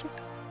face.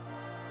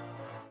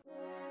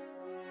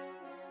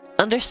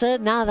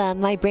 Understood now then,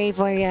 my brave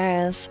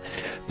warriors.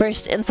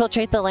 First,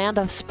 infiltrate the land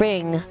of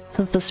Spring,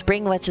 since the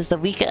Spring Witch is the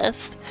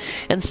weakest,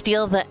 and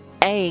steal the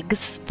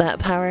eggs that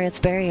power its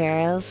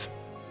barriers.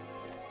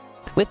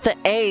 With the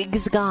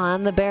eggs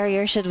gone, the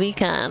barrier should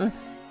weaken.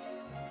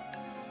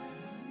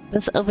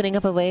 This opening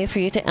up a way for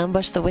you to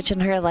ambush the witch in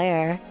her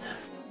lair.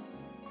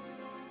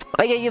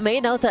 Oh yeah, you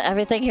may note that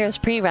everything here is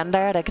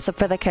pre-rendered except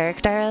for the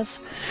characters,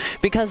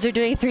 because they're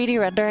doing 3D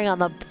rendering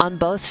on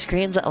both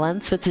screens at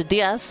once, which the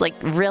DS like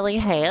really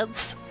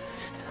hates.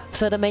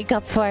 So to make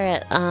up for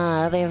it,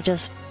 they're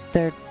just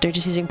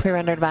using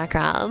pre-rendered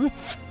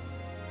backgrounds.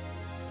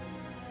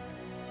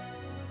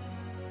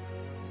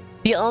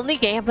 The only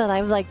game that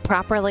I've like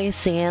properly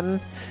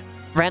seen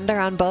render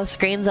on both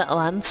screens at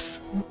once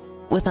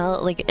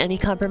without like any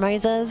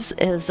compromises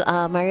is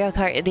Mario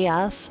Kart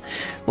DS.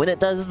 When it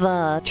does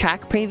the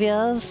track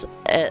previews,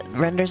 it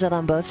renders it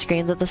on both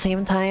screens at the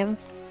same time.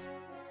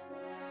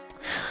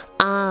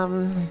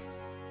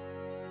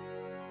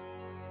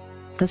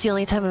 That's the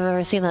only time I've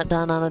ever seen that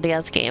done on a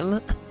DS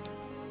game.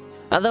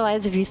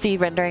 Otherwise, if you see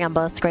rendering on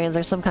both screens,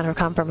 there's some kind of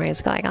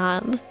compromise going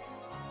on.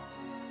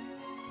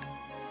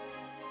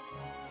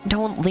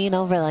 Don't lean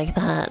over like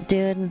that,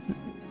 dude.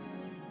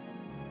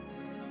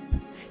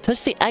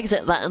 Touch the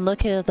exit button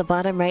located at the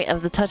bottom right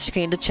of the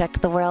touchscreen to check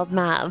the world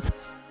map.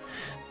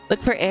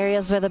 Look for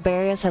areas where the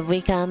barriers have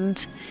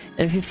weakened,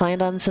 and if you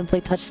find one,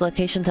 simply touch the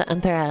location to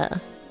enter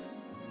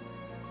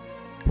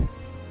it.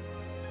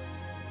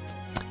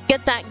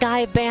 Get that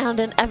guy banned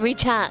in every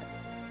chat!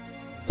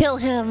 Kill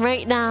him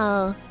right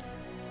now!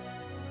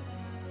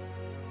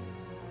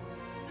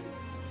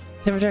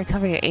 Remember to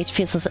recover your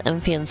HP plus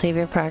MP and save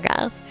your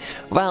progress.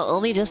 Wow,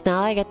 only just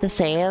now I get to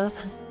save?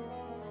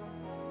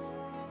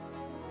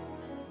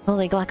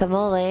 Holy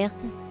guacamole.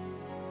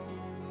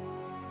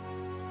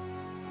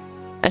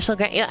 I shall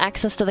grant you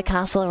access to the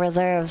castle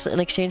reserves in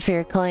exchange for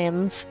your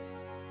coins.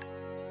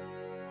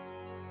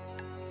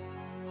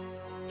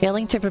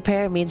 Failing to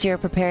prepare means you are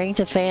preparing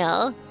to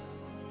fail.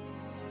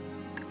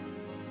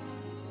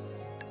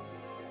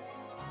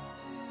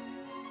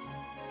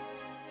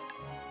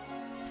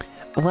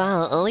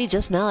 Wow, only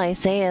just now I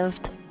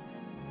saved.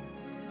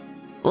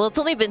 Well, it's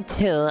only been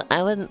 2.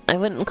 I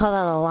wouldn't call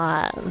that a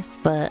lot,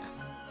 but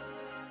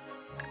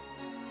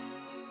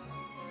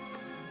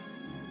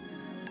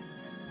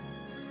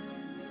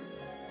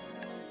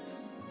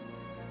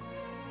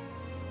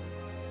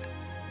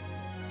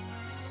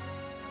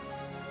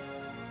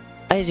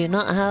I do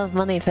not have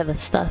money for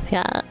this stuff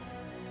yet.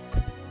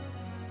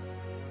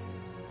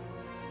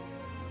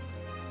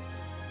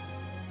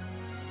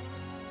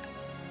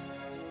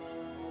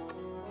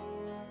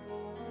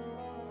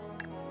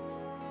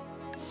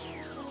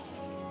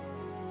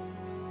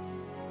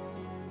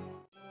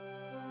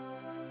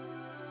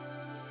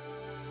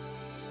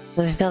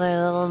 We've got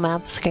our little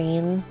map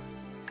screen.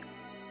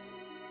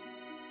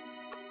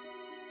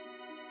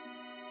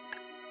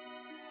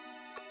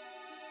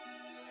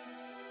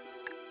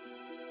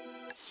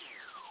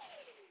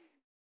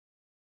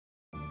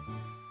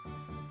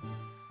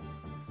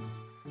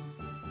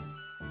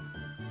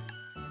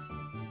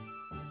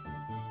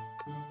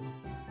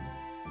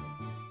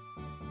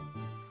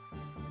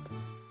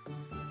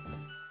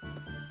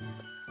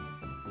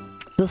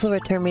 This will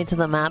return me to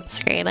the map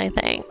screen, I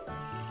think.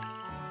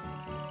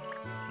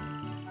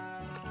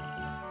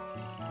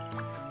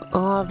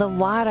 Oh, the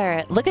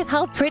water. Look at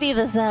how pretty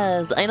this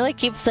is. I know I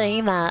keep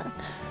saying that.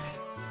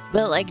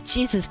 But like,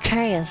 Jesus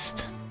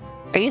Christ.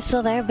 Are you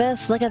still there,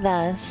 Biss? Look at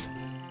this.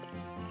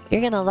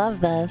 You're gonna love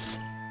this.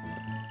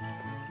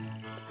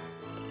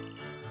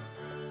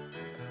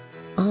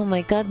 Oh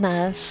my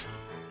goodness.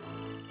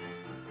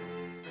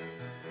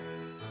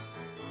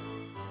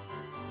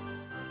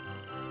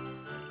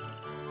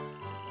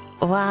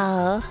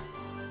 Wow.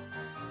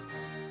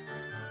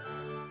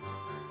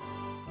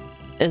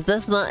 Is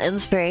this not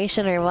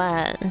inspiration or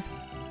what?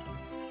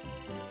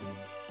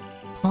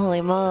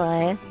 Holy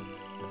moly.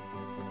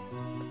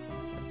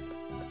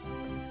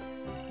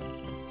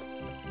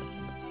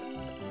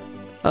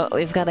 Oh,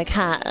 we've got a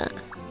cat.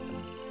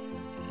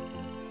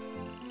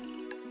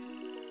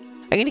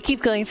 I'm gonna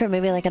keep going for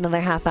maybe like another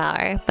half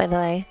hour, by the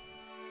way.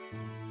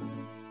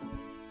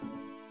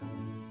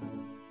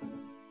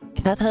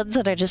 Cat hoods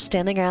that are just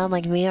standing around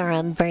like me are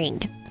on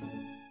brink.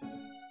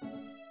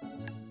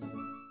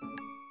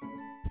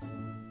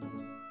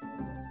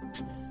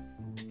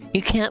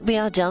 You can't be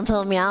a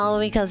gentle meow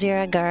because you're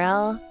a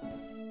girl?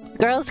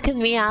 Girls can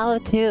meow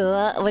too.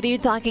 What are you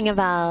talking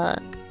about?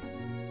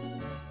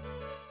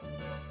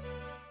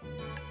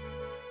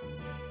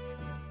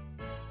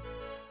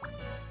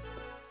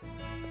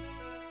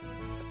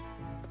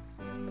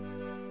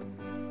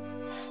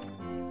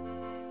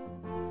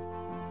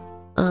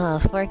 Oh,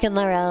 fork in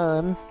the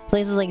road.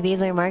 Places like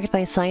these are marked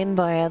by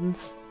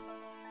signboards.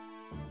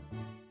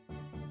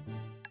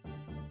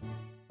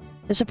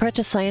 Just approach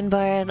a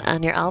signboard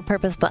and your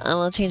all-purpose button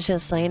will change to a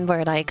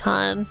signboard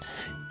icon.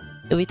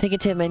 It will take you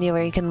to a menu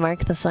where you can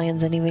mark the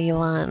signs any way you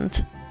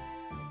want.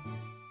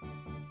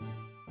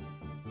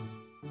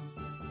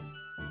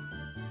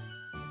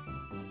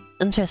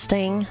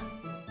 Interesting.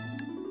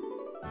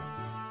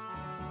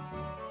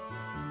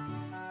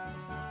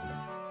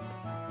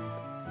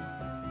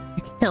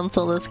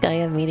 Cancel this guy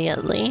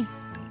immediately.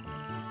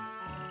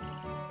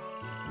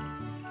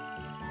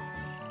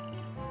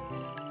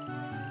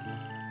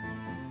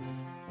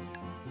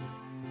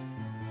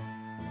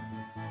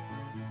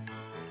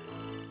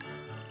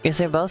 Guess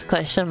they're both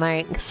question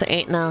marks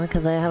right now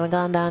because I haven't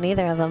gone down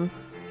either of them.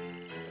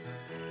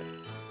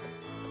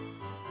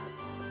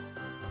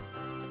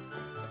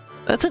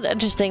 That's an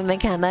interesting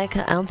mechanic.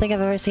 I don't think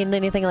I've ever seen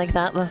anything like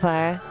that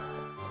before.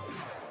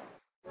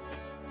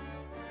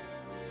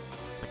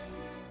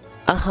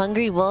 A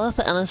hungry wolf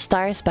and a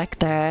star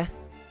spectre.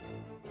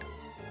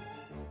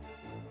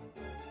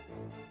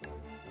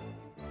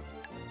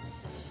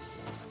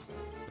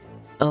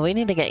 Oh, we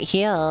need to get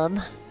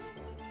healed.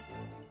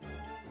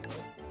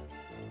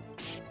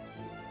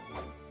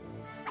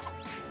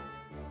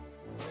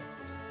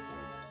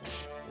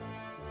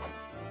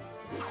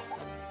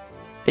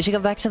 We should go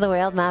back to the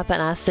world map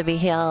and ask to be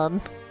healed.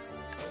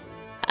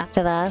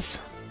 After this.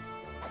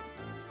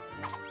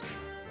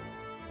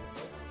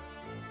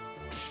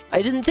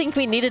 I didn't think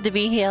we needed to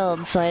be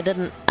healed, so I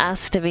didn't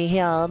ask to be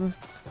healed.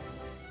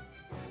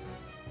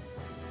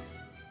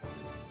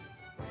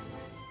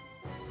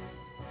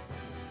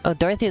 Oh,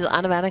 Dorothy's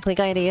automatically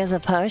going to use a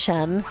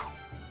potion.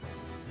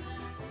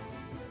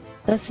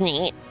 That's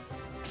neat.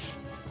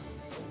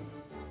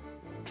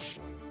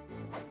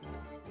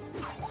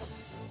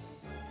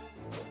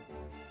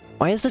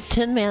 Why does the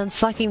Tin Man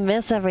fucking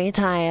miss every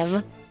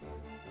time?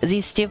 Is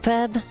he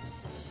stupid?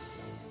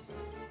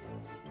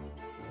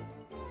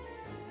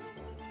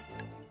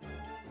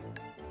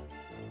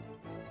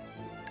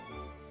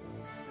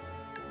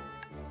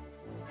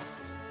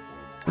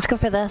 Let's go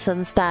for this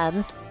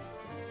instead.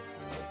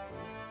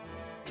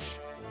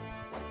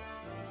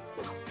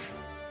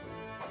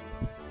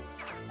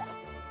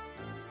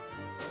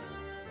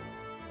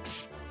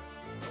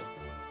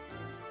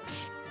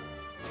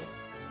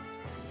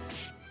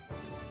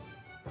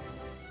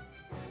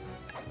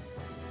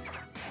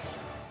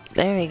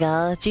 There we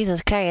go.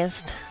 Jesus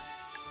Christ.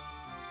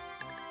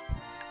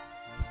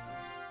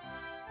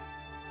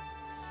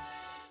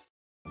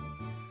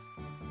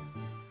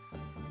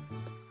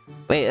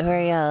 Wait, who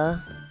are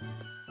you?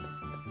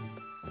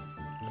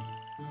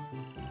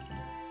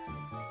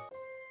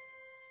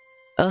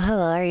 Oh,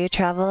 hello, are you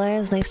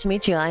travelers? Nice to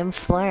meet you. I'm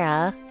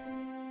Flora.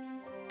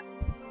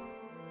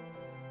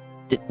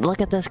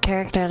 Look at this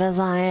character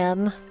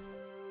design.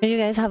 Have you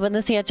guys happened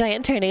to see a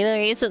giant tornado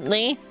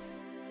recently? I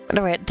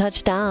wonder where it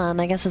touched down.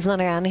 I guess it's not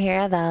around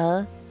here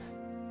though.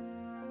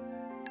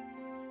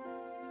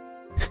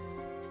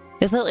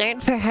 If it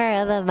weren't for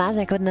her, the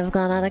magic wouldn't have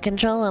gone out of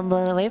control and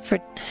blown away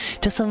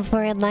to some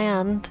foreign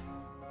land.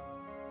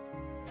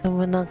 So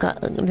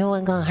no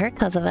one got hurt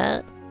because of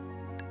it.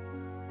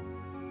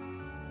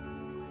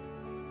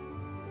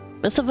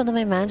 Must have one of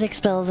my magic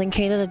spells and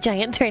created a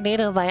giant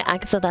tornado by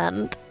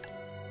accident.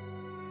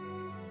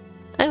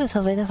 I was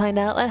hoping to find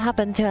out what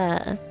happened to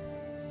it.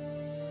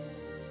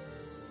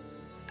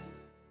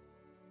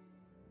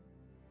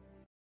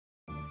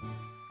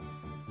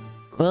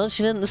 Well,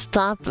 she didn't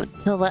stop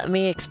to let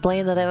me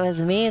explain that it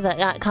was me that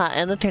got caught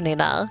in the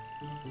tornado.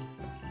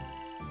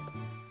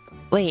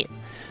 Wait,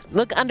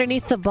 look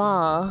underneath the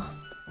ball.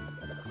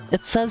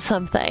 It says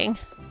something.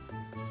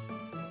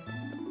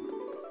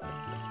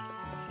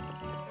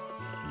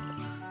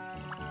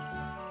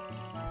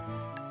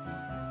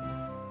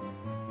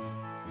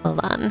 Hold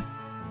on.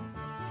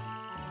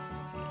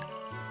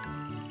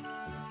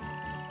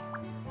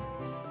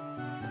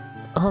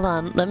 Hold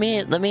on, let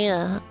me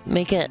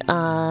make it,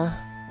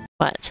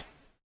 what?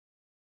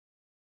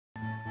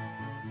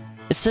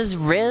 It says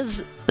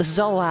Riz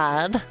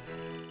Zoad.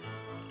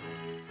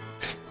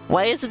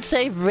 Why does it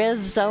say Riz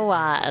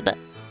Zoad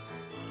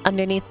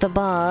underneath the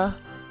ball?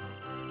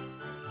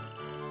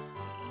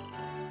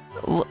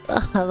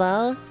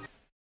 Hello?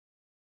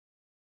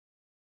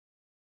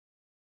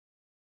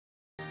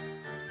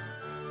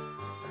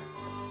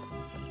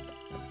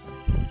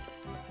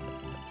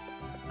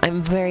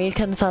 I'm very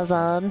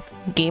confuzzled.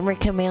 Gamer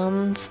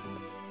commands.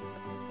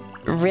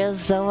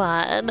 Riz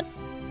Zoad.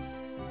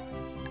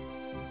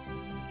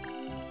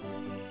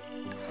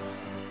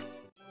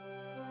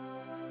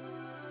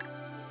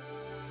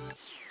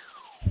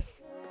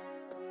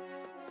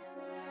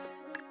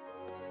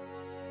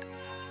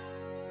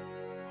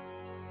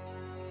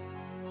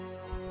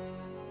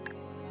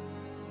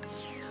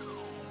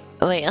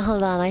 Wait,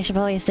 hold on. I should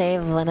probably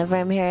save whenever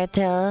I'm here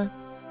too.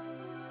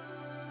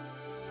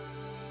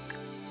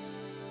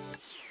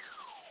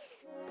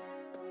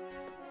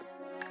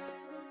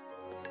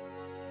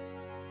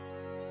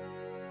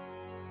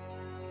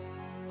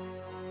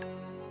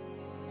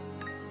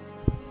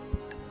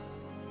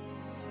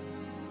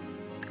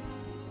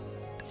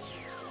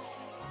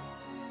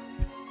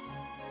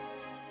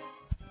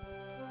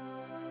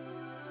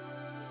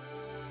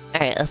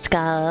 Alright, let's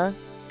go.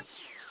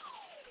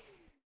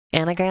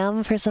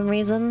 Anagram for some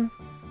reason.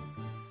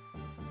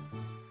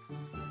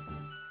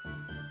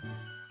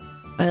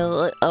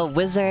 A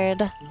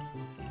wizard.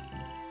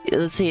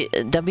 Let's see.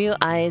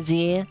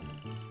 W-I-Z-A-R-D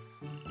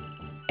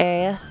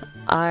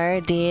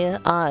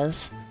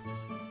Oz.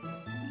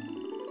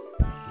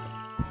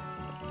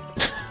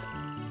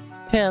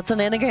 Yeah, it's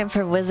an anagram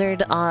for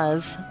Wizard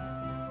Oz.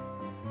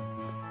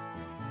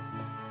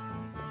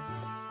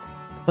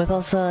 With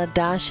also a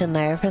dash in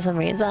there for some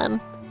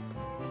reason.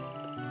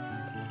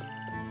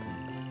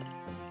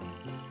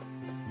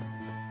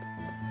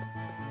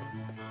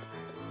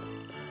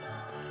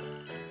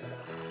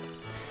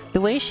 The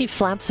way she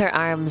flaps her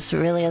arms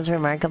really is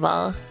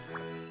remarkable.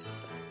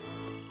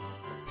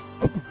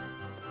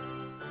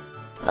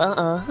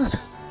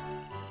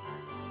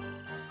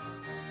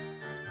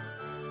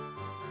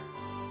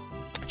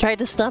 Tried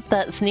to stop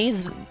that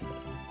sneeze.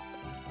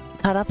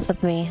 Caught up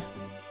with me.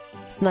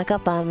 Snuck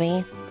up on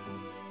me.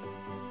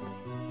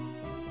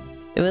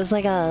 It was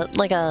like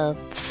a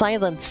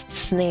silenced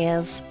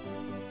sneeze.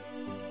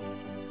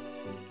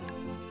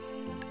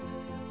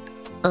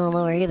 I don't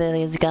know where either of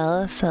these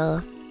go,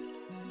 so...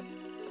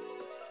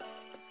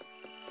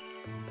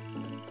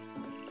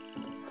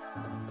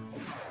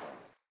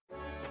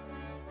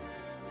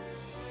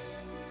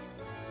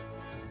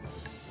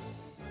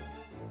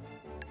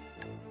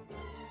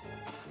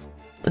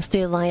 Let's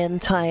do lion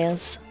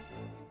twice.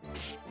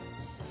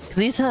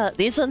 These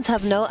ones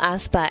have no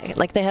aspect,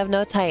 like they have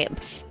no type.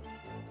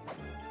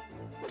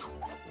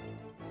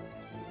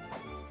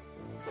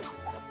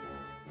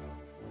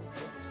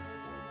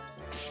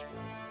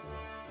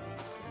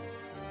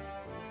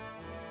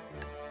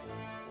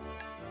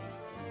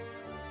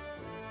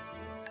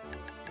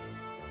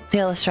 See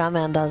how the straw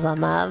man does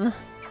on them.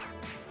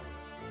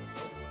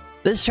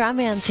 The straw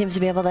man seems to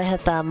be able to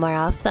hit them more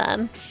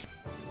often.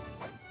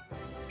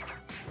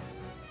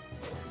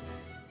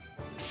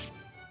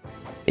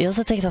 He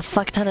also takes a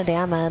fuck ton of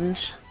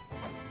damage.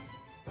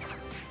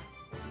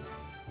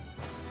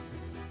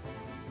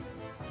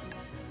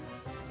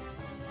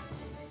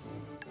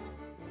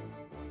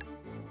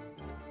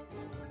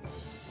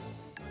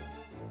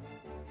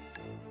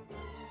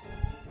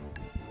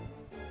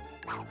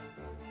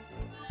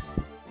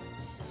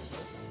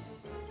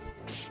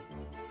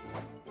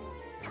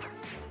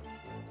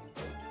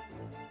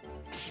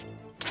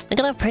 Look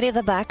at how pretty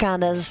the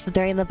background is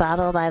during the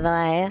battle, by the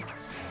way.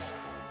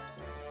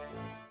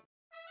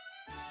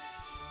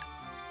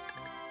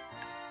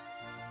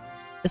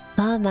 It's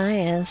so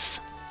nice.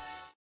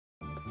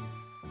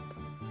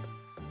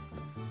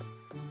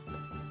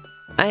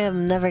 I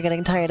am never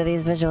getting tired of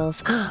these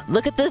visuals.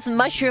 Look at this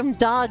mushroom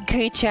dog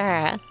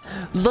creature!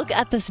 Look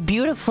at this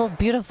beautiful,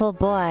 beautiful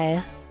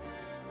boy.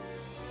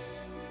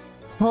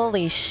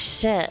 Holy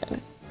shit.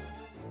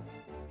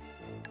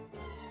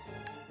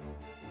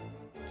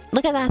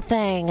 Look at that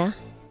thing.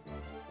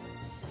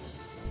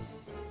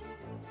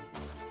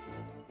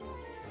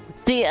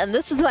 See, and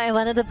this is why I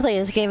wanted to play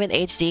this game in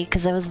HD,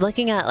 because I was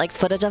looking at like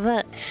footage of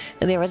it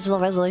in the original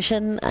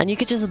resolution, and you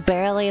could just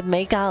barely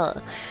make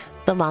out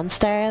the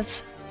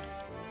monsters.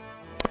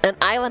 And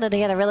I wanted to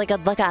get a really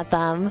good look at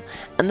them,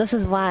 and this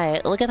is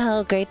why. Look at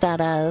how great that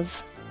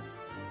is.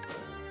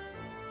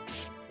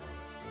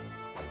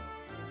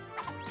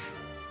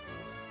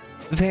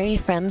 Very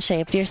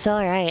friend-shaped, you're so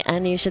right,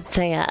 and you should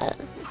say it.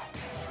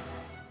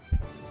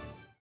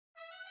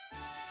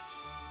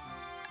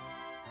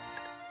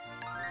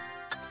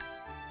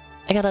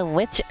 I got a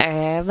witch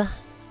herb.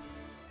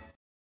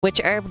 Which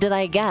herb did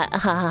I get?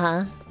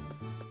 Haha.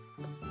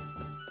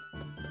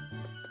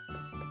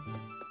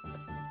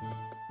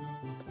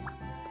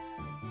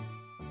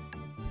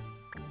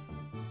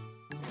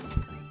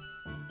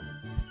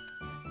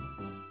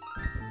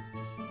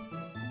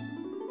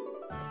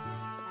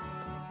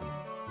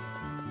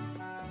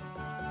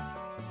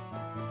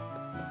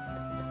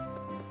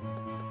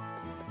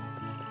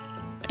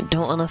 I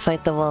don't want to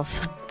fight the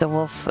wolf. The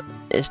wolf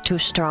is too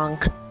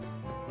strong.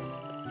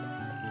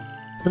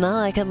 So now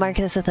I can mark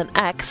this with an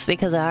X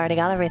because I already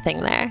got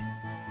everything there.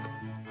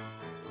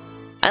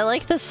 I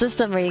like this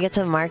system where you get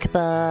to mark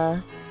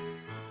the...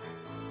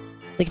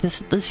 Like this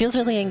feels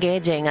really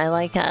engaging. I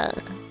like it.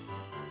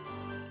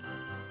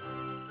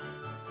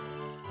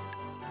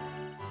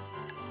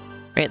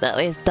 Right, that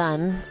way's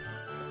done.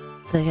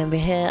 So it can be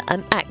here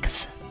an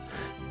X.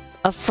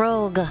 A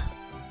frog.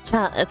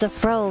 Chat, it's a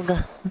frog.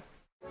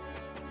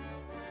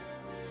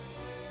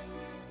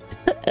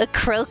 A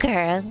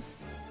croaker.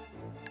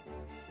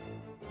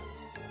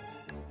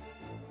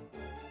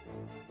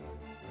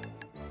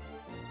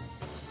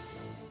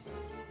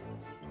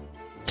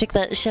 Check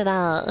that shit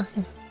out.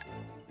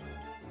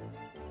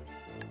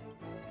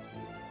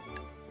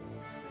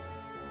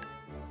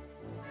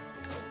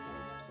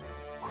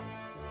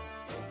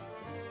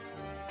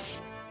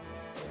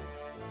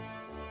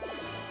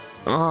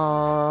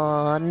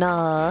 Oh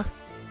no.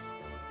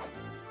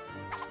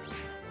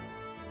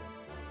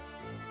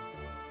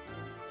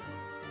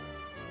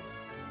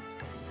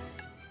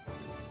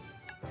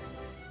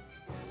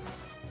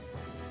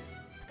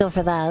 Let's go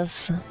for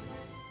this.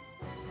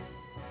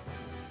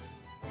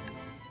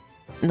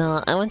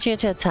 No, I want you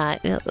to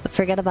attack.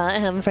 Forget about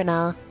him for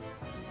now.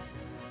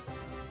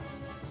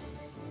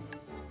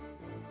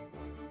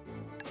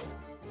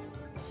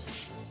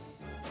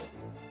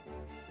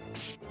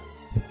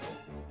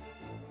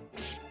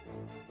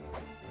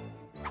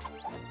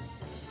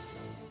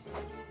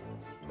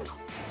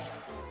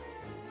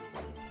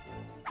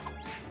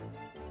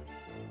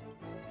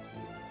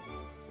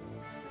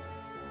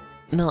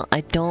 No,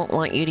 I don't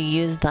want you to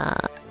use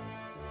that.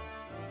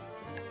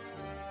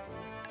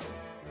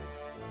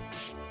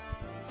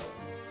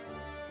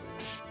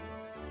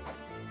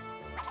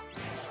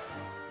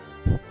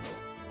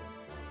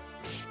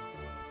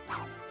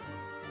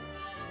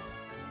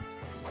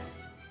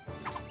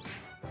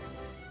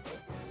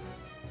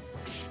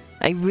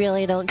 I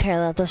really don't care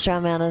that the straw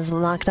man is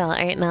knocked out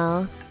right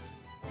now.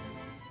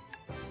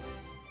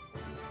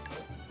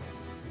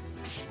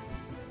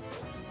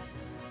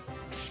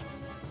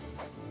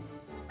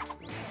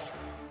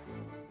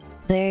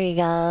 There you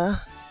go.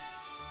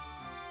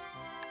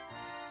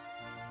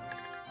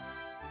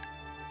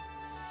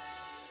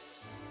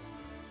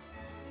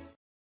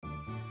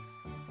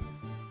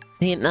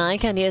 See, now I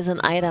can use an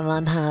item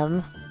on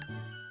him.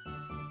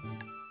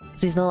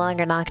 Because he's no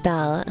longer knocked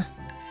out.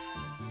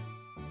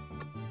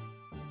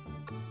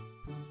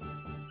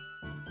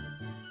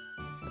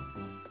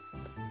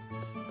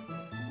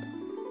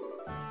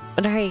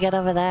 Wonder how you get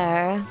over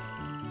there.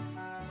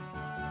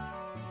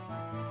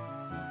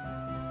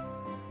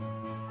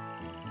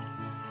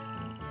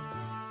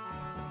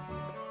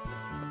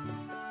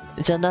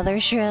 It's another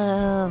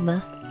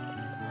shroom.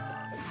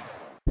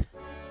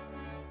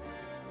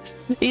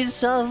 He's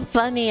so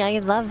funny, I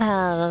love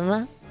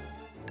him.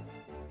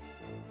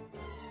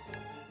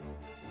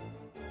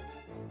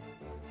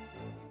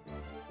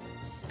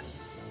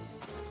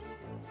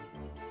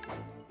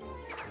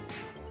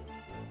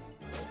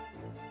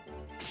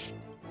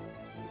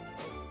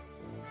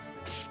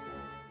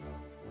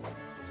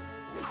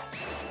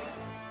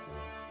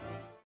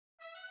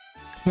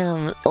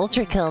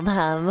 Ultra killed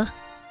him.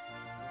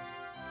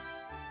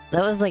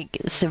 That was like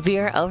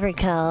severe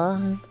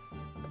overkill.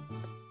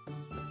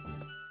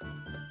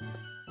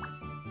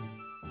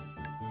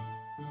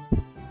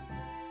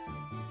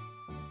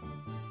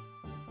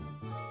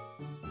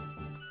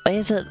 Why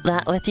is it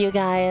that with you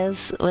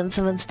guys, when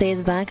someone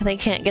stays back, they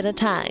can't get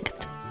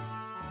attacked?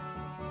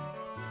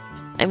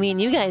 I mean,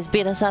 you guys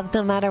beat us up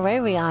no matter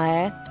where we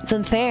are. It's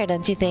unfair,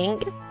 don't you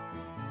think?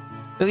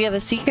 We have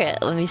a secret.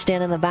 When we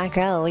stand in the back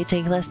row, we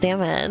take less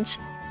damage.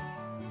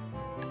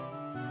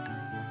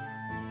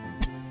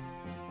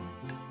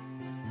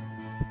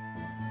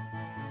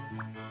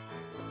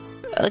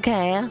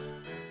 Okay.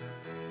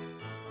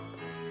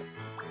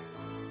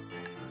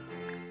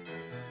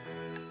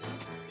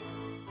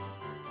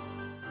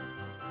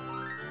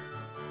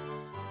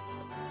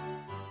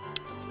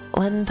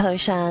 One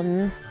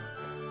potion.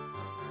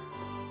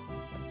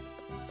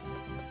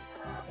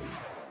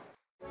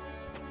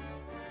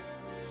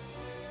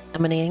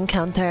 I'm gonna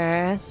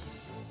encounter.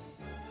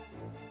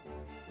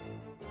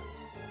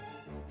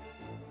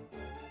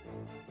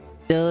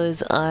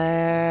 Those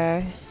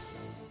are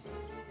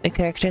the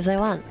characters I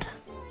want.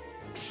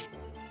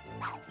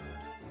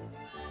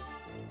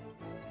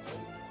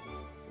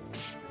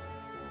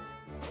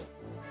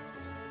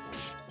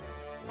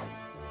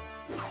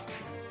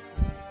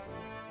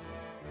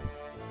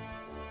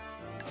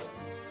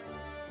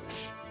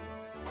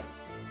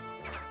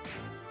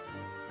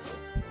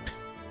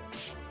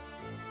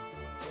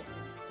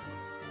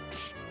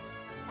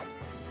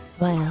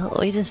 Well,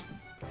 we just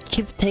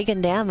keep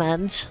taking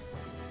damage.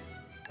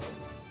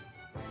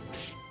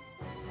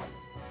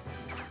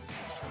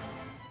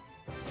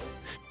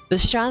 The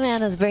straw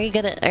man is very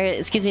good at, or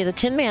excuse me, the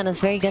tin man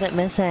is very good at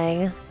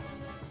missing.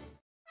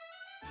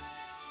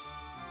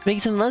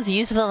 Makes him less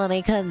useful than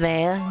he could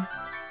be.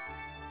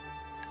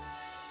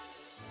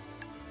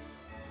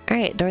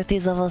 Alright,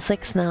 Dorothy's level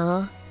 6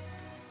 now.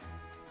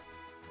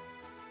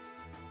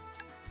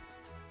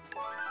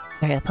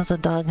 Sorry, I thought the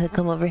dog had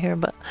come over here,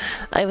 but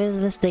I was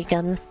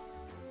mistaken.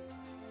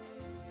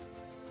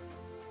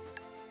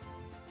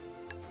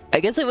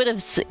 I guess I would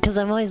have, because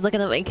I'm always looking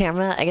at my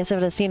camera, I guess I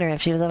would have seen her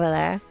if she was over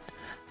there.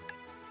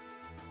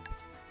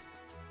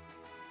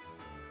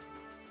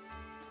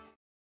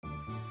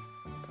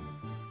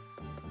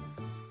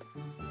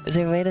 Is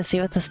there a way to see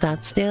what the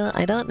stats do?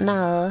 I don't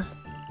know.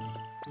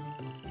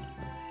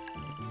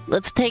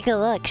 Let's take a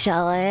look,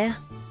 shall we?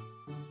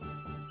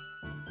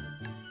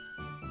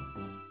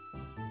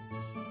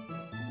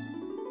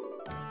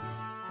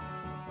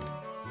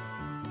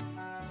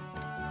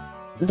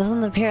 It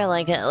doesn't appear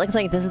like it. It looks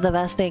like this is the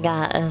best they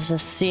got, is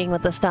just seeing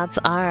what the stats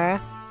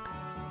are.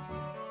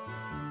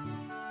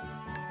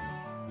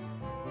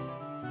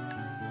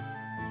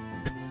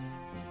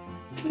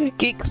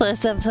 Get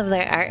close-ups of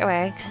their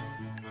artwork.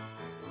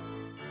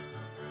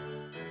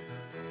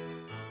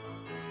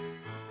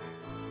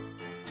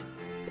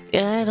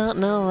 Yeah, I don't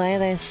know why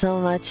there's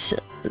so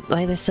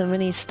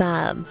many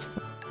stats.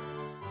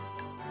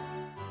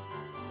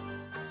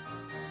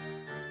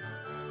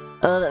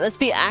 Oh, that must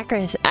be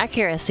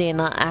accuracy,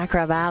 not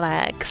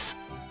acrobatics.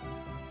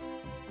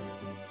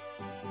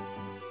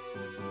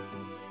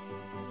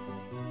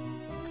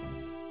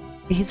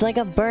 He's like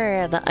a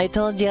bird, I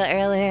told you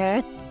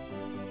earlier.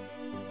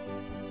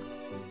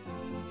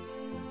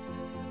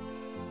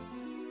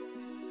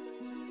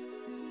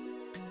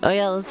 Oh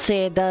yeah, let's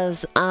see,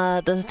 does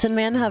Tin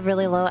Man have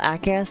really low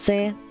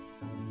accuracy?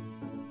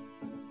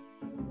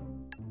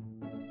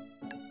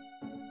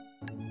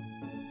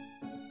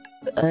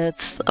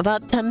 It's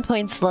about 10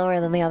 points lower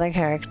than the other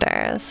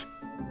characters.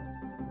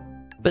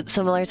 But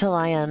similar to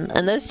Lion.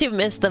 And those two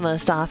miss the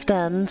most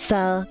often,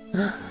 so...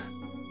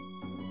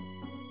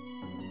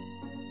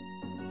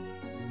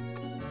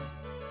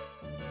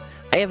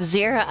 I have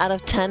 0 out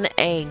of 10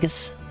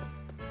 eggs.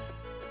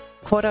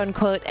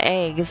 Quote-unquote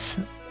eggs.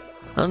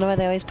 I don't know why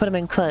they always put them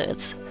in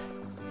quotes.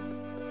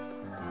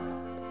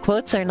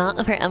 Quotes are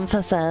not for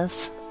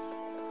emphasis.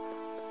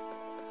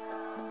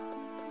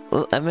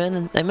 Ooh, I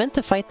meant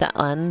to fight that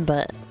one,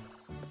 but...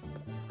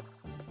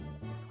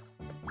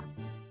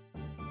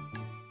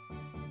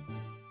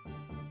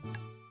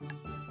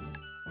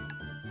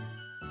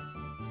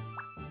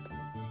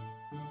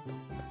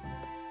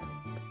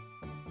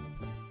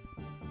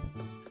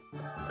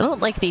 I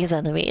don't like these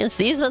enemies.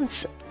 These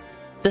ones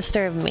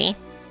disturb me.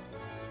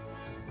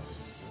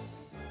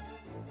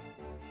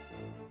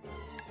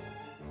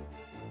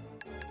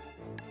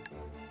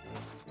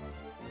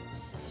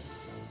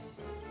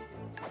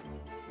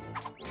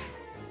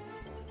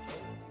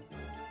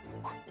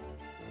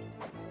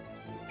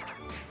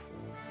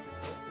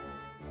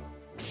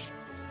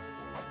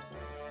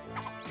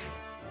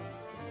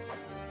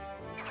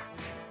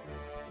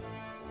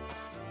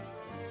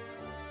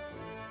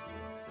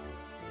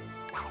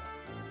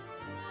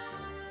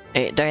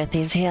 Alright,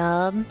 Dorothy's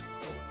healed.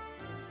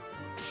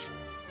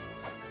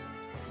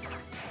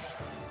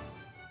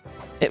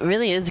 It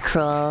really is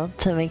cruel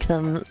to make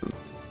them,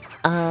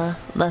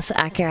 less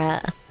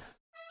accurate.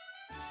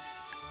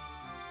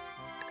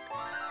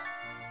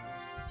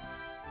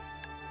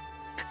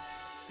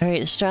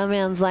 Alright, Straw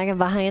Man's lagging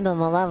behind on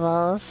the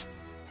levels.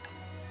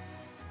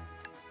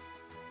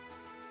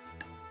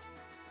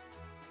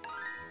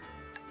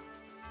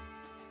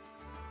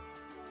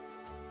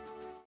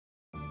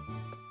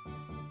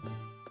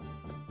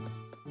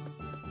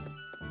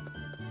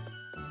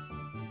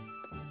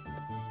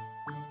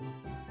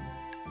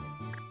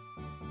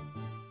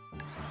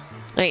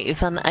 Alright, we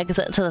found the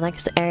exit to the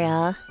next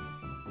area.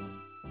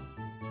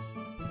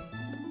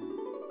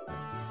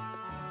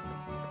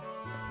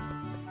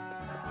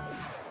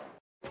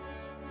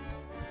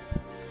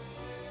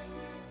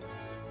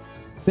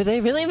 But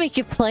they really make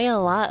you play a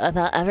lot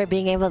without ever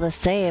being able to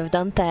save,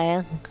 don't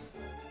they?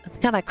 It's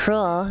kind of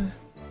cruel.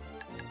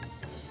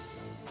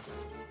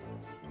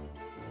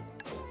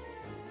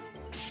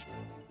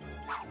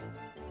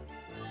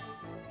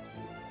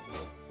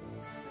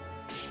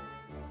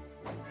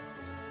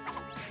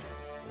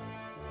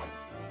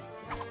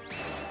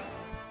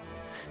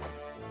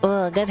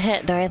 Oh, good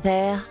hit,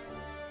 Dorothy.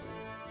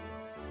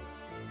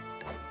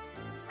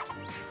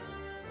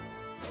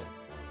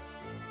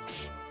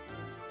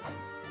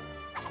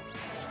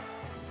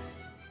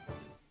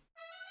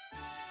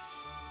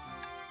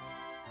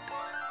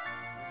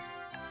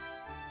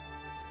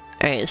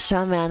 Alright,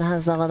 Strawman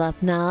has leveled up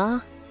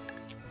now.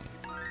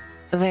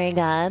 Very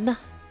good.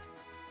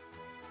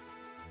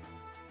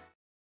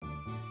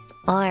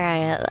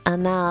 Alright,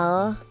 and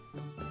now...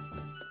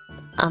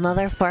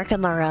 another fork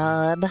in the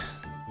road.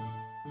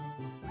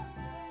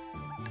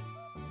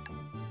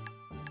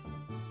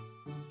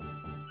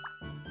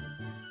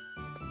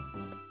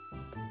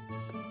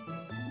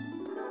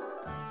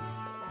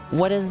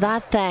 What is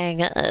that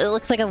thing? It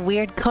looks like a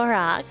weird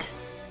Korok.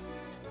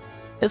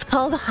 It's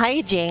called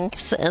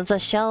Hijinks. It's a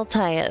shell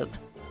type.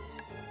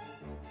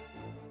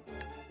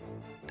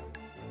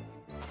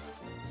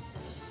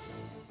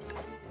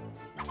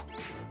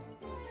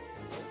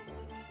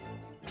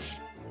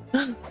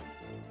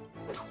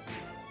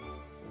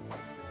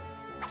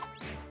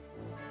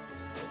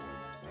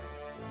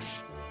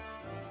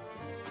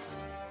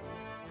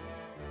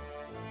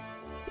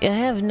 I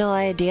have no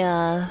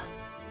idea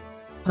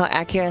how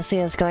accuracy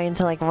is going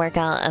to like work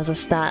out as a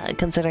stat,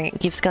 considering it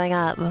keeps going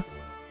up.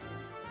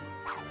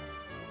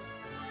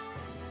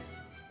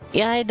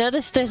 Yeah, I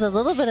noticed there's a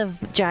little bit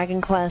of Dragon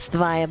Quest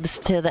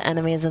vibes to the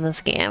enemies in this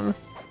game.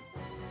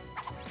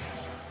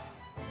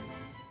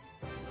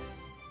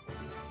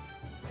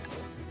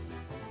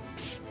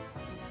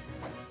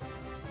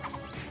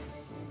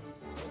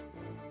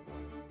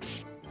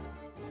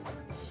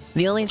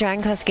 The only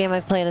Dragon Quest game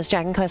I've played is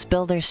Dragon Quest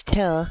Builders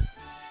 2.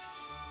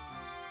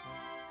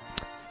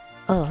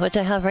 Oh, which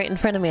I have right in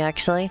front of me,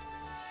 actually.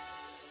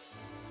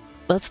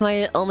 That's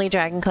my only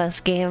Dragon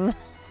Quest game.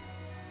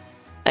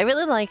 I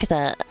really like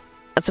that.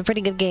 It's a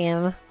pretty good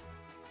game.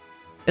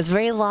 It's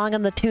very long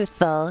on the tooth,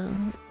 though.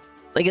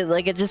 Like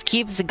it just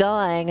keeps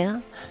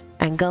going.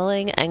 And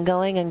going, and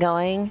going, and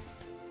going.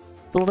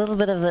 It's a little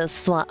bit of a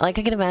slot. Like,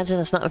 I can imagine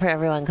it's not for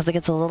everyone, because it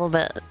gets a little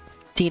bit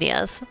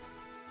tedious.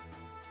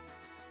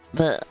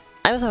 But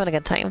I was having a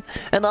good time.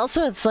 And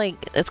also, it's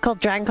like, it's called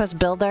Dragon Quest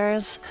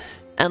Builders,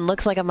 and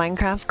looks like a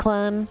Minecraft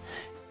clone.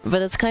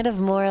 But it's kind of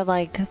more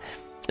like...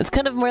 it's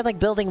kind of more like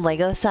building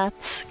Lego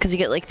sets, because you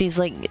get like these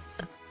like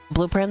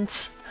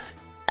blueprints.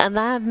 And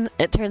then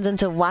it turns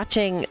into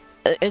watching...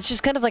 it's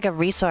just kind of like a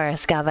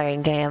resource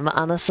gathering game,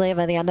 honestly,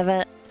 by the end of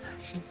it.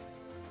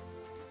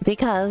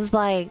 Because,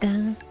 like...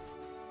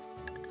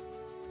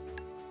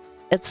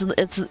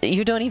 It's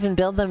you don't even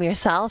build them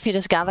yourself, you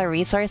just gather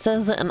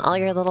resources and all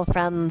your little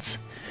friends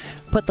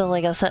put the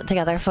Lego set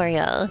together for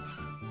you.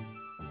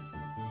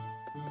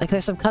 Like,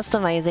 there's some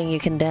customizing you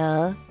can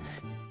do.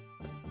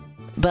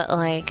 But,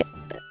 like,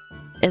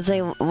 it's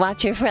a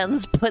watch your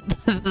friends put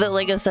the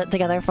Lego set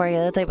together for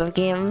you type of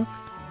game.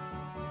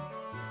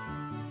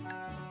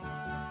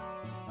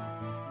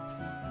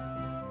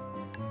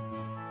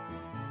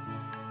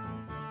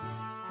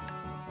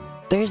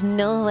 There's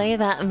no way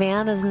that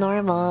man is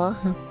normal.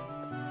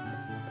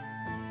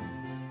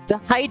 The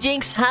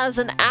Hijinks has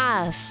an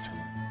ass!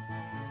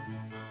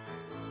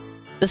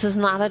 This is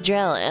not a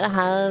drill, it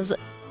has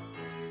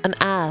an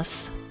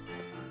ass.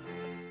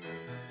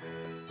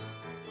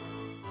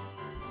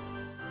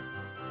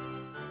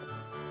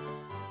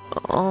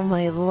 Oh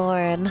my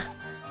lord.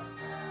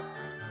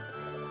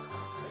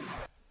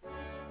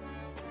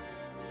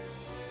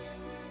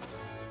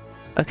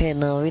 Okay,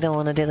 no, we don't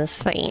want to do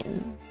this fight.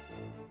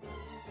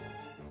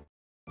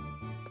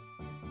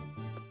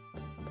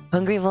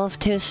 Hungry Wolf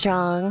too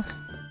strong.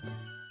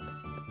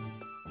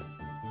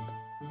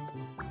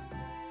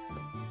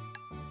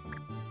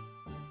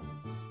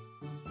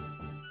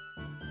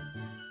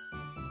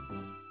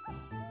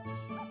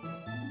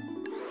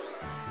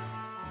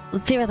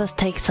 Let's see where this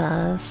takes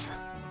us.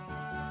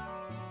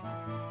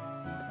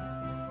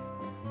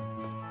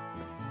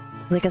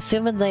 Like,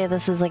 assumedly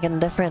this is like a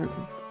different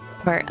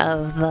part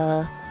of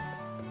the...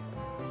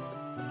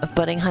 of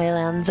Budding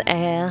Highlands,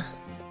 eh?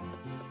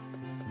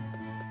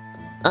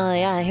 Oh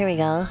yeah, here we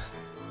go.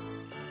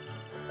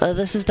 Oh,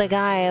 this is the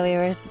guy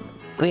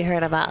we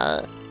heard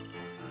about.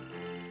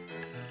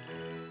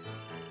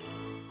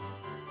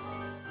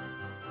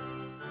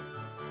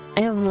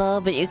 I am low,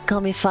 but you can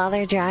call me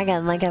Father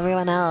Dragon like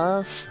everyone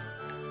else.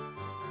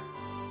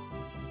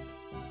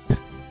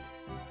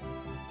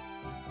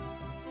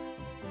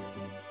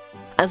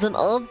 As an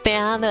old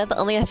man with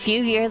only a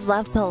few years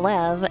left to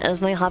live, it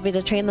is my hobby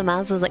to train the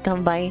masses that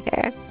come by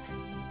here.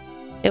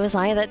 It was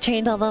I that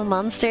trained all the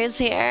monsters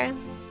here.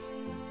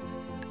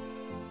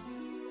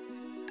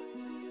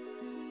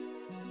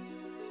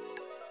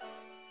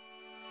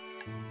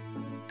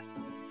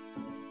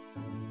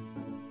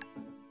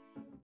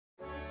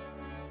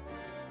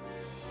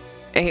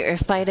 You're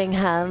fighting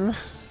him.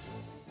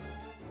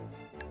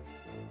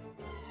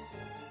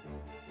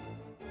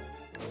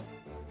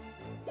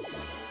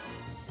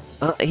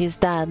 Oh, he's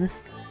dead.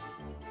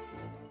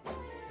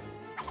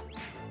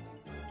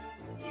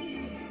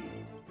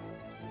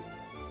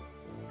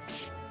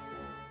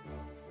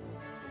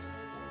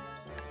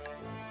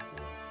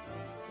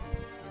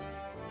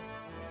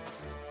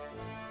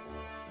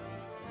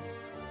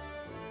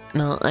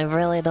 No, I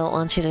really don't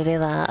want you to do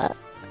that.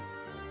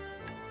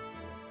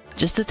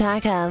 Just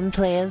attack him,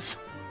 please.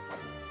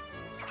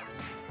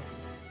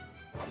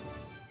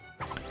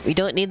 We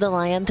don't need the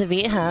lion to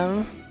beat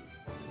him.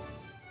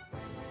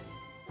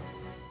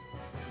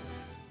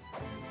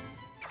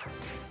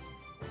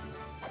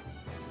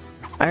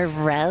 Our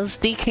res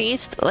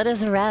decreased? What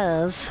is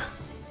res?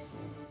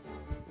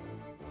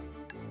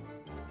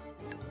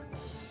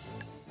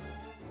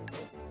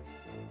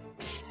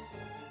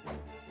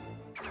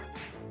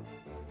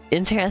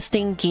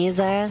 Interesting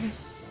geezer.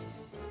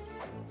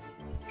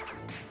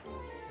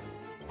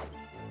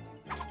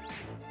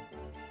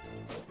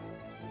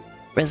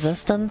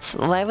 Resistance?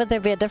 Why would there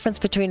be a difference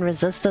between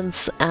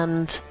resistance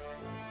and...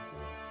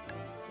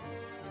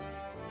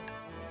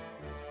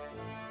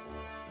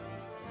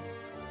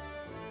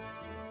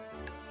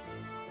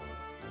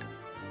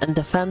 and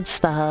defense,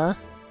 though?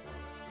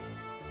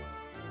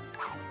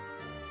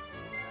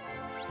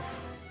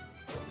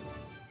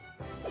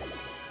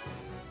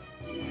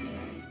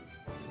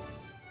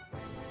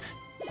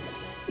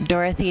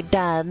 Dorothy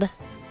dead.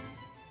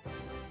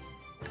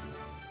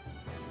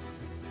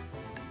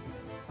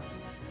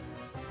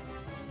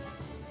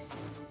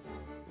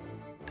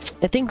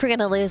 I think we're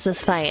gonna lose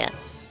this fight.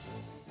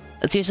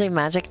 It's usually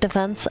magic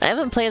defense. I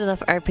haven't played enough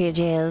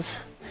RPGs.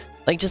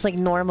 Like, just like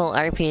normal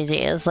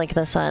RPGs like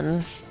this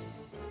one.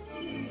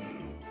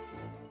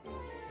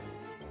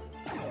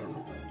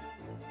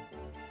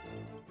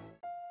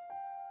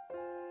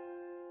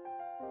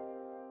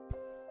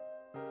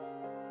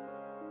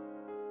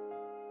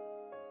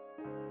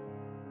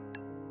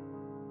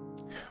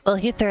 Well,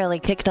 he thoroughly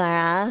kicked our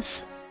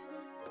ass.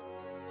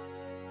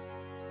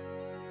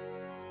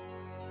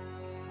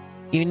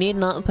 You need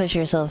not push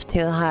yourself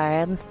too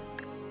hard.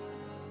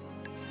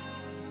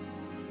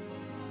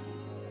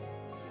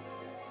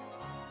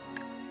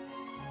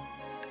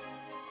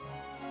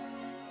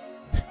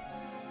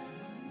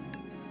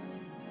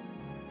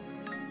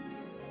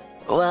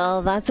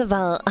 Well, that's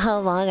about how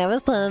long I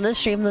was planning to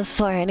stream this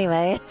for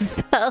anyway,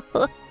 so...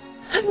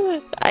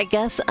 I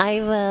guess I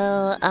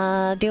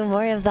will, do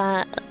more of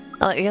that.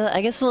 Oh,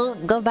 I guess we'll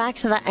go back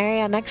to that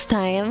area next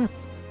time.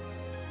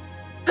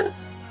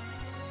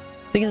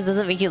 Because it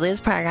doesn't make you lose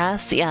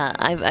progress. Yeah,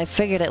 I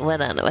figured it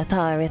wouldn't with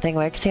how everything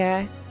works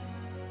here.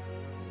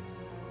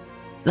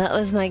 That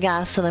was my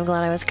guess, and I'm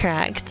glad I was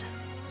correct.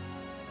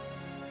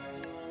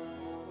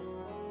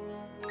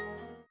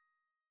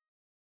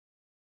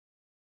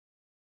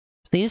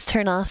 Please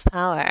turn off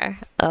power.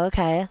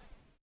 Okay.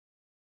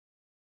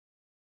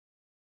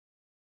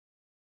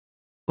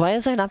 Why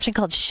is there an option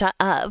called shut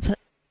up?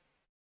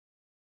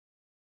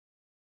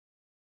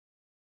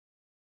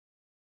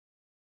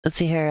 Let's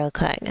see here real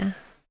quick.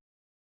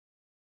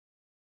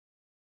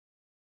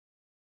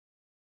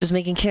 Just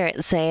making sure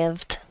it's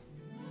saved.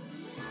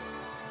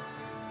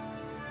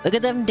 Look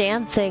at them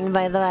dancing,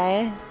 by the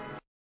way.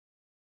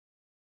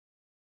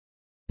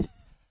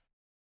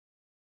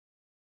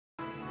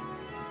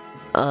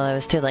 Oh, I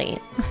was too late.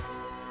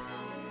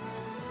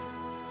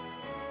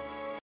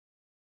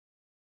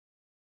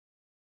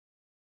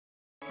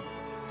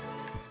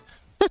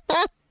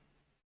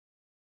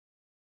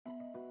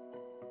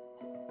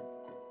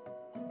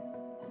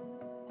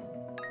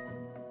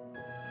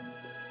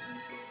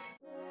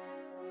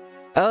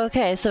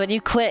 Okay, so when you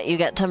quit, you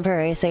get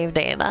temporary save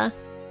data.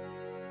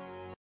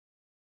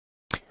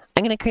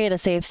 I'm gonna create a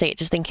save state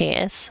just in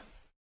case.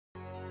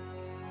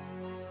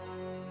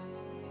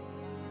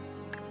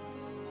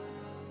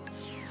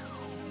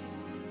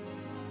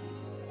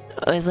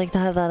 Always like to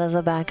have that as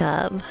a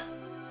backup.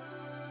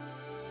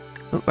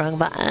 Oop, wrong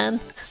button.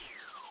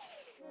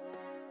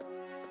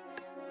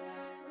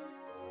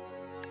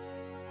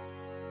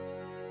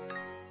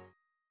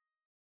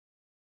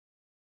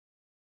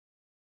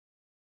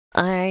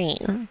 Alright.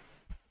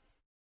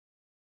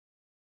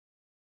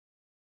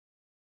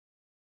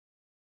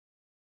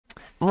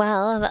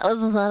 Well, that was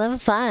a lot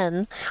of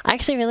fun. I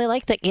actually really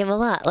like that game a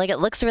lot. Like, it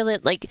looks really,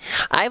 like,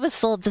 I was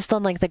sold just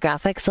on, like, the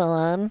graphics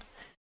alone.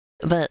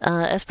 But,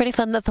 it's pretty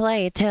fun to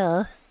play,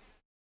 too.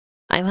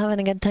 I'm having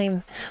a good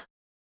time.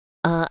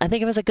 I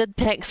think it was a good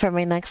pick for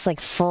my next,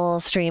 like, full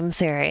stream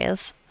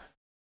series.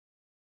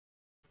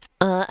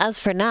 As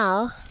for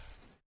now,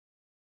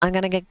 I'm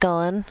gonna get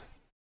going.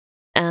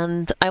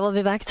 And I will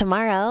be back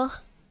tomorrow.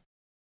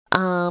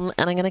 And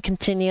I'm gonna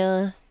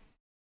continue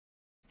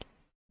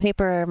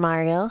Paper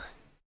Mario.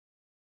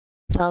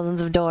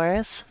 Thousands of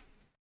Doors.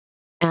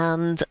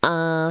 And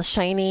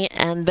Shiny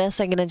and Biss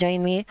are gonna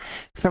join me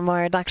for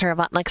more Dr.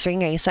 Robotnik's Ring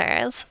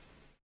Racers.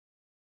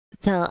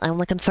 So I'm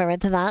looking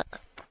forward to that.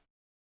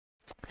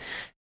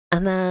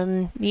 And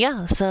then,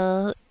 yeah,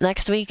 so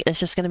next week it's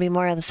just going to be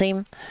more of the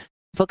same.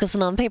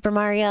 Focusing on Paper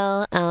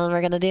Mario, and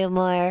we're going to do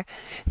more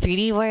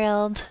 3D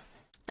World,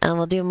 and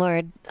we'll do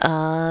more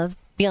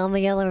Beyond the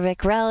Yellow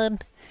Brick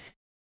Road.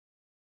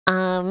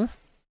 And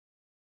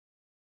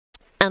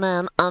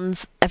then on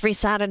every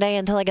Saturday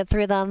until I get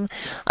through them,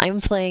 I'm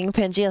playing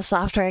Pangea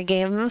Software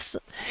games,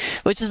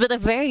 which has been a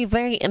very,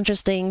 very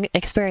interesting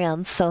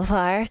experience so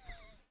far.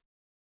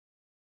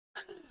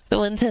 The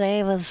one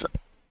today was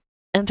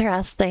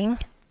interesting.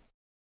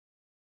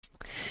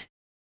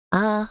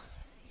 Yeah.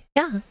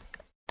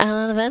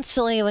 And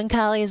eventually, when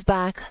Kylie's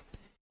back,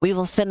 we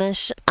will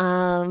finish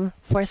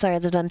Four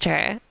Swords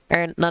Adventure.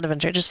 Or not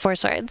Adventure, just Four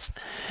Swords.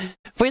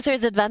 Four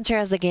Swords Adventure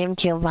is the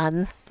GameCube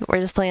one.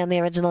 We're just playing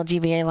the original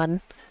GBA one.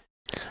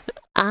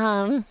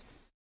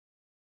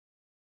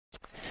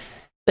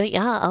 But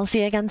yeah, I'll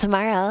see you again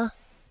tomorrow.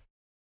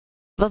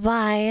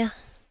 Bye-bye.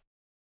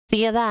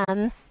 See you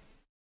then.